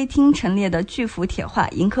安徽厅陈列的巨幅铁画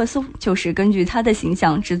迎客松就是根据它的形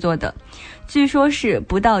象制作的。据说是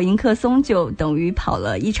不到迎客松就等于跑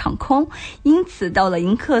了一场空，因此到了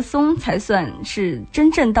迎客松才算是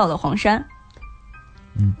真正到了黄山。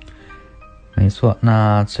没错。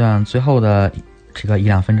那最后的这个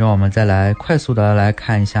1-2分钟，我们再来快速的来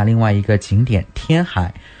看一下另外一个景点天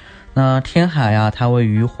海。那天海啊，它位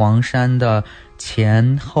于黄山的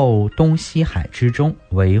前后东西海之中，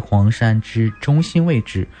为黄山之中心位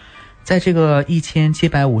置。在这个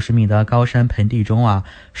1750米的高山盆地中啊，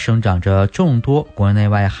生长着众多国内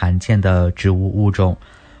外罕见的植物物种。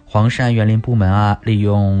黄山园林部门啊，利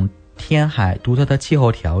用天海独特的气候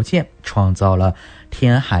条件，创造了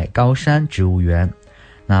天海高山植物园。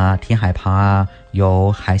那天海旁啊，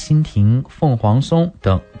有海心亭、凤凰松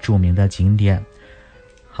等著名的景点。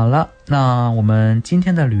好了，那我们今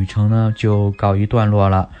天的旅程呢，就告一段落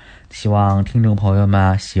了。希望听众朋友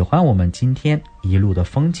们喜欢我们今天一路的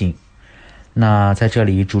风景。那在这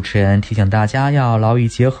里，主持人提醒大家要劳逸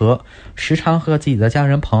结合，时常和自己的家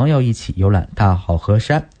人朋友一起游览大好河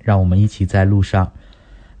山，让我们一起在路上。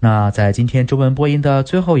那在今天中文播音的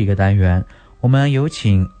最后一个单元，我们有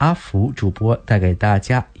请阿福主播带给大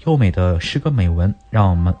家优美的诗歌美文，让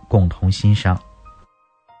我们共同欣赏。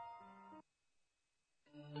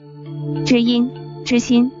知音、知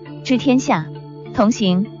心、知天下，同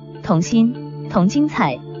行、同心、同精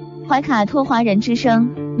彩。怀卡托华人之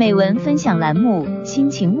声美文分享栏目《心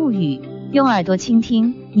情物语》，用耳朵倾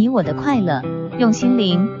听你我的快乐，用心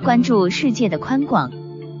灵关注世界的宽广。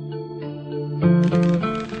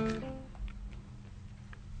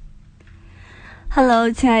Hello，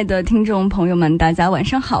 亲爱的听众朋友们，大家晚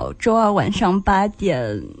上好。周二晚上8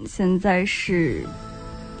点，现在是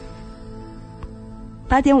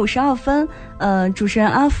8点52分。主持人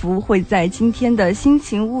阿福会在今天的心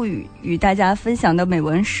情物语与大家分享的美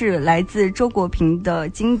文是来自周国平的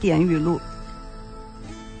经典语录。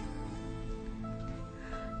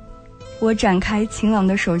我展开晴朗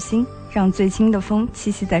的手心，让最轻的风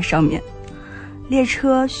栖息在上面。列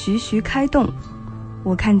车徐徐开动，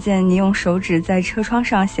我看见你用手指在车窗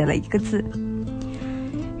上写了一个字。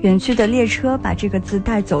远去的列车把这个字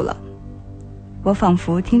带走了。我仿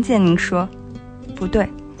佛听见您说，不对，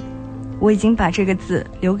我已经把这个字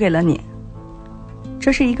留给了你。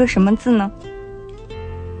这是一个什么字呢？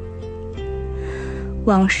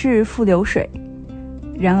往事付流水。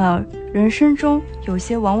然而人生中有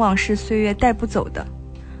些往往是岁月带不走的，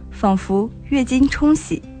仿佛月经冲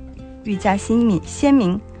洗，愈加鲜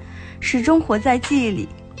明，始终活在记忆里。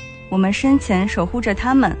我们生前守护着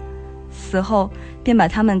它们，死后便把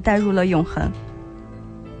它们带入了永恒。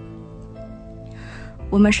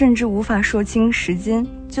我们甚至无法说清时间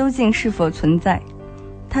究竟是否存在，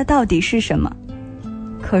它到底是什么，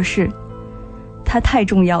可是它太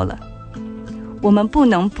重要了，我们不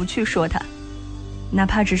能不去说它，哪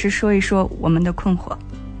怕只是说一说我们的困惑。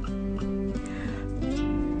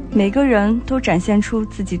每个人都展现出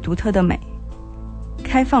自己独特的美，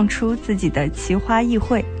开放出自己的奇花异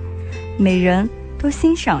卉，每人都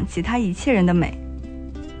欣赏其他一切人的美，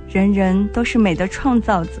人人都是美的创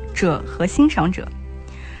造者和欣赏者，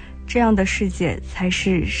这样的世界才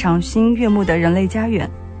是赏心悦目的人类家园。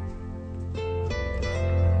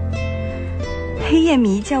黑夜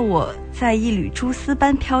迷叫我在一缕蛛丝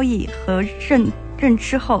般飘逸和认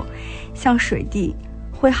知后，像水滴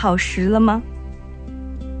会好时了吗？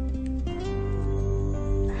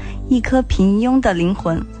一颗平庸的灵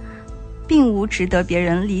魂并无值得别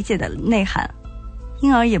人理解的内涵，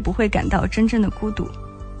因而也不会感到真正的孤独。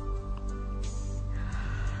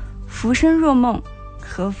浮生若梦，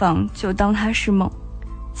何妨就当它是梦，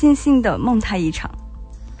尽兴地梦它一场。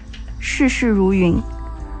世事如云，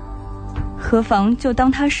何妨就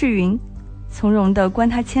当它是云，从容地观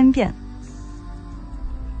它千遍。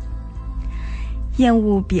厌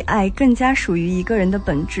恶比爱更加属于一个人的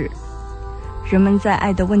本质。人们在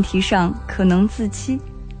爱的问题上可能自欺，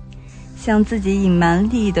向自己隐瞒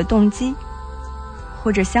利益的动机，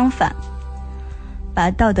或者相反，把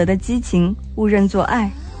道德的激情误认作爱。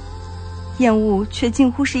厌恶却近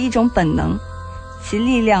乎是一种本能，其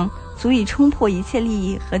力量足以冲破一切利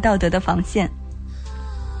益和道德的防线。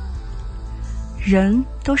人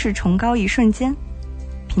都是崇高一瞬间，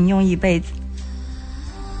平庸一辈子。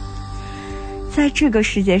在这个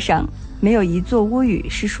世界上，没有一座屋宇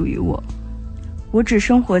是属于我，我只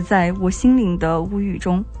生活在我心灵的屋宇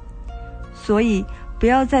中，所以不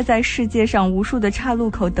要再在世界上无数的岔路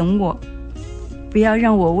口等我，不要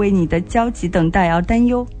让我为你的焦急等待而担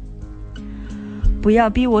忧，不要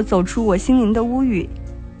逼我走出我心灵的屋宇，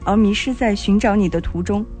而迷失在寻找你的途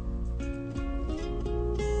中。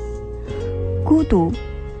孤独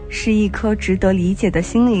是一颗值得理解的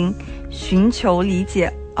心灵寻求理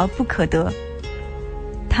解而不可得，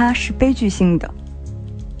它是悲剧性的。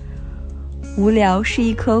无聊是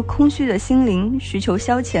一颗空虚的心灵需求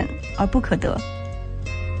消遣而不可得，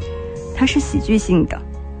它是喜剧性的。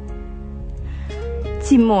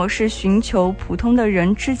寂寞是寻求普通的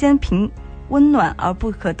人之间温暖而不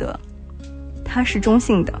可得，它是中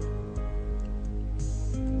性的。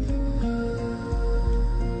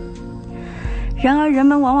然而人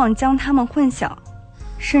们往往将它们混淆，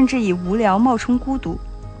甚至以无聊冒充孤独。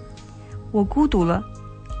我孤独了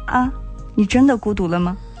啊，你真的孤独了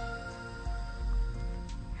吗？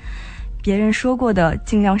别人说过的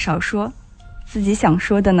尽量少说，自己想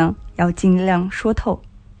说的呢，要尽量说透。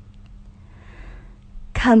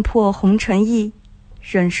看破红尘易，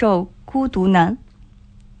忍受孤独难。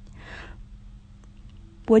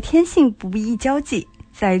我天性不易交际，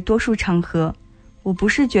在多数场合，我不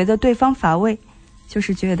是觉得对方乏味，就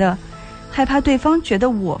是觉得害怕对方觉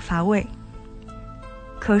得我乏味。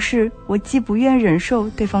可是我既不愿忍受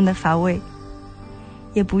对方的乏味，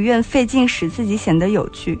也不愿费劲使自己显得有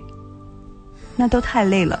趣，那都太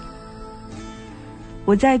累了。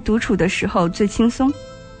我在独处的时候最轻松，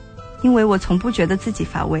因为我从不觉得自己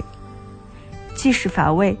乏味，即使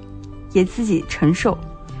乏味也自己承受，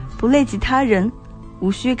不累及他人，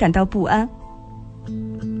无需感到不安。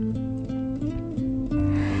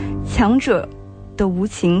强者的无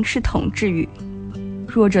情是统治欲，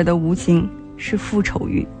弱者的无情是复仇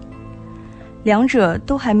欲，两者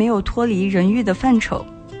都还没有脱离人欲的范畴。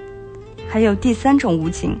还有第三种无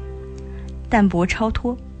情，淡泊超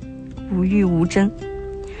脱，无欲无争，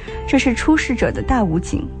这是出世者的大无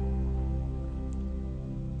情。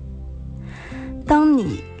当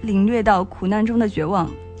你领略到苦难中的绝望，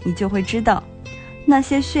你就会知道那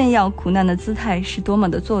些炫耀苦难的姿态是多么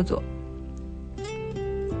的做作。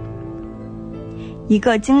一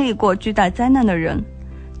个经历过巨大灾难的人，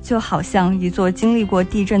就好像一座经历过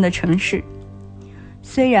地震的城市，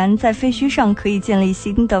虽然在废墟上可以建立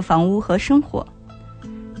新的房屋和生活，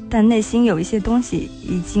但内心有一些东西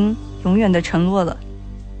已经永远的沉落了。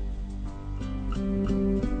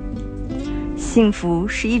幸福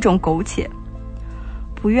是一种苟且，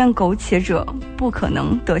不愿苟且者不可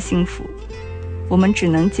能得幸福。我们只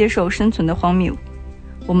能接受生存的荒谬，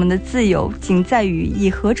我们的自由仅在于以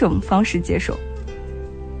何种方式接受。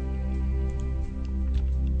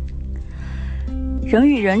人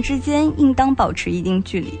与人之间应当保持一定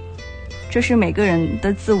距离，这是每个人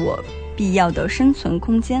的自我必要的生存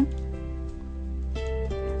空间。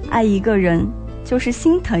爱一个人就是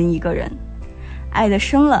心疼一个人，爱得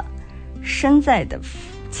深了，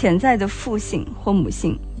潜在的父性或母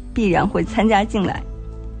性必然会参加进来，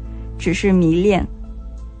只是迷恋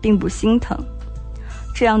并不心疼。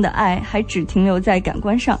这样的爱还只停留在感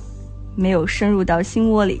官上，没有深入到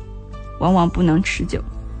心窝里，往往不能持久。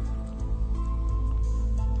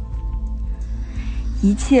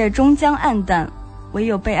一切终将黯淡，唯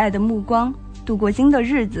有被爱的目光，度过今的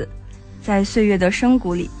日子，在岁月的深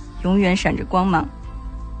谷里永远闪着光芒。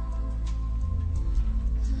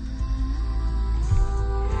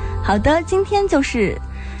好的，今天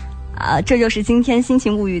这就是今天心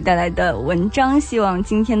情物语带来的文章，希望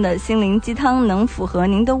今天的心灵鸡汤能符合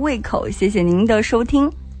您的胃口，谢谢您的收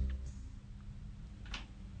听。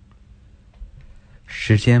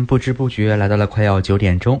时间不知不觉来到了快要9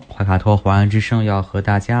点钟，怀卡托华人之声要和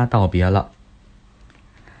大家道别了。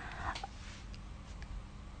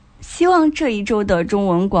希望这一周的中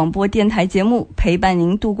文广播电台节目陪伴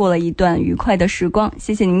您度过了一段愉快的时光，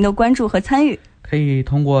谢谢您的关注和参与。可以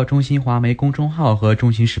通过中新华媒公众号和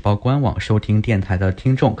中新时报官网收听电台的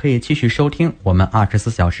听众，可以继续收听我们24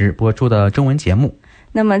小时播出的中文节目。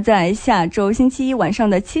那么在下周星期一晚上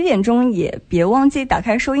的7点钟，也别忘记打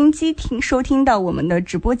开收音机收听到我们的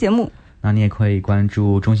直播节目。那你也可以关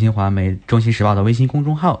注中新华媒中新时报的微信公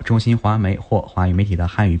众号中新华媒或华语媒体的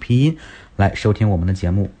汉语拼音来收听我们的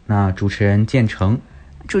节目。那主持人建成，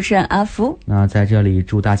主持人阿福，那在这里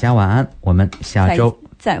祝大家晚安，我们下周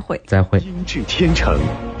再会。音质天成，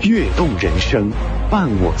悦动人生，伴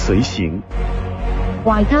我随行。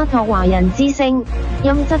懷卡托華人之聲，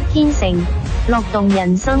音質天成，樂動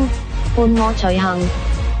人生，伴我隨行。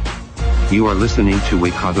You are listening to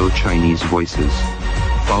Waikato Chinese Voices.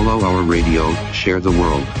 Follow our radio, share the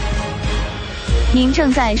world. 您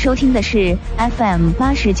正在收听的是 FM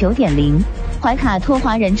 89.0怀卡托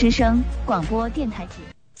华人之声广播电台节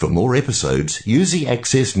目。For more episodes, use the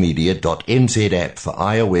accessmedia.nz app for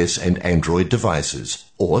iOS and Android devices,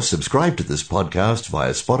 or subscribe to this podcast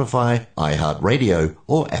via Spotify, iHeartRadio,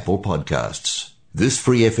 or Apple Podcasts. This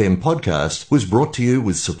Free FM podcast was brought to you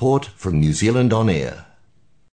with support from New Zealand On Air.